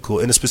off the vehicle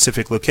in a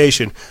specific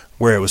location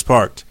where it was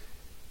parked."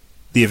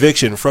 The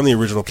eviction from the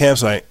original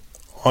campsite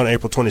on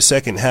April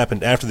 22nd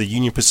happened after the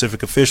Union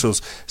Pacific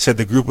officials said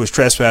the group was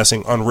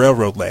trespassing on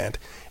railroad land.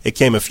 It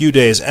came a few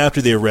days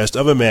after the arrest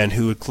of a man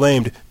who had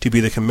claimed to be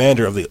the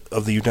commander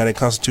of the United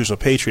Constitutional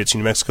Patriots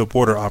New Mexico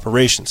border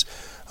operations.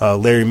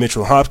 Larry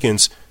Mitchell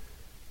Hopkins,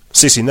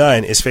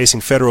 69, is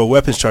facing federal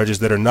weapons charges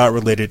that are not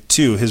related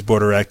to his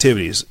border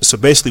activities. So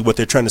basically what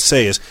they're trying to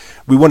say is,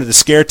 we wanted to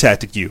scare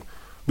tactic you.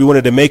 We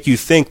wanted to make you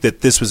think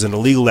that this was an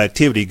illegal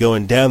activity,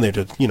 going down there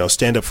to,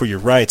 stand up for your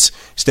rights,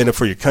 stand up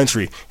for your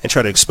country, and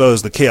try to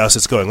expose the chaos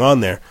that's going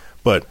on there.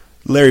 But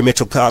Larry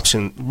Mitchell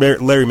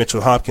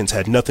Hopkins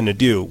had nothing to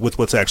do with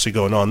what's actually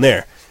going on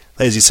there.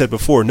 As he said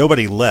before,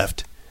 nobody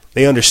left.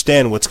 They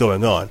understand what's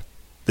going on.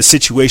 The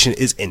situation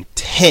is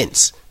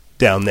intense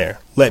down there.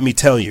 Let me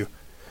tell you.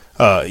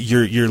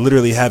 You're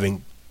literally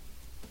having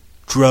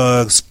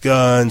drugs,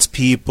 guns,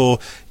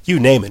 people, you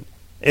name it.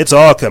 It's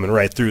all coming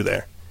right through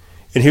there.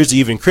 And here's the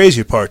even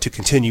crazier part to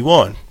continue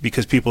on,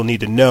 because people need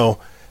to know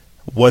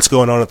what's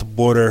going on at the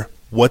border,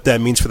 what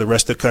that means for the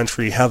rest of the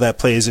country, how that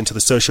plays into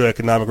the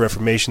socioeconomic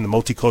reformation, the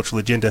multicultural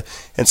agenda,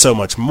 and so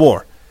much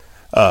more.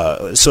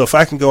 So if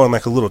I can go on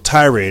like a little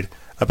tirade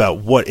about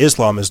what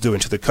Islam is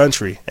doing to the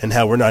country and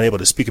how we're not able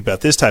to speak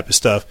about this type of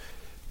stuff,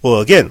 well,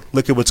 again,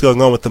 look at what's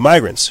going on with the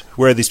migrants.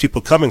 Where are these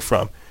people coming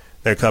from?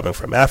 They're coming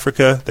from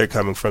Africa. They're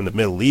coming from the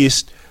Middle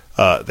East.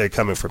 They're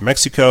coming from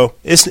Mexico.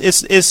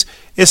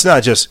 It's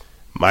not just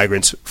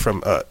migrants from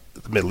the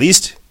Middle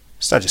East.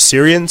 It's not just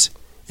Syrians.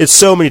 It's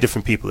so many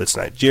different people. It's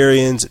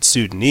Nigerians, it's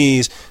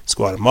Sudanese, it's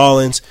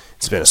Guatemalans,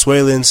 it's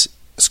Venezuelans,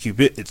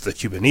 it's the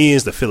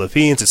Cubanese, the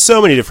Philippines. It's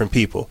so many different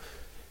people.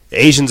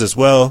 Asians as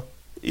well.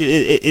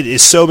 It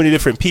is so many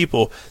different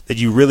people that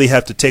you really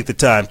have to take the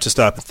time to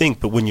stop and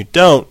think. But when you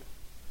don't,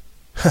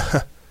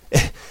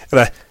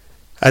 and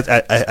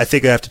I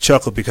think I have to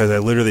chuckle because I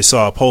literally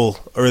saw a poll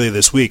earlier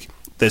this week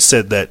that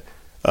said that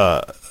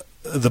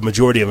the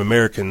majority of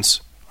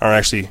Americans are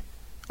actually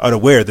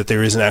unaware that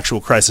there is an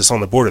actual crisis on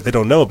the border. They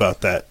don't know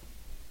about that.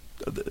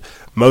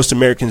 Most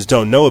Americans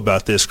don't know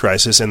about this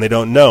crisis, and they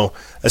don't know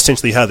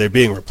essentially how they're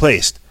being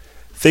replaced.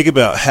 Think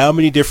about how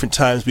many different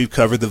times we've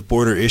covered the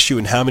border issue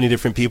and how many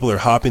different people are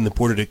hopping the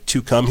border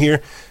to come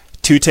here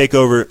to take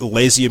over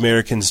lazy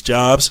Americans'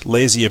 jobs,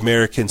 lazy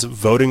Americans'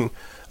 voting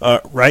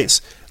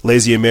rights,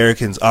 lazy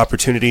Americans'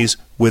 opportunities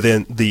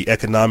within the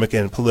economic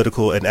and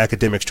political and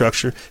academic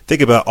structure.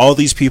 Think about all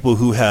these people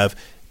who have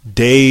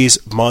days,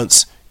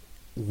 months,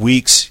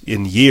 weeks,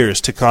 and years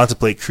to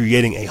contemplate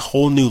creating a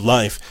whole new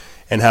life,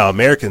 and how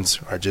Americans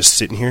are just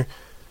sitting here,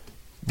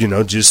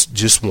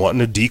 just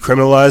wanting to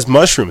decriminalize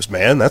mushrooms,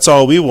 man. That's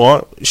all we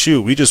want.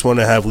 Shoot, we just want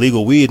to have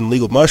legal weed and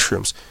legal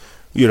mushrooms.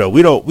 We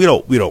don't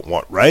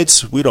want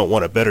rights. We don't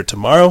want a better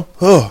tomorrow.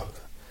 Oh,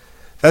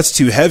 that's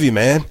too heavy,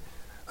 man.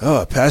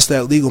 Oh, pass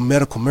that legal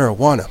medical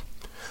marijuana.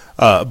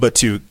 But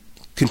to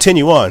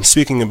continue on,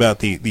 speaking about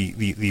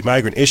the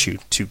migrant issue,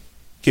 to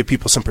give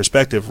people some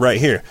perspective right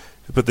here.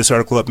 I put this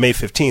article up May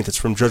 15th. It's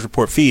from Drudge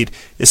Report Feed.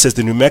 It says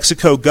the New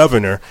Mexico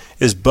governor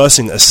is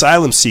busing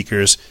asylum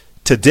seekers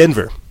to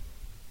Denver.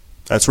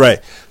 That's right.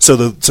 So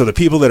the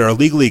people that are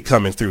legally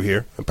coming through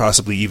here, and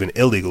possibly even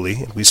illegally,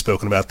 and we've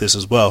spoken about this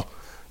as well,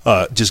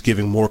 just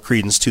giving more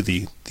credence to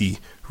the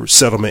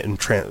resettlement and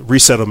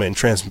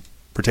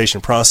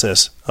transportation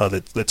process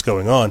that's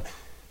going on.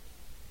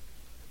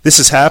 This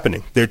is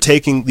happening. They're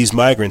taking these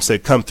migrants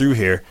that come through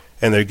here,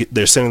 and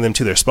they're sending them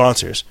to their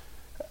sponsors,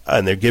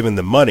 and they're giving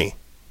them money.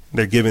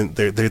 They're giving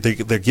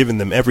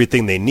them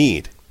everything they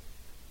need.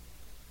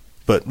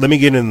 But let me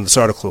get into this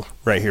article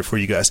right here for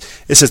you guys.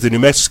 It says the New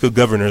Mexico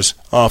governor's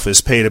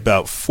office paid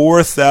about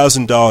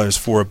 $4,000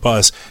 for a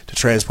bus to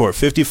transport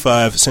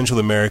 55 Central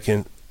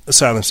American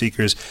asylum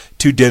seekers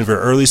to Denver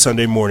early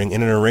Sunday morning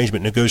in an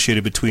arrangement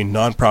negotiated between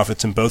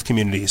nonprofits in both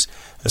communities,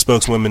 a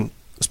spokeswoman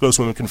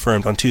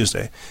confirmed on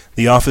Tuesday.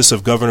 The office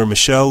of Governor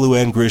Michelle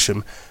Lujan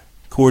Grisham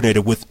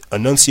coordinated with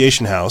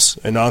Annunciation House,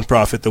 a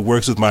nonprofit that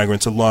works with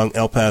migrants along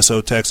El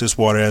Paso, Texas,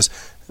 Juarez,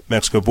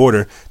 Mexico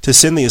border to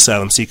send the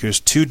asylum seekers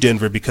to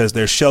Denver because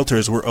their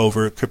shelters were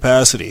over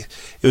capacity.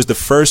 It was the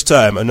first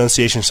time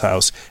Annunciation's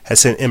House had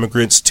sent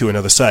immigrants to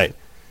another site.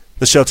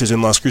 The shelters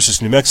in Las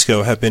Cruces, New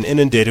Mexico have been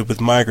inundated with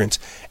migrants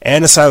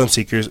and asylum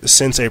seekers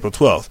since April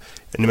 12th.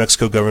 And New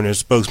Mexico Governor's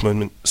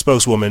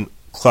spokeswoman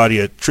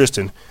Claudia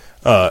Tristan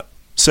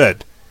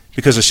said,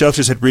 because the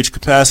shelters had reached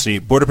capacity,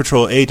 Border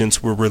Patrol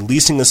agents were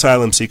releasing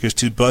asylum seekers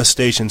to bus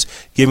stations,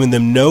 giving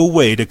them no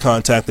way to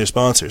contact their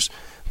sponsors.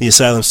 The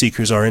asylum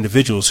seekers are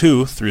individuals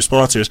who, through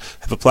sponsors,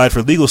 have applied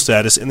for legal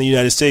status in the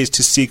United States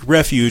to seek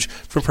refuge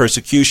from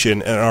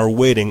persecution and are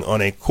waiting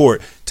on a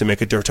court to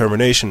make a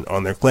determination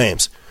on their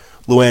claims.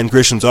 Luann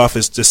Grisham's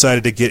office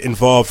decided to get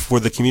involved for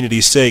the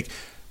community's sake,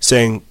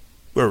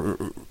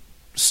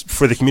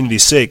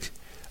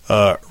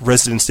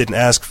 residents didn't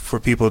ask for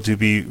people to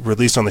be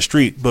released on the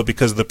street, but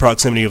because of the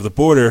proximity of the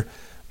border,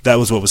 that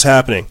was what was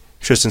happening,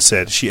 Tristan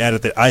said. She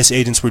added that ICE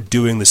agents were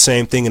doing the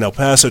same thing in El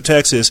Paso,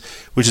 Texas,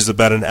 which is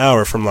about an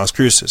hour from Las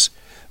Cruces.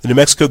 The New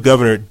Mexico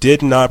governor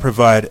did not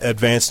provide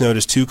advance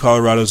notice to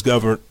Colorado's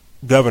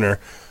governor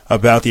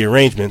about the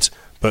arrangements,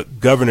 but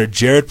Governor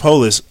Jared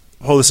Polis's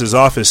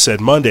office said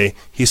Monday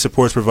he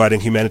supports providing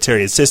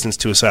humanitarian assistance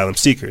to asylum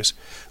seekers.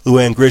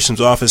 Luann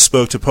Grisham's office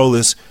spoke to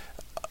Polis's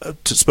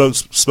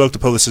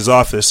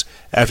office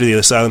after the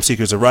asylum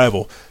seekers'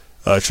 arrival,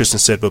 Tristan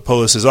said, but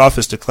Polis's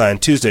office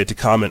declined Tuesday to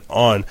comment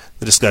on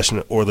the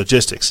discussion or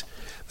logistics.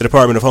 The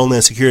Department of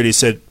Homeland Security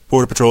said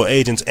Border Patrol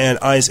agents and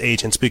ICE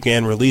agents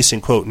began releasing,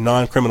 quote,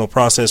 non-criminal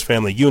process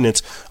family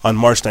units on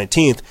March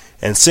 19th,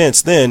 and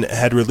since then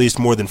had released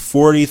more than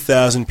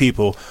 40,000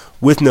 people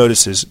with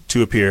notices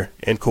to appear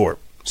in court.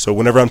 So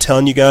whenever I'm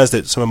telling you guys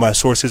that some of my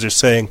sources are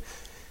saying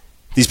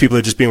these people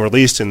are just being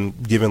released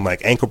and given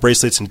like ankle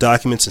bracelets and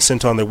documents and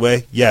sent on their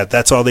way, yeah,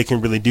 that's all they can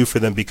really do for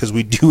them because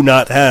we do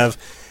not have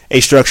a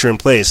structure in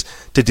place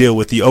to deal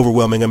with the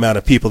overwhelming amount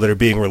of people that are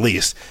being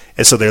released.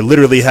 And so they're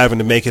literally having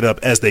to make it up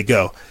as they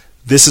go.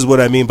 This is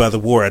what I mean by the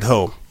war at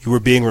home. You are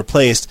being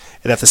replaced,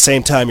 and at the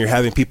same time you're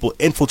having people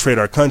infiltrate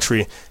our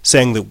country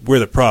saying that we're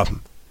the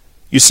problem.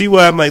 You see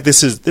why I'm like,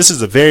 this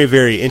is a very,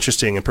 very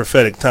interesting and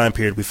prophetic time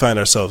period we find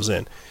ourselves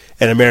in.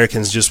 And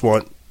Americans just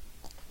want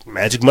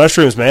magic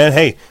mushrooms, man.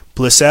 Hey,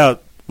 bliss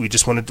out. We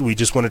just want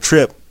to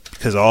trip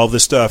because all of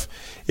this stuff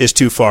is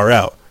too far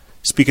out.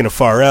 Speaking of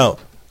far out,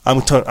 I'm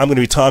going to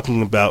be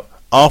talking about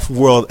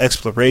off-world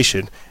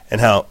exploration and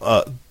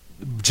how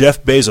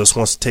Jeff Bezos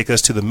wants to take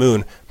us to the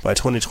moon by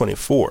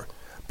 2024.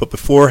 But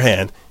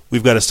beforehand,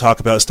 we've got to talk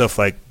about stuff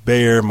like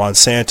Bayer,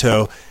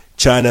 Monsanto,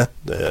 China,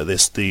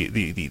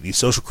 the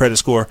social credit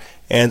score,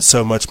 and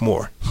so much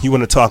more. You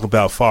want to talk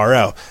about far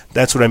out.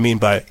 That's what I mean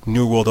by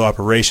New World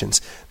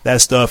operations.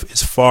 That stuff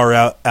is far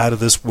out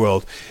of this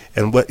world.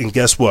 And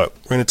guess what?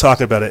 We're going to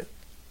talk about it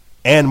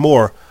and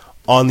more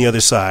on the other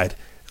side.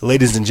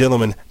 Ladies and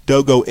gentlemen,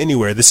 don't go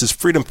anywhere. This is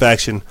Freedom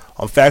Faction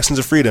on Factions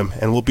of Freedom,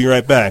 and we'll be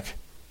right back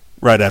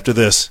right after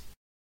this.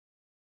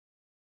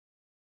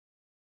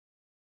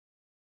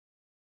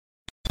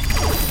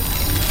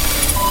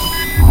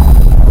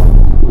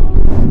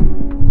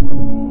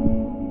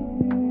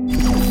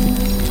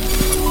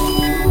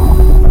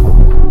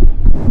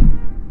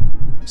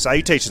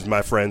 Salutations,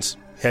 my friends.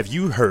 Have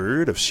you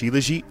heard of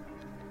Shilajit?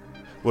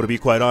 Well, to be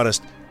quite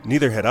honest,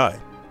 neither had I.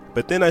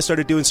 But then I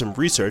started doing some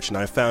research and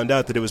I found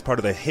out that it was part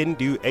of the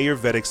Hindu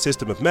Ayurvedic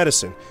system of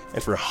medicine,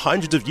 and for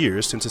hundreds of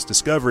years since its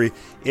discovery,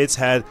 it's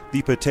had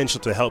the potential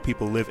to help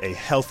people live a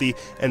healthy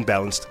and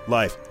balanced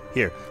life.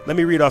 Here, let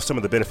me read off some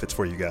of the benefits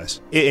for you guys.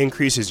 It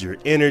increases your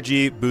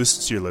energy,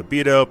 boosts your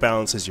libido,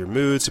 balances your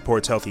mood,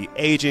 supports healthy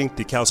aging,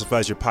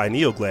 decalcifies your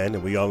pineal gland,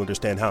 and we all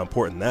understand how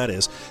important that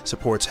is,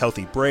 supports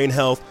healthy brain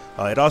health.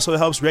 It also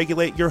helps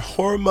regulate your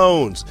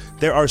hormones.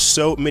 There are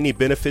so many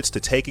benefits to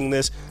taking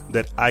this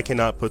that I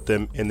cannot put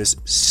them in this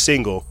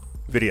single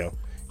video.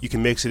 You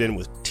can mix it in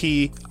with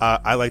tea.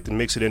 I like to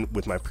mix it in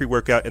with my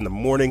pre-workout in the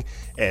morning,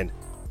 and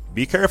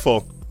be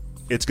careful,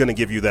 it's going to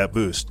give you that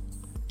boost.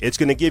 It's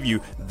going to give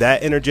you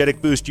that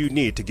energetic boost you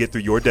need to get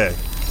through your day.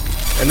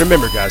 And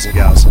remember, guys and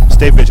gals,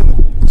 stay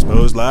vigilant,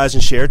 expose lies,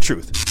 and share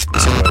truth.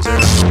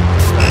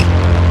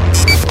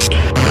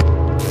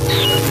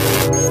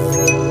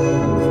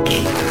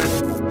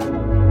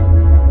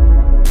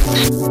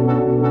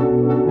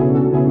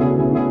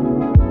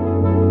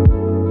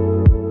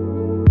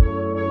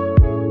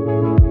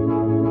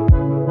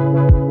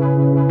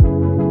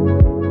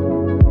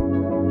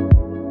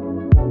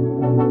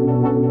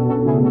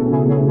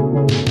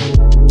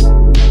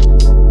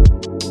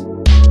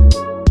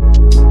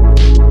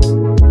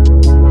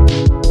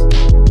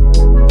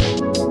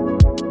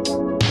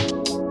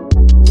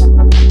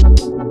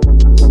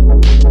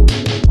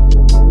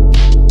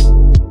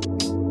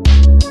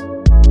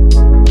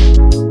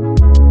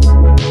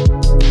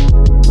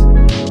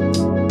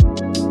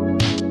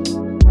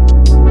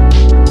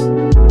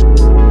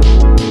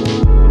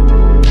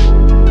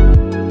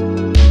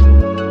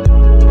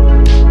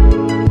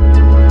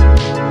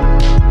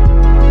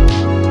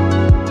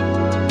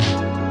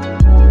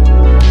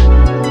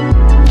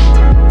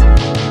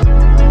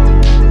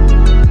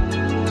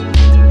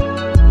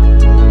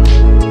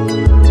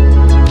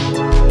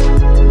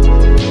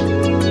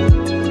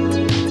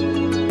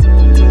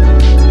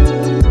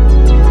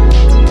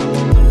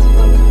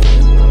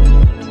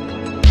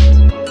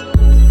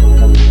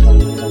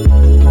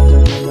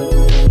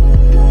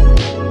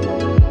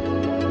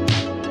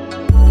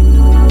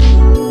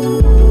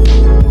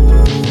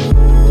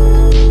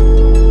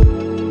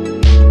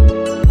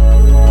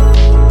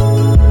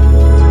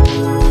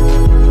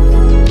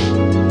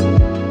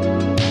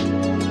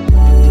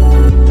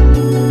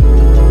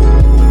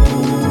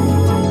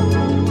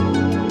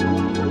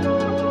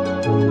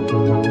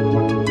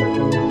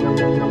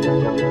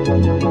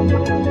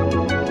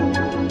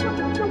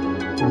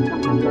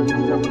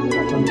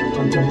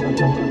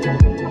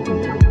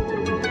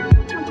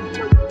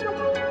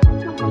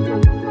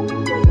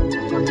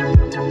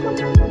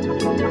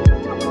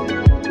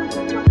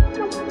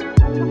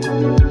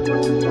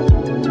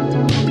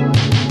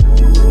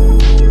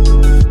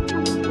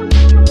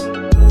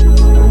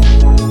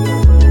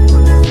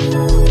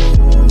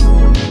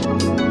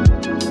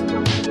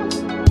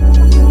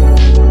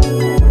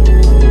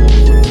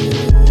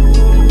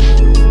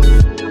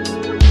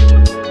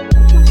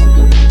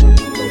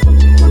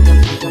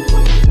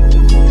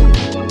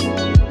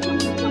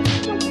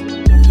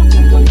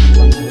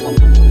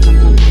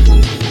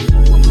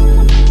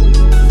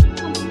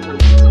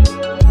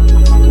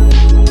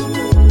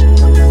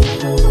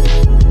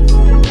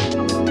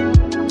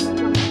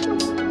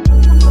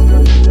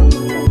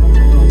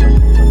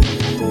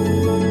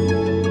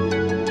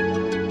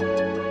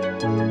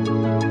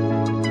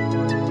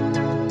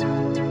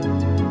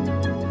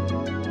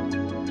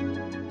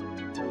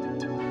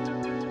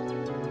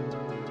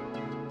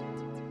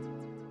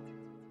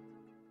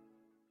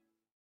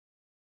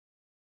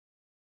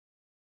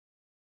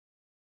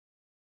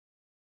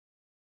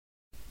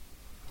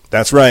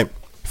 That's right.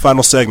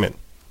 Final segment.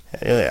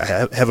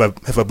 Have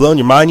I blown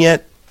your mind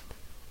yet?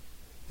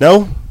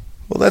 No?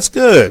 Well, that's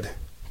good.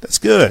 That's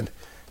good.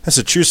 That's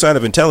a true sign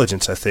of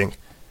intelligence, I think.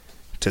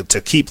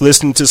 To keep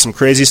listening to some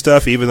crazy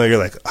stuff, even though you're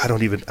like,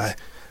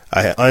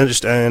 I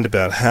understand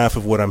about half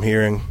of what I'm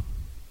hearing,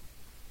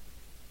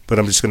 but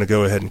I'm just going to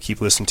go ahead and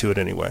keep listening to it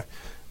anyway.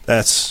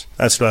 That's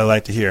what I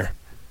like to hear.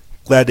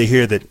 Glad to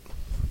hear that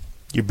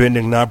you're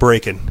bending, not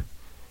breaking.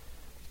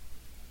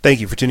 Thank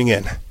you for tuning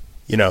in.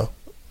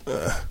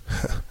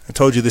 I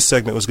told you this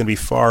segment was going to be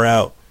far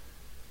out.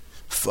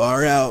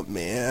 Far out,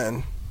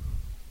 man.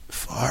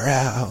 Far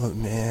out,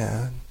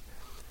 man.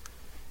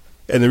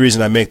 And the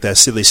reason I make that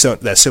silly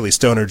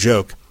stoner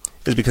joke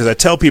is because I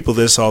tell people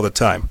this all the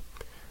time,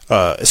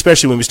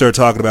 especially when we start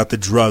talking about the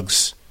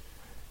drugs,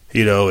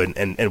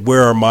 and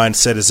where our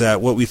mindset is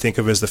at, what we think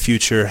of as the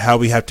future, how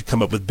we have to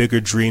come up with bigger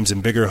dreams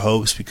and bigger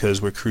hopes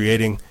because we're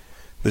creating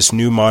this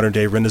new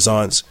modern-day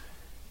renaissance.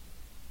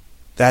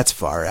 That's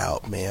far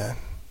out, man.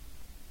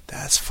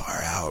 That's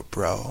far out,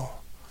 bro.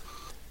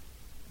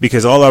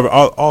 Because all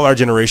our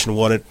generation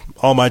wanted,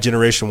 all my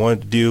generation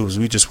wanted to do was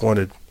we just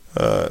wanted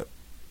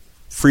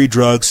free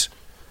drugs.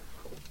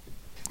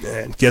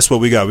 And guess what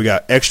we got? We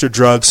got extra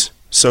drugs,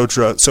 so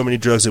many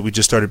drugs that we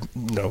just started,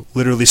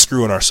 literally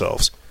screwing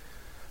ourselves.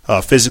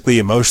 Physically,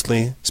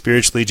 emotionally,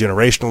 spiritually,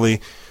 generationally.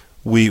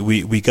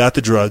 We got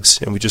the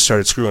drugs and we just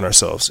started screwing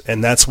ourselves.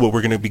 And that's what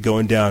we're going to be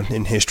going down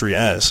in history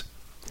as.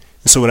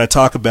 And so when I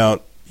talk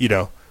about,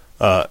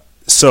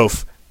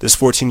 Soph, this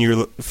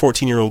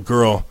 14-year-old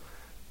girl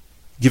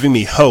giving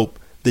me hope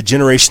that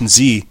Generation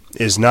Z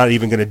is not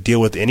even going to deal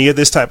with any of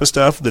this type of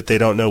stuff, that they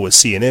don't know what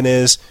CNN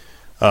is,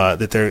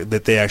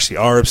 that they actually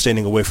are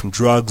abstaining away from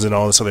drugs and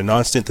all this other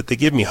nonsense, that they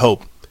give me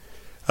hope.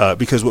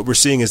 Because what we're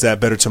seeing is that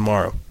better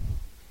tomorrow,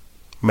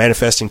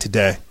 manifesting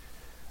today,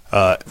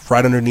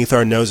 right underneath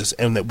our noses,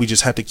 and that we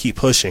just have to keep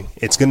pushing.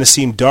 It's going to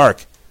seem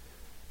dark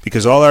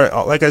because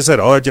like I said,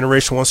 all our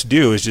generation wants to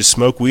do is just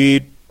smoke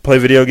weed, play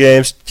video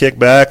games, kick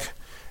back,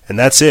 and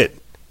that's it.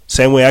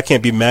 Same way I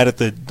can't be mad at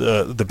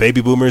the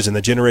baby boomers and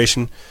the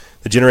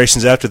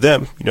generations after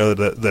them.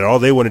 That all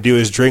they want to do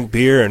is drink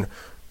beer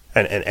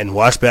and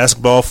watch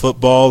basketball,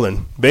 football,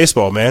 and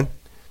baseball, man.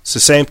 It's the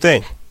same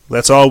thing.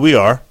 That's all we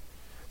are.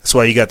 That's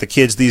why you got the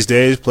kids these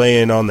days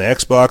playing on the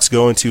Xbox,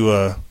 going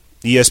to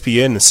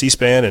ESPN and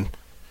C-SPAN and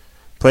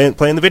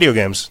playing the video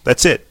games.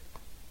 That's it.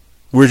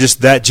 We're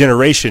just that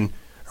generation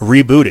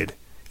rebooted.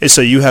 And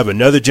so you have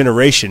another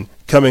generation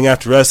coming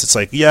after us. It's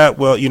like, yeah,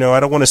 well, I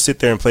don't want to sit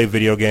there and play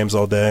video games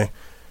all day.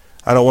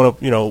 I don't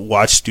want to,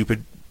 watch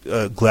stupid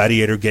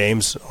gladiator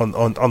games on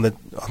the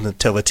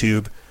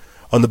teletube,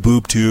 on the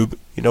boob tube.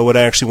 You know what?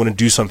 I actually want to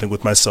do something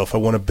with myself. I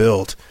want to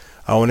build.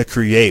 I want to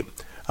create.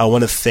 I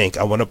want to think.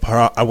 I want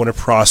to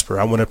prosper.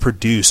 I want to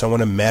produce. I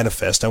want to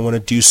manifest. I want to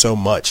do so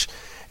much.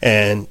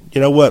 And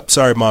you know what?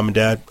 Sorry, Mom and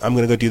Dad. I'm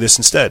going to go do this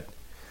instead.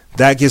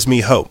 That gives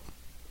me hope.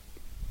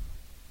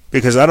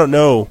 Because I don't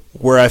know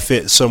where I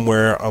fit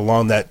somewhere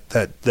along that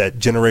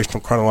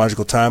generational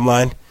chronological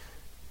timeline,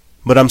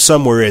 but I'm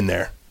somewhere in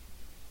there.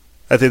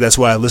 I think that's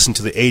why I listen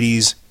to the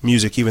 80s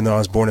music, even though I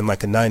was born in like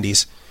the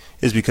 90s,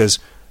 is because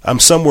I'm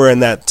somewhere in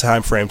that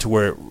time frame to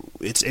where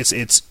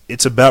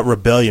it's about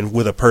rebellion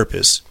with a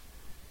purpose.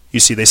 You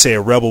see, they say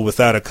a rebel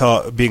without a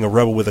cause, being a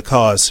rebel with a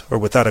cause, or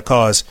without a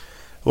cause.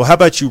 Well, how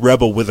about you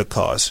rebel with a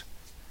cause?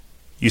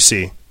 You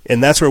see,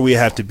 and that's where we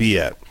have to be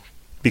at,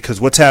 because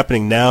what's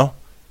happening now.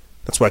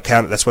 That's why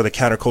the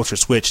counterculture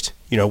switched.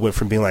 Went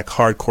from being like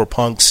hardcore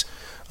punks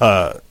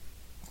to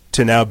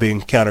now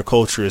being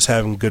counterculture as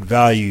having good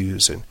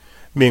values and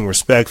being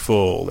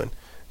respectful and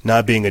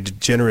not being a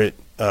degenerate,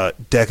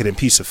 decadent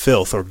piece of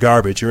filth or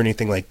garbage or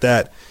anything like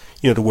that.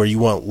 To where you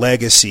want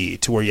legacy,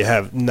 to where you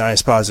have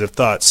nice, positive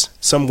thoughts.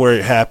 Somewhere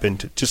it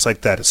happened just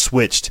like that. It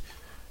switched.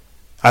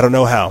 I don't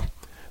know how,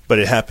 but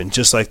it happened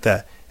just like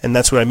that. And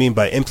that's what I mean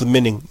by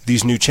implementing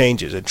these new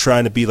changes and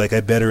trying to be like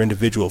a better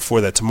individual for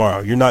that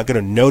tomorrow. You're not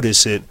going to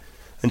notice it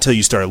until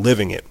you start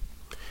living it.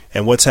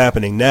 And what's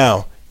happening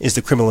now is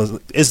the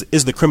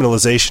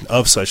criminalization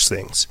of such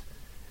things.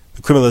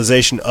 The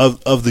criminalization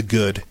of the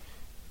good,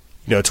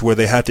 to where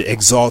they have to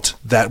exalt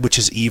that which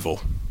is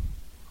evil.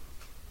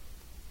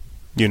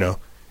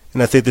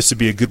 And I think this would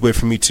be a good way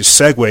for me to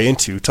segue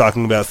into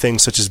talking about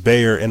things such as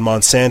Bayer and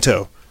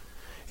Monsanto.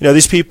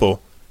 These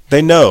people,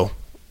 they know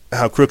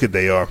how crooked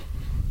they are.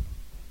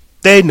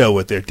 They know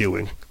what they're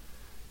doing.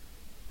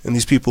 And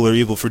these people are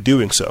evil for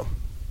doing so.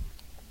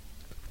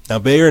 Now,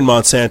 Bayer and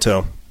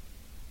Monsanto,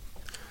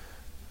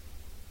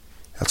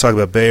 I'll talk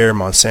about Bayer,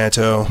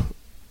 Monsanto,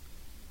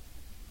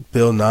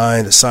 Bill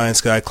 9, the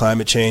science guy,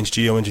 climate change,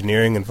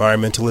 geoengineering,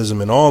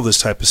 environmentalism, and all this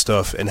type of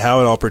stuff, and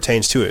how it all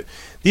pertains to it.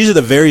 These are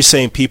the very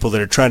same people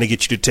that are trying to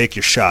get you to take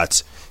your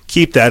shots.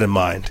 Keep that in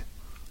mind.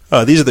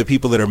 These are the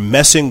people that are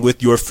messing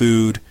with your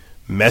food,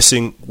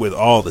 messing with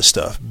all this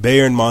stuff.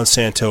 Bayer and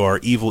Monsanto are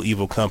evil,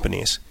 evil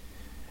companies.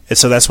 And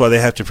so that's why they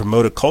have to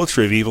promote a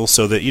culture of evil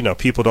so that,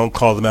 people don't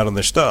call them out on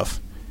their stuff.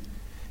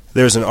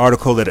 There's an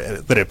article that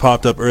had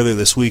popped up earlier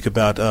this week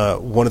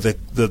about one of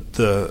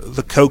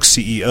the Coke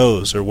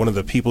CEOs, or one of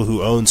the people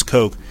who owns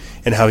Coke,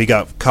 and how he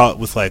got caught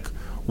with like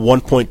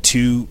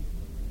 1.2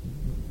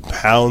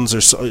 pounds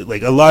or so,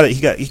 like a lot of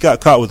he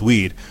got caught with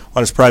weed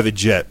on his private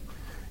jet.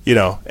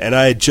 And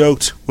I had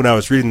joked when I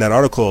was reading that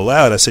article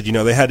aloud, I said,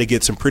 they had to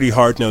get some pretty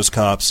hard-nosed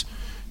cops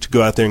to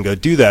go out there and go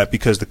do that,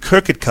 because the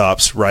crooked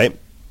cops, right?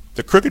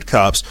 The crooked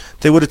cops,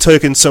 they would have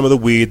taken some of the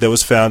weed that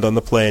was found on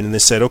the plane, and they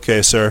said,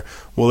 okay, sir,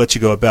 we'll let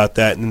you go about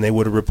that, and they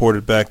would have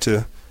reported back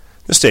to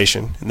the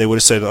station, and they would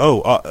have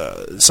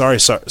said, sorry,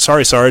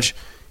 Sarge,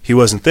 he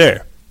wasn't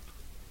there.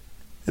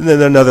 And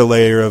then another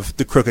layer of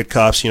the crooked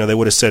cops, they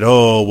would have said,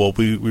 oh, well,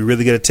 we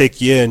really got to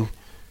take you in.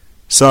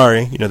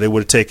 Sorry, they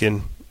would have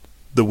taken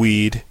the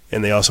weed,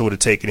 and they also would have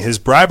taken his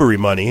bribery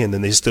money, and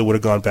then they still would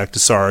have gone back to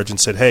Sarge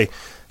and said, hey,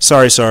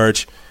 sorry,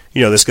 Sarge,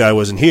 this guy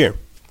wasn't here.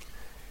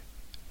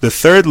 The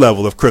third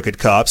level of crooked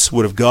cops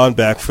would have gone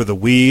back for the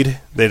weed,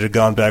 they'd have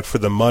gone back for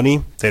the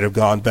money, they'd have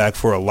gone back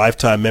for a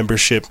lifetime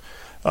membership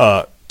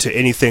to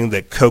anything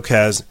that Coke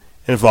has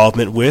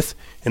involvement with,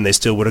 and they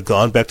still would have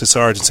gone back to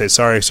Sarge and say,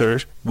 sorry, sir,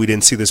 we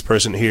didn't see this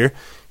person here,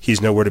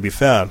 he's nowhere to be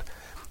found.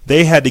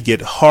 They had to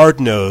get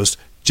hard-nosed,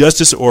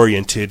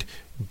 justice-oriented,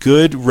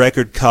 good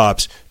record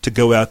cops to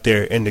go out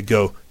there and to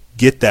go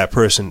get that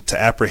person, to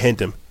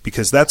apprehend him,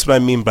 because that's what I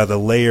mean by the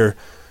layer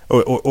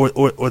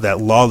or that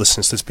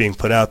lawlessness that's being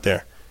put out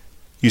there.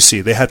 You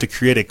see, they have to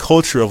create a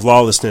culture of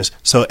lawlessness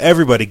so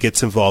everybody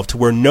gets involved, to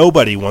where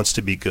nobody wants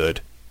to be good.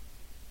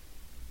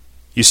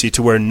 You see,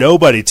 to where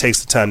nobody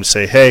takes the time to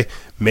say, hey,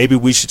 maybe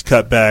we should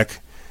cut back.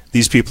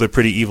 These people are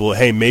pretty evil.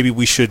 Hey, maybe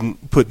we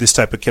shouldn't put this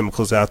type of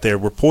chemicals out there.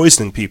 We're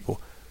poisoning people.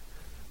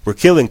 We're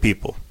killing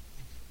people.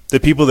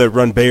 The people that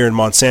run Bayer and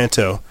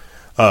Monsanto,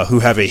 who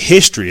have a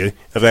history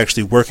of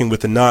actually working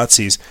with the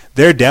Nazis,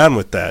 they're down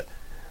with that.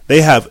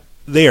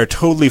 They are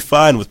totally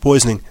fine with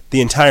poisoning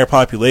the entire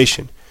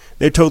population.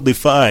 They're totally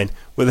fine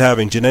with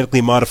having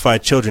genetically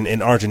modified children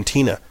in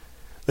Argentina.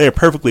 They are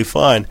perfectly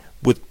fine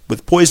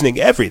with poisoning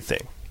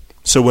everything.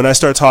 So when I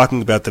start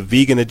talking about the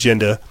vegan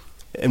agenda,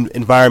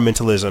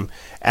 environmentalism,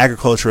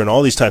 agriculture, and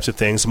all these types of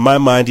things, my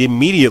mind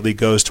immediately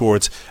goes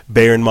towards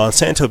Bayer and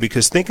Monsanto,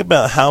 because think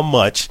about how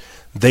much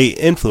they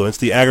influence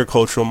the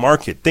agricultural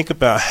market. Think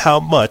about how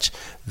much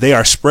they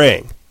are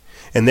spraying.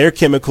 And their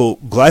chemical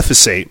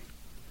glyphosate,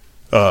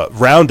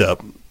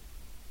 Roundup,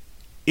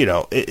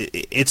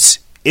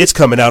 it's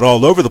coming out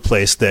all over the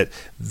place that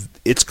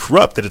it's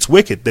corrupt, that it's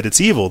wicked, that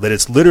it's evil, that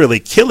it's literally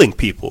killing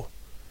people.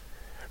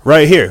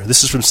 Right here,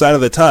 this is from Sign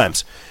of the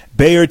Times.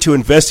 Bayer to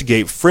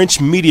investigate French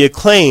media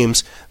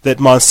claims that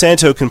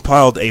Monsanto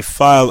compiled a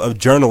file of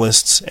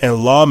journalists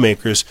and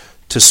lawmakers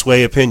to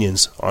sway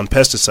opinions on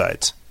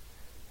pesticides.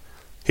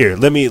 Here,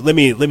 let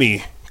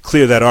me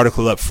clear that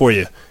article up for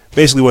you.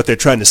 Basically what they're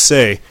trying to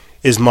say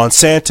is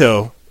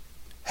Monsanto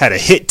had a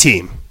hit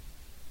team.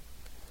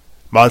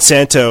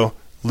 Monsanto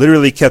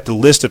literally kept a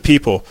list of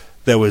people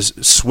that was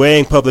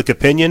swaying public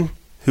opinion,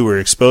 who were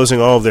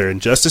exposing all of their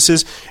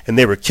injustices, and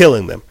they were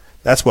killing them.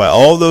 That's why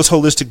all those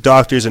holistic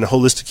doctors and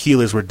holistic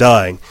healers were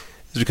dying.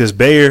 It's because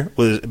Bayer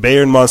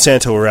and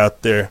Monsanto were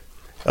out there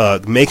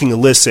making a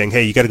list saying,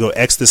 hey, you got to go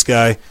X this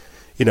guy.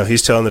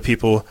 He's telling the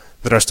people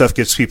that our stuff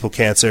gives people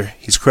cancer.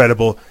 He's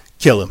credible.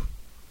 Kill him.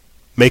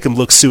 Make him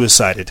look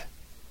suicided.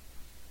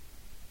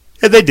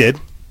 And they did.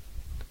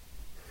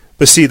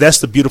 But see, that's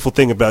the beautiful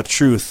thing about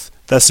truth.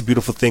 That's the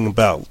beautiful thing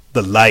about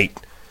the light.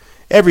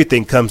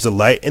 Everything comes to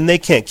light, and they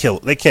can't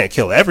kill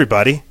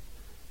everybody.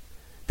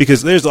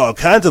 Because there's all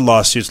kinds of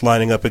lawsuits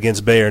lining up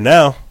against Bayer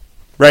now.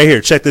 Right here,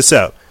 check this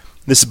out.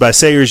 This is by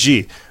Sayer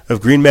G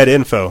of GreenMed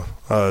Info.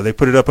 They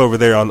put it up over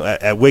there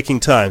at Waking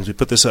Times. We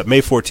put this up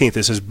May 14th.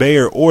 It says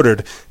Bayer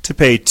ordered to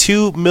pay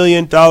 $2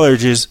 million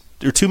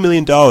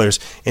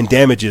in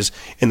damages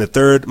in the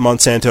third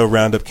Monsanto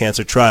Roundup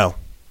cancer trial.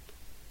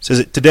 It says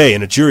it today,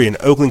 in a jury in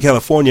Oakland,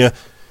 California,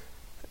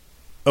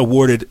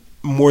 awarded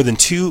more than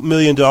 $2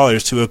 million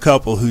to a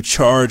couple who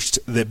charged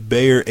that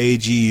Bayer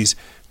AG's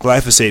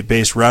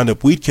glyphosate-based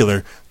Roundup weed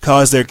killer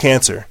caused their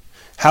cancer.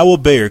 How will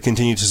Bayer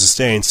continue to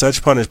sustain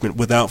such punishment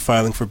without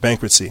filing for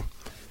bankruptcy?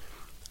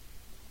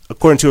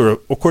 According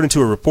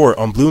to a report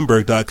on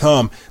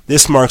Bloomberg.com,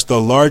 this marks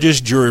the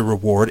largest jury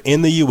reward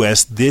in the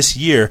U.S. this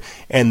year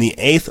and the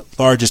 8th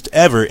largest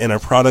ever in a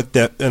product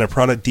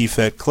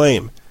defect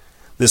claim.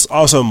 This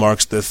also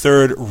marks the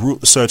third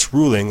such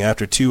ruling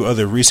after 2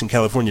 other recent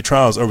California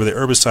trials over the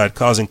herbicide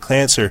causing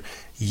cancer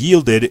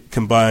yielded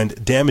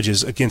combined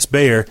damages against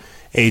Bayer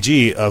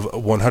AG of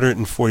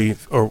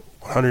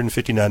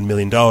 $159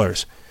 million.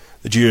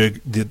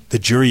 The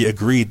jury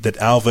agreed that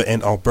Alva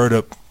and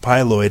Alberta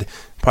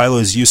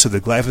Pyloid's use of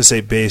the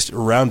glyphosate-based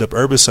Roundup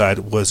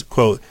herbicide was,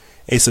 quote,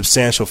 a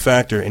substantial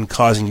factor in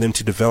causing them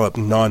to develop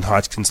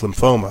non-Hodgkin's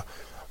lymphoma.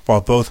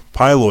 While both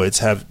Pyloids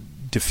have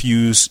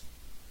diffuse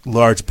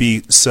large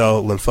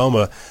B-cell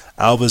lymphoma,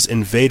 Alva's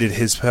invaded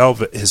his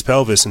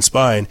pelvis and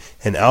spine,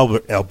 and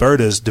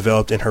Alberta's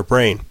developed in her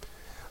brain.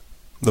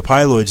 The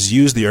Pyloids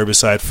used the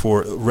herbicide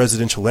for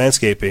residential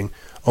landscaping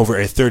over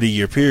a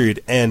 30-year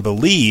period and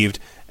believed,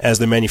 as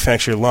the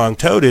manufacturer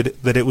long-touted,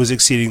 that it was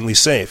exceedingly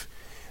safe.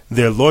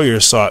 Their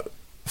lawyers sought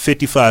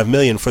 $55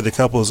 million for the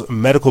couple's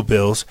medical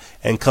bills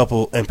and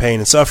pain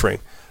and suffering,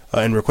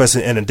 and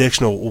requested an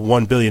additional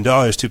 $1 billion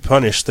to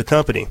punish the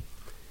company.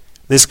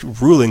 This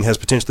ruling has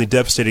potentially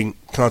devastating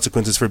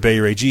consequences for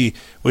Bayer AG,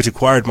 which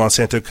acquired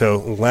Monsanto Co.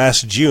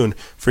 last June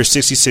for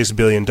 $66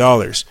 billion.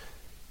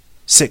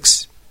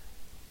 Since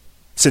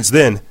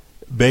then,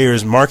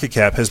 Bayer's market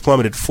cap has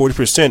plummeted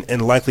 40%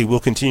 and likely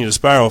will continue to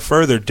spiral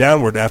further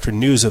downward after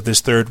news of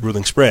this third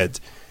ruling spreads.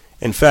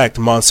 In fact,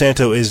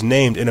 Monsanto is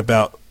named in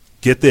about,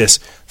 get this,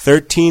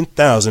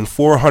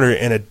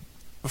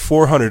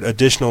 13,400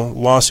 additional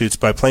lawsuits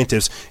by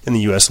plaintiffs in the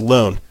U.S.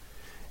 alone.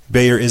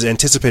 Bayer is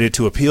anticipated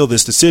to appeal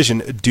this decision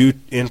due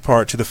in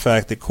part to the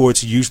fact that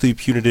courts usually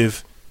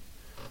punitive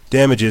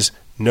damages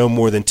no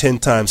more than 10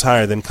 times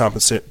higher than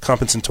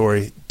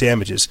compensatory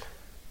damages.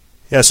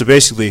 Yeah, so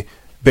basically,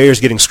 Bayer's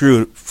getting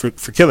screwed for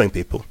killing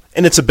people.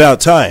 And it's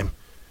about time.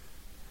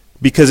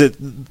 Because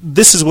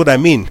this is what I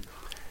mean.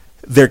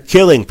 They're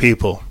killing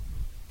people.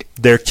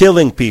 They're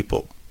killing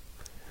people.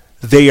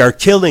 They are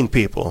killing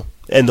people.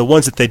 And the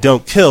ones that they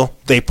don't kill,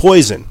 they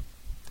poison.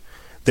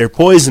 They're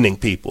poisoning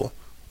people.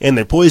 And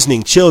they're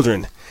poisoning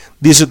children.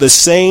 These are the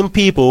same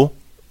people,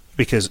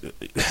 because all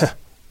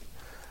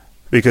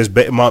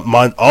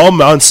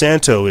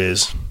Monsanto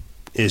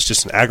is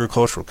just an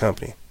agricultural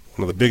company,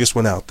 one of the biggest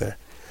one out there.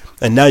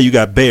 And now you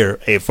got Bayer,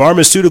 a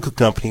pharmaceutical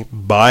company,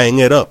 buying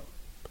it up.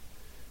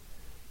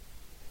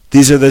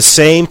 These are the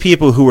same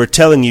people who are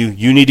telling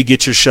you need to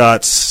get your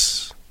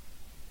shots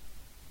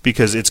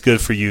because it's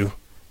good for you.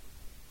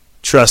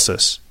 Trust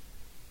us.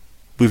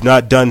 We've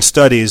not done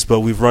studies, but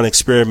we've run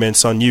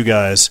experiments on you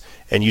guys,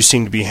 and you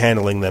seem to be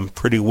handling them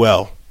pretty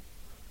well.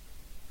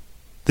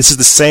 This is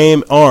the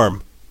same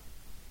arm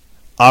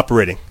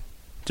operating,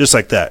 just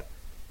like that.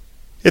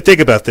 And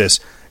think about this.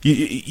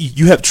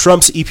 You have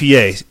Trump's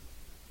EPA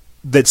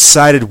that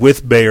sided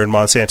with Bayer and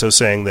Monsanto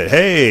saying that,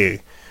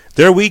 hey,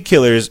 they're weed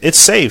killers, it's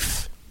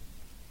safe.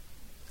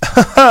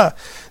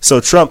 So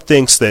Trump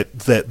thinks that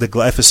the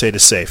glyphosate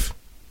is safe.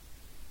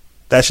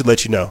 That should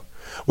let you know.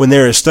 When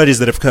there are studies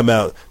that have come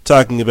out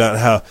talking about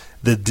how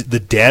the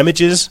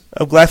damages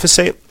of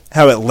glyphosate,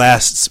 how it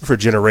lasts for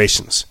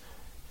generations.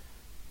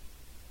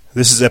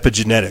 This is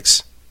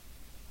epigenetics.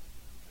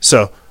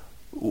 So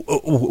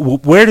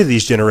where do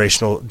these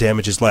generational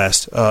damages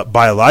last?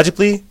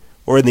 Biologically,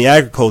 or in the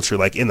agriculture,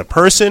 like in the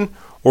person,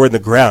 or in the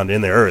ground, in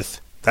the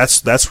earth?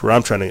 That's where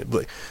I'm trying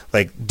to,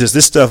 like, does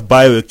this stuff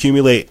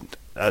bioaccumulate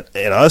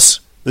in us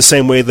the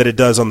same way that it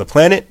does on the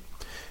planet?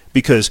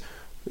 Because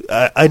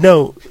I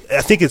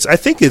think it's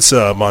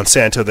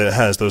Monsanto that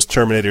has those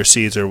Terminator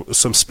seeds or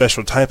some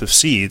special type of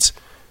seeds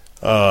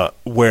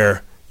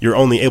where you're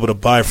only able to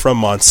buy from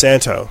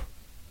Monsanto.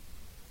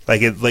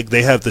 Like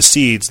they have the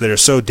seeds that are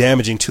so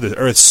damaging to the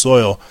earth's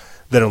soil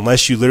that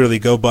unless you literally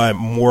go buy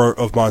more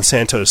of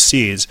Monsanto's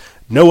seeds,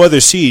 no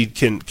other seed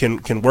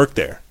can work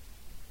there.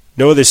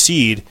 No other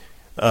seed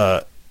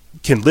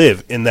can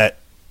live in that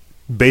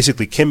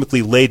basically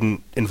chemically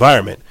laden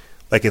environment.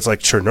 Like it's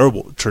like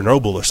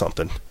Chernobyl or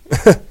something.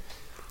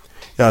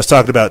 Now, I was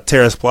talking about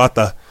Terra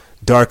Plata,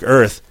 dark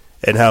earth,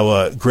 and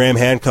how Graham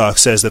Hancock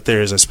says that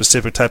there is a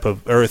specific type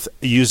of earth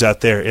used out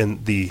there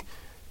in the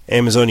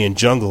Amazonian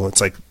jungle. It's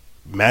like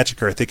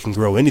magic earth. It can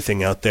grow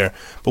anything out there.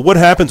 But what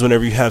happens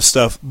whenever you have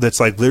stuff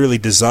that's like literally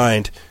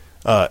designed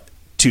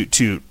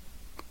to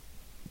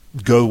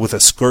go with a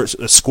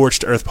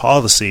scorched earth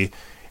policy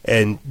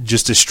and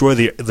just destroy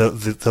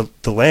the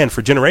land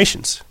for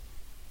generations?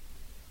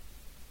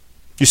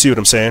 You see what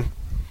I'm saying?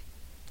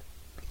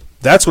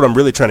 That's what I'm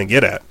really trying to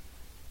get at.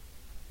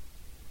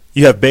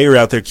 You have Bayer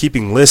out there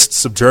keeping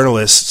lists of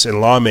journalists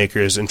and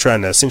lawmakers and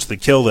trying to essentially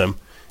kill them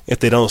if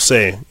they don't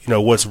say,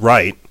 what's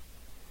right.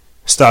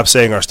 Stop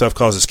saying our stuff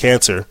causes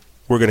cancer.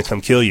 We're going to come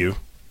kill you.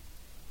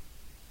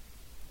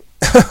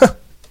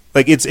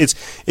 Like it's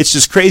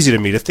just crazy to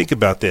me to think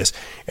about this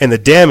and the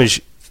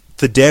damage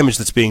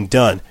that's being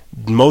done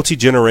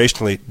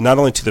multi-generationally, not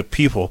only to the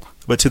people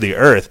but to the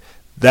earth.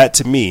 That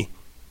to me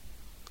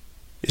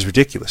is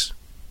ridiculous.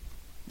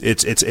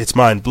 It's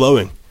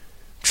mind-blowing,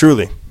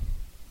 truly,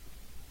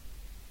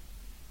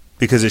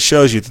 because it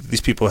shows you that these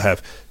people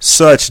have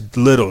such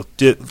little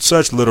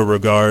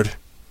regard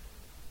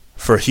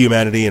for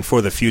humanity and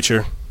for the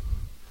future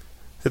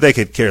that they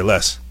could care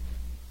less.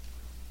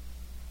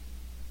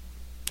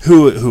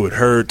 Who it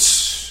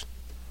hurts,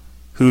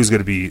 who's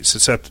going to be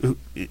susceptible.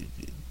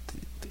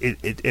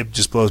 It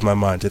just blows my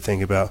mind to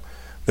think about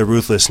the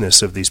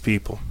ruthlessness of these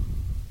people.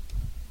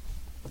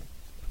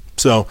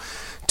 So,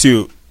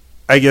 to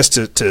kind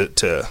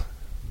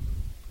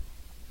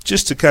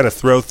of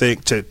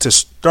to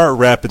start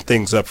wrapping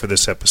things up for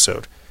this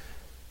episode,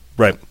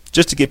 right?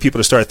 Just to get people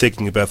to start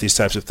thinking about these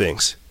types of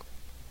things.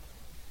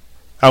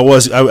 I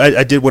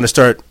did want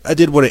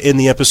to end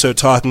the episode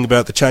talking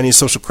about the Chinese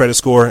social credit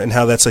score and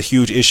how that's a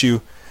huge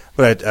issue,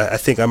 but I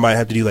think I might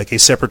have to do like a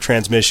separate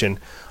transmission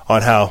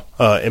on how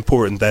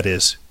important that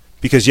is.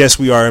 Because yes,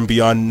 we are in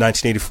beyond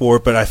 1984,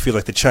 but I feel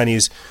like the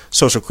Chinese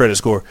social credit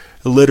score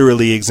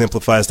literally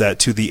exemplifies that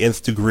to the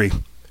nth degree.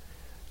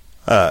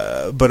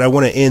 But I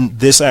want to end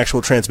this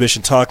actual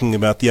transmission talking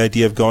about the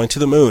idea of going to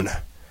the moon.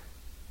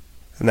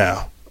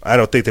 Now, I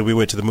don't think that we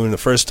went to the moon the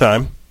first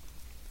time.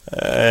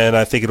 And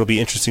I think it'll be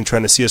interesting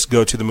trying to see us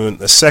go to the moon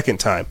the second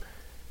time.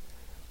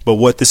 But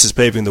what this is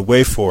paving the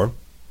way for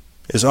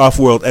is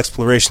off-world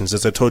explorations.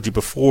 As I told you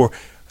before,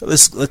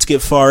 let's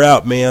get far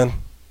out, man.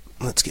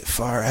 Let's get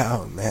far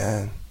out,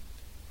 man.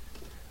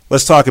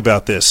 Let's talk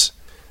about this.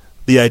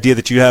 The idea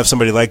that you have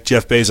somebody like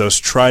Jeff Bezos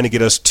trying to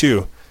get us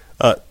to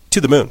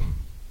the moon.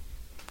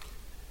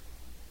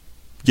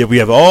 Yet we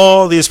have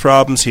all these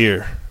problems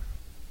here.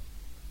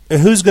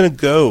 And who's going to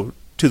go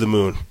to the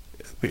moon?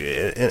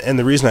 And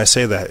the reason I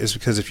say that is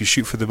because if you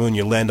shoot for the moon,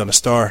 you land on a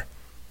star.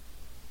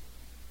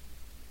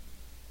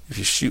 If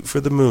you shoot for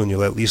the moon,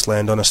 you'll at least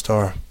land on a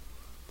star.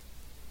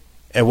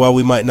 And while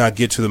we might not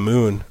get to the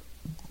moon,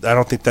 I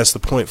don't think that's the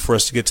point for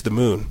us to get to the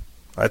moon.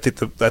 I think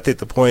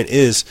the point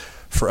is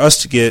for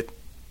us to get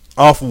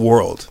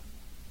off-world,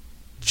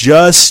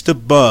 just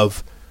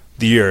above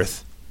the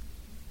Earth,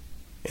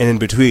 and in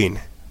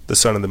between the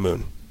sun and the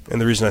moon. And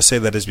the reason I say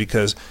that is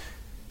because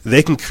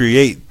they can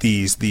create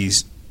these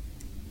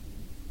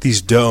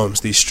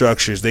domes, these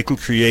structures. They can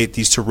create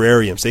these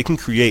terrariums. They can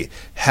create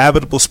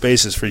habitable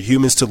spaces for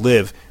humans to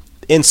live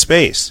in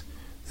space.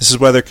 This is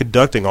why they're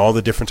conducting all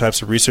the different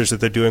types of research that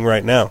they're doing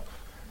right now.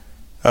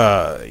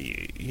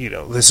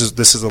 This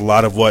is a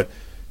lot of what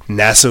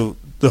NASA,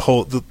 the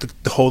whole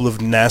of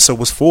NASA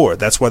was for.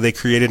 That's why they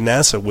created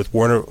NASA with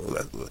Werner.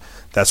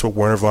 That's what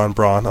Werner von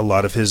Braun, a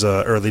lot of his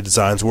early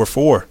designs were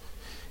for,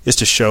 is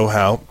to show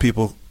how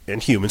people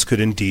and humans could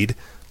indeed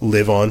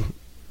live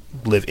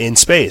in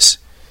space.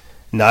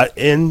 Not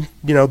in,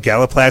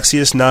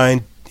 Galaplaxius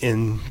 9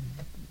 in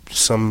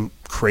some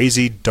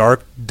crazy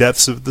dark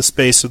depths of the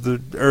space of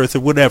the Earth or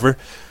whatever.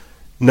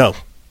 No.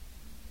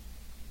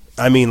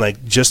 I mean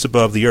like just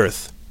above the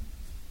Earth.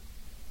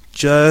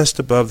 Just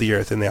above the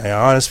Earth in the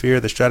ionosphere,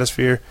 the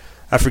stratosphere.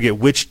 I forget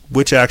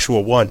which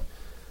actual one.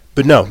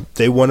 But no,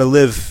 they want to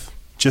live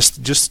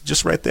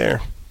just right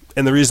there.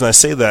 And the reason I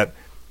say that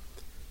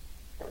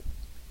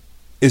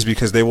is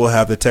because they will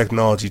have the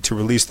technology to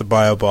release the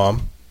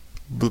biobomb,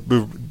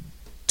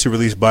 to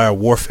release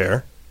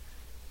biowarfare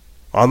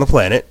on the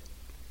planet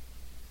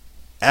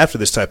after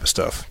this type of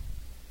stuff.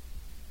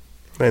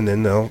 And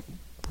then they'll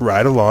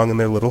ride along in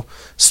their little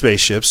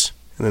spaceships,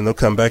 and then they'll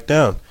come back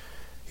down.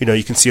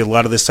 You can see a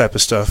lot of this type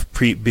of stuff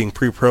being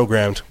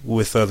pre-programmed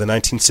with the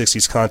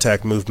 1960s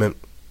contact movement,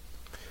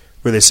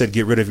 where they said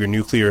get rid of your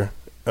nuclear,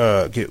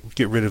 get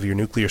rid of your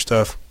nuclear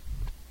stuff.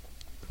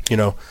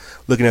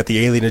 Looking at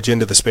the alien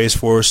agenda, the Space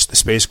Force, the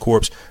Space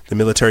Corps, the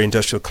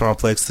military-industrial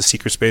complex, the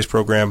secret space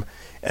program,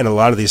 and a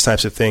lot of these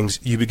types of things,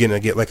 you begin to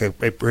get like a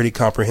pretty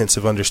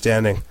comprehensive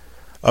understanding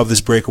of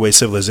this breakaway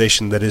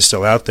civilization that is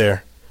still out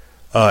there,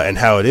 and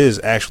how it is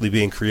actually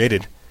being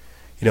created.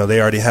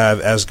 They already have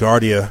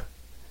Asgardia,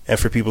 and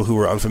for people who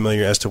are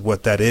unfamiliar as to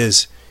what that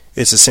is,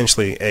 it's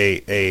essentially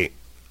a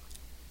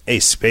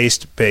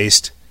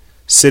space-based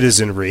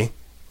citizenry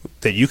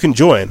that you can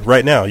join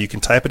right now. You can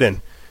type it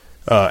in,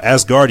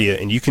 Asgardia,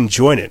 and you can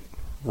join it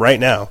right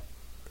now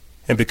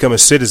and become a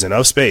citizen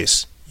of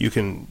space. You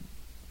can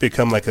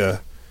become like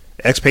a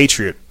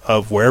expatriate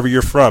of wherever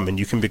you're from, and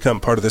you can become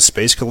part of the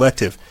space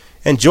collective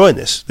and join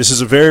this. This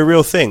is a very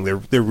real thing.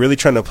 They're really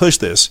trying to push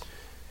this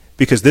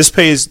because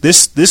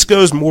this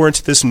goes more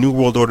into this new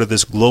world order,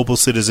 this global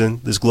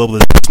citizen, this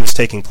globalization that's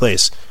taking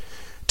place,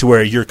 to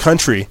where your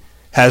country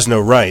has no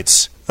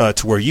rights,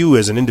 to where you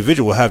as an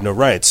individual have no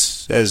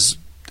rights as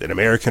an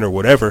American or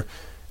whatever.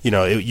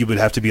 You would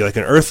have to be like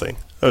an earthling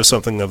or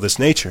something of this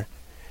nature.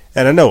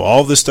 And I know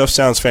all this stuff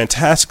sounds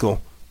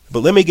fantastical,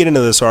 but let me get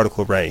into this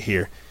article right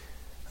here.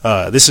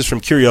 This is from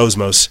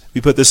Curiosmos.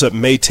 We put this up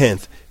May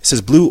 10th. It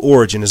says Blue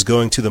Origin is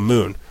going to the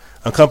moon.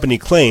 A company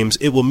claims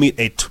it will meet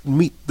the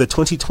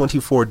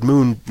 2024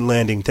 moon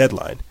landing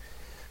deadline.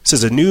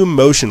 says a new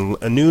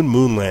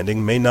moon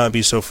landing may not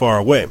be so far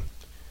away.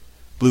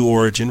 Blue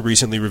Origin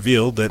recently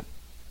revealed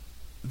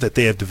that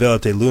they have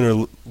developed a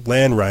lunar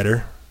land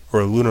rider, or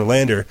a lunar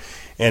lander,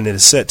 and it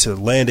is set to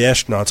land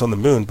astronauts on the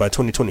moon by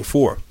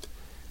 2024.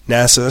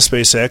 NASA,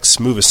 SpaceX,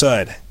 move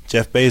aside.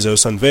 Jeff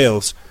Bezos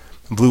unveils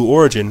Blue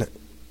Origin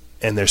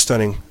and their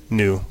stunning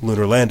new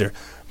lunar lander.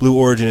 Blue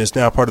Origin is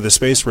now part of the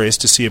space race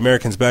to see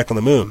Americans back on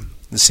the moon.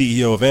 The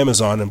CEO of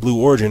Amazon and Blue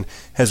Origin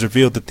has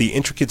revealed that the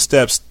intricate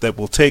steps that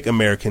will take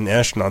American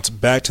astronauts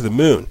back to the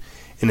moon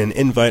in an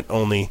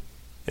invite-only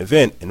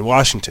event in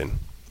Washington.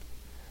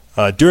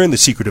 During the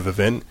secretive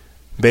event,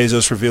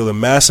 Bezos revealed a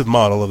massive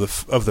model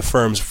of the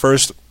firm's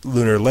first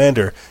lunar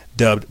lander,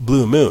 dubbed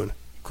Blue Moon.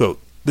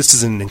 Quote, "This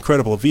is an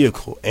incredible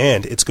vehicle,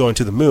 and it's going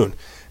to the moon,"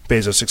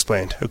 Bezos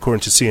explained,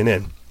 according to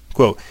CNN.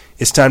 Quote,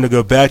 "It's time to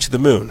go back to the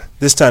moon,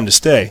 this time to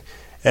stay,"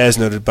 as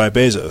noted by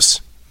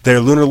Bezos. Their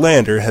lunar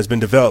lander has been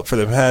developed for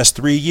the past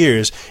 3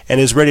 years and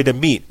is ready to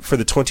meet for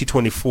the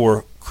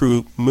 2024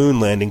 crew moon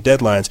landing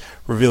deadlines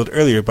revealed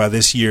earlier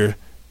this year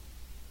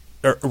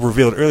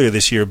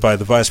by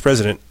the Vice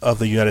President of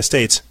the United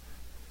States,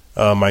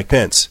 Mike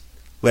Pence.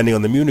 Landing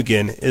on the moon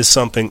again is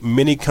something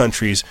many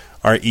countries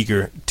are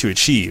eager to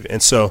achieve.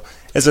 And so,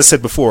 as I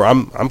said before,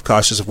 I'm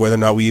cautious of whether or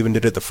not we even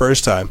did it the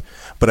first time.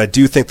 But I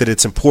do think that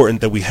it's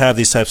important that we have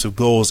these types of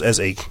goals as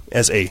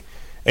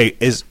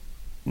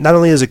not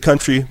only as a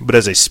country, but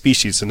as a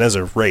species and as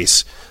a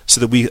race, so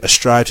that we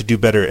strive to do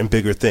better and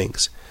bigger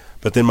things.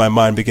 But then my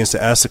mind begins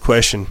to ask the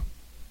question,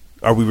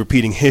 are we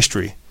repeating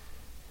history?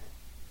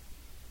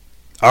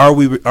 Are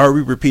we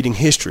repeating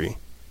history?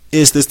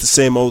 Is this the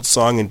same old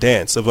song and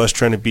dance of us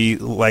trying to be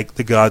like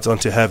the gods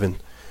unto heaven?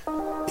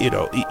 You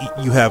know,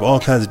 you have all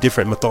kinds of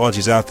different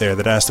mythologies out there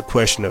that ask the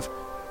question of,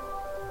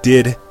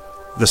 did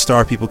the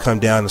star people come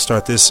down and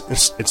start this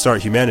and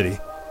start humanity?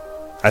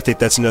 I think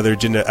that's another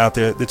agenda out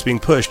there that's being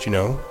pushed, you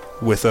know,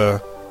 with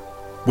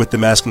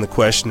them asking the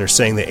question or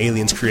saying that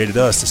aliens created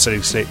us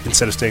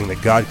instead of saying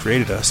that God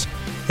created us.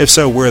 If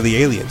so, where are the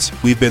aliens?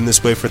 We've been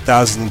this way for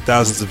thousands and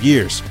thousands of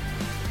years.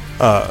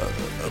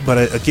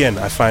 But again,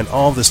 I find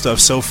all this stuff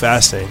so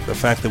fascinating. The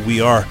fact that we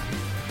are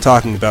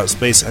talking about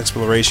space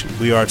exploration,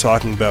 we are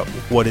talking about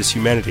what is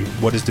humanity,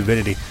 what is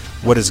divinity,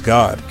 what is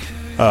God.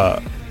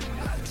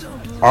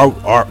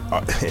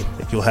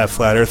 You'll have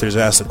flat earthers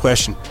ask the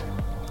question,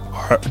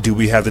 do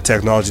we have the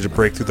technology to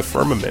break through the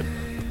firmament?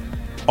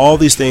 All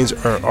these things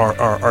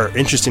are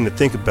interesting to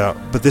think about,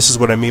 but this is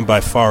what I mean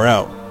by far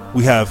out.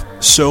 We have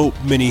so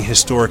many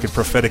historic and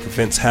prophetic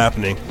events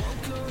happening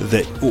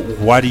that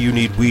why do you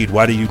need weed?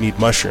 Why do you need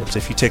mushrooms?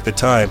 If you take the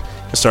time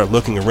and start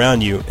looking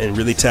around you and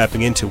really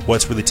tapping into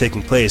what's really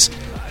taking place,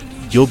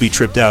 you'll be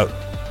tripped out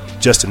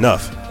just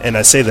enough. And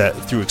I say that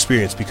through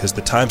experience because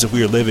the times that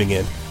we are living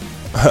in,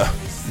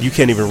 you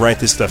can't even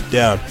write this stuff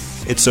down.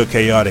 It's so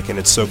chaotic and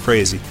it's so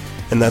crazy.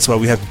 And that's why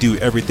we have to do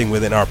everything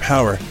within our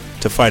power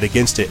to fight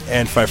against it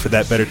and fight for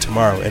that better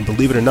tomorrow. And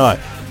believe it or not,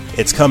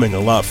 it's coming a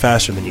lot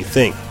faster than you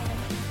think.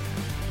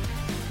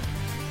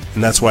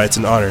 And that's why it's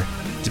an honor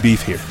to be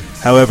here.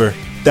 However,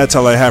 that's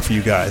all I have for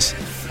you guys.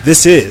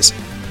 This is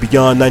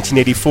Beyond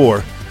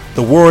 1984,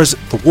 the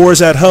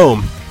wars at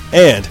home,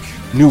 and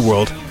New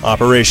World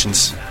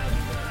Operations.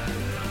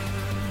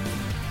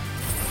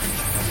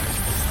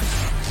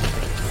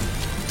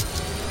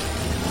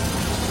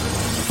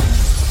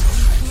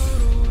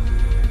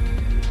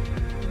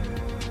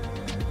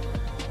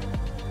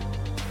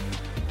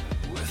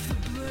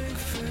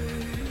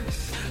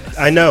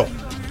 I know,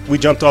 we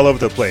jumped all over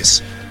the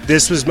place.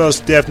 This was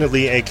most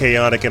definitely a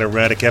chaotic and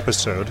erratic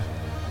episode,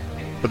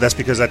 but that's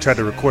because I tried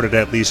to record it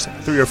at least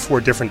 3 or 4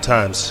 different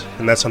times,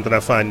 and that's something I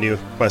find new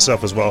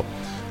myself as well.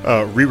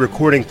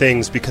 Re-recording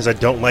things because I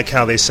don't like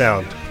how they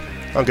sound.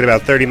 I'll get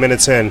about 30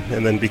 minutes in,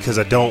 and then because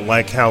I don't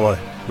like how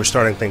we're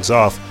starting things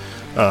off,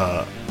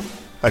 I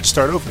just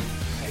start over.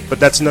 But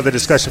that's another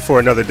discussion for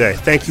another day.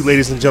 Thank you,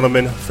 ladies and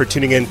gentlemen, for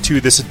tuning in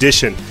to this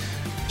edition,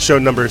 show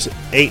numbers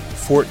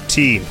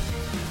 814.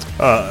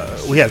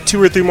 We have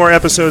 2 or 3 more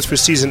episodes for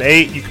Season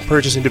 8. You can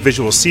purchase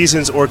individual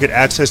seasons or get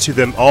access to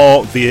them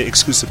all via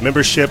exclusive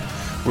membership.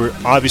 We're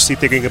obviously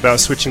thinking about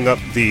switching up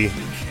the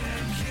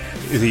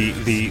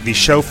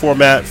show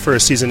format for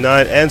Season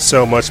 9 and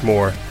so much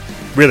more.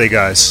 Really,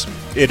 guys,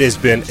 it has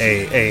been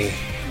a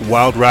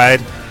wild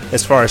ride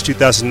as far as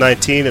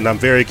 2019, and I'm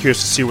very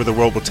curious to see where the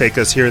world will take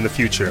us here in the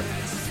future.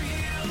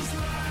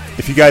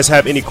 If you guys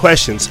have any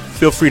questions,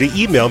 feel free to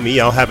email me.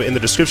 I'll have it in the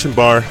description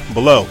bar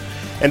below.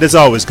 And as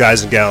always,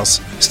 guys and gals,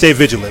 stay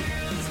vigilant,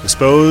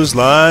 expose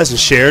lies, and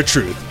share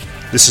truth.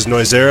 This is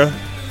Noisera,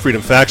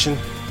 Freedom Faction,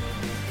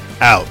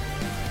 out.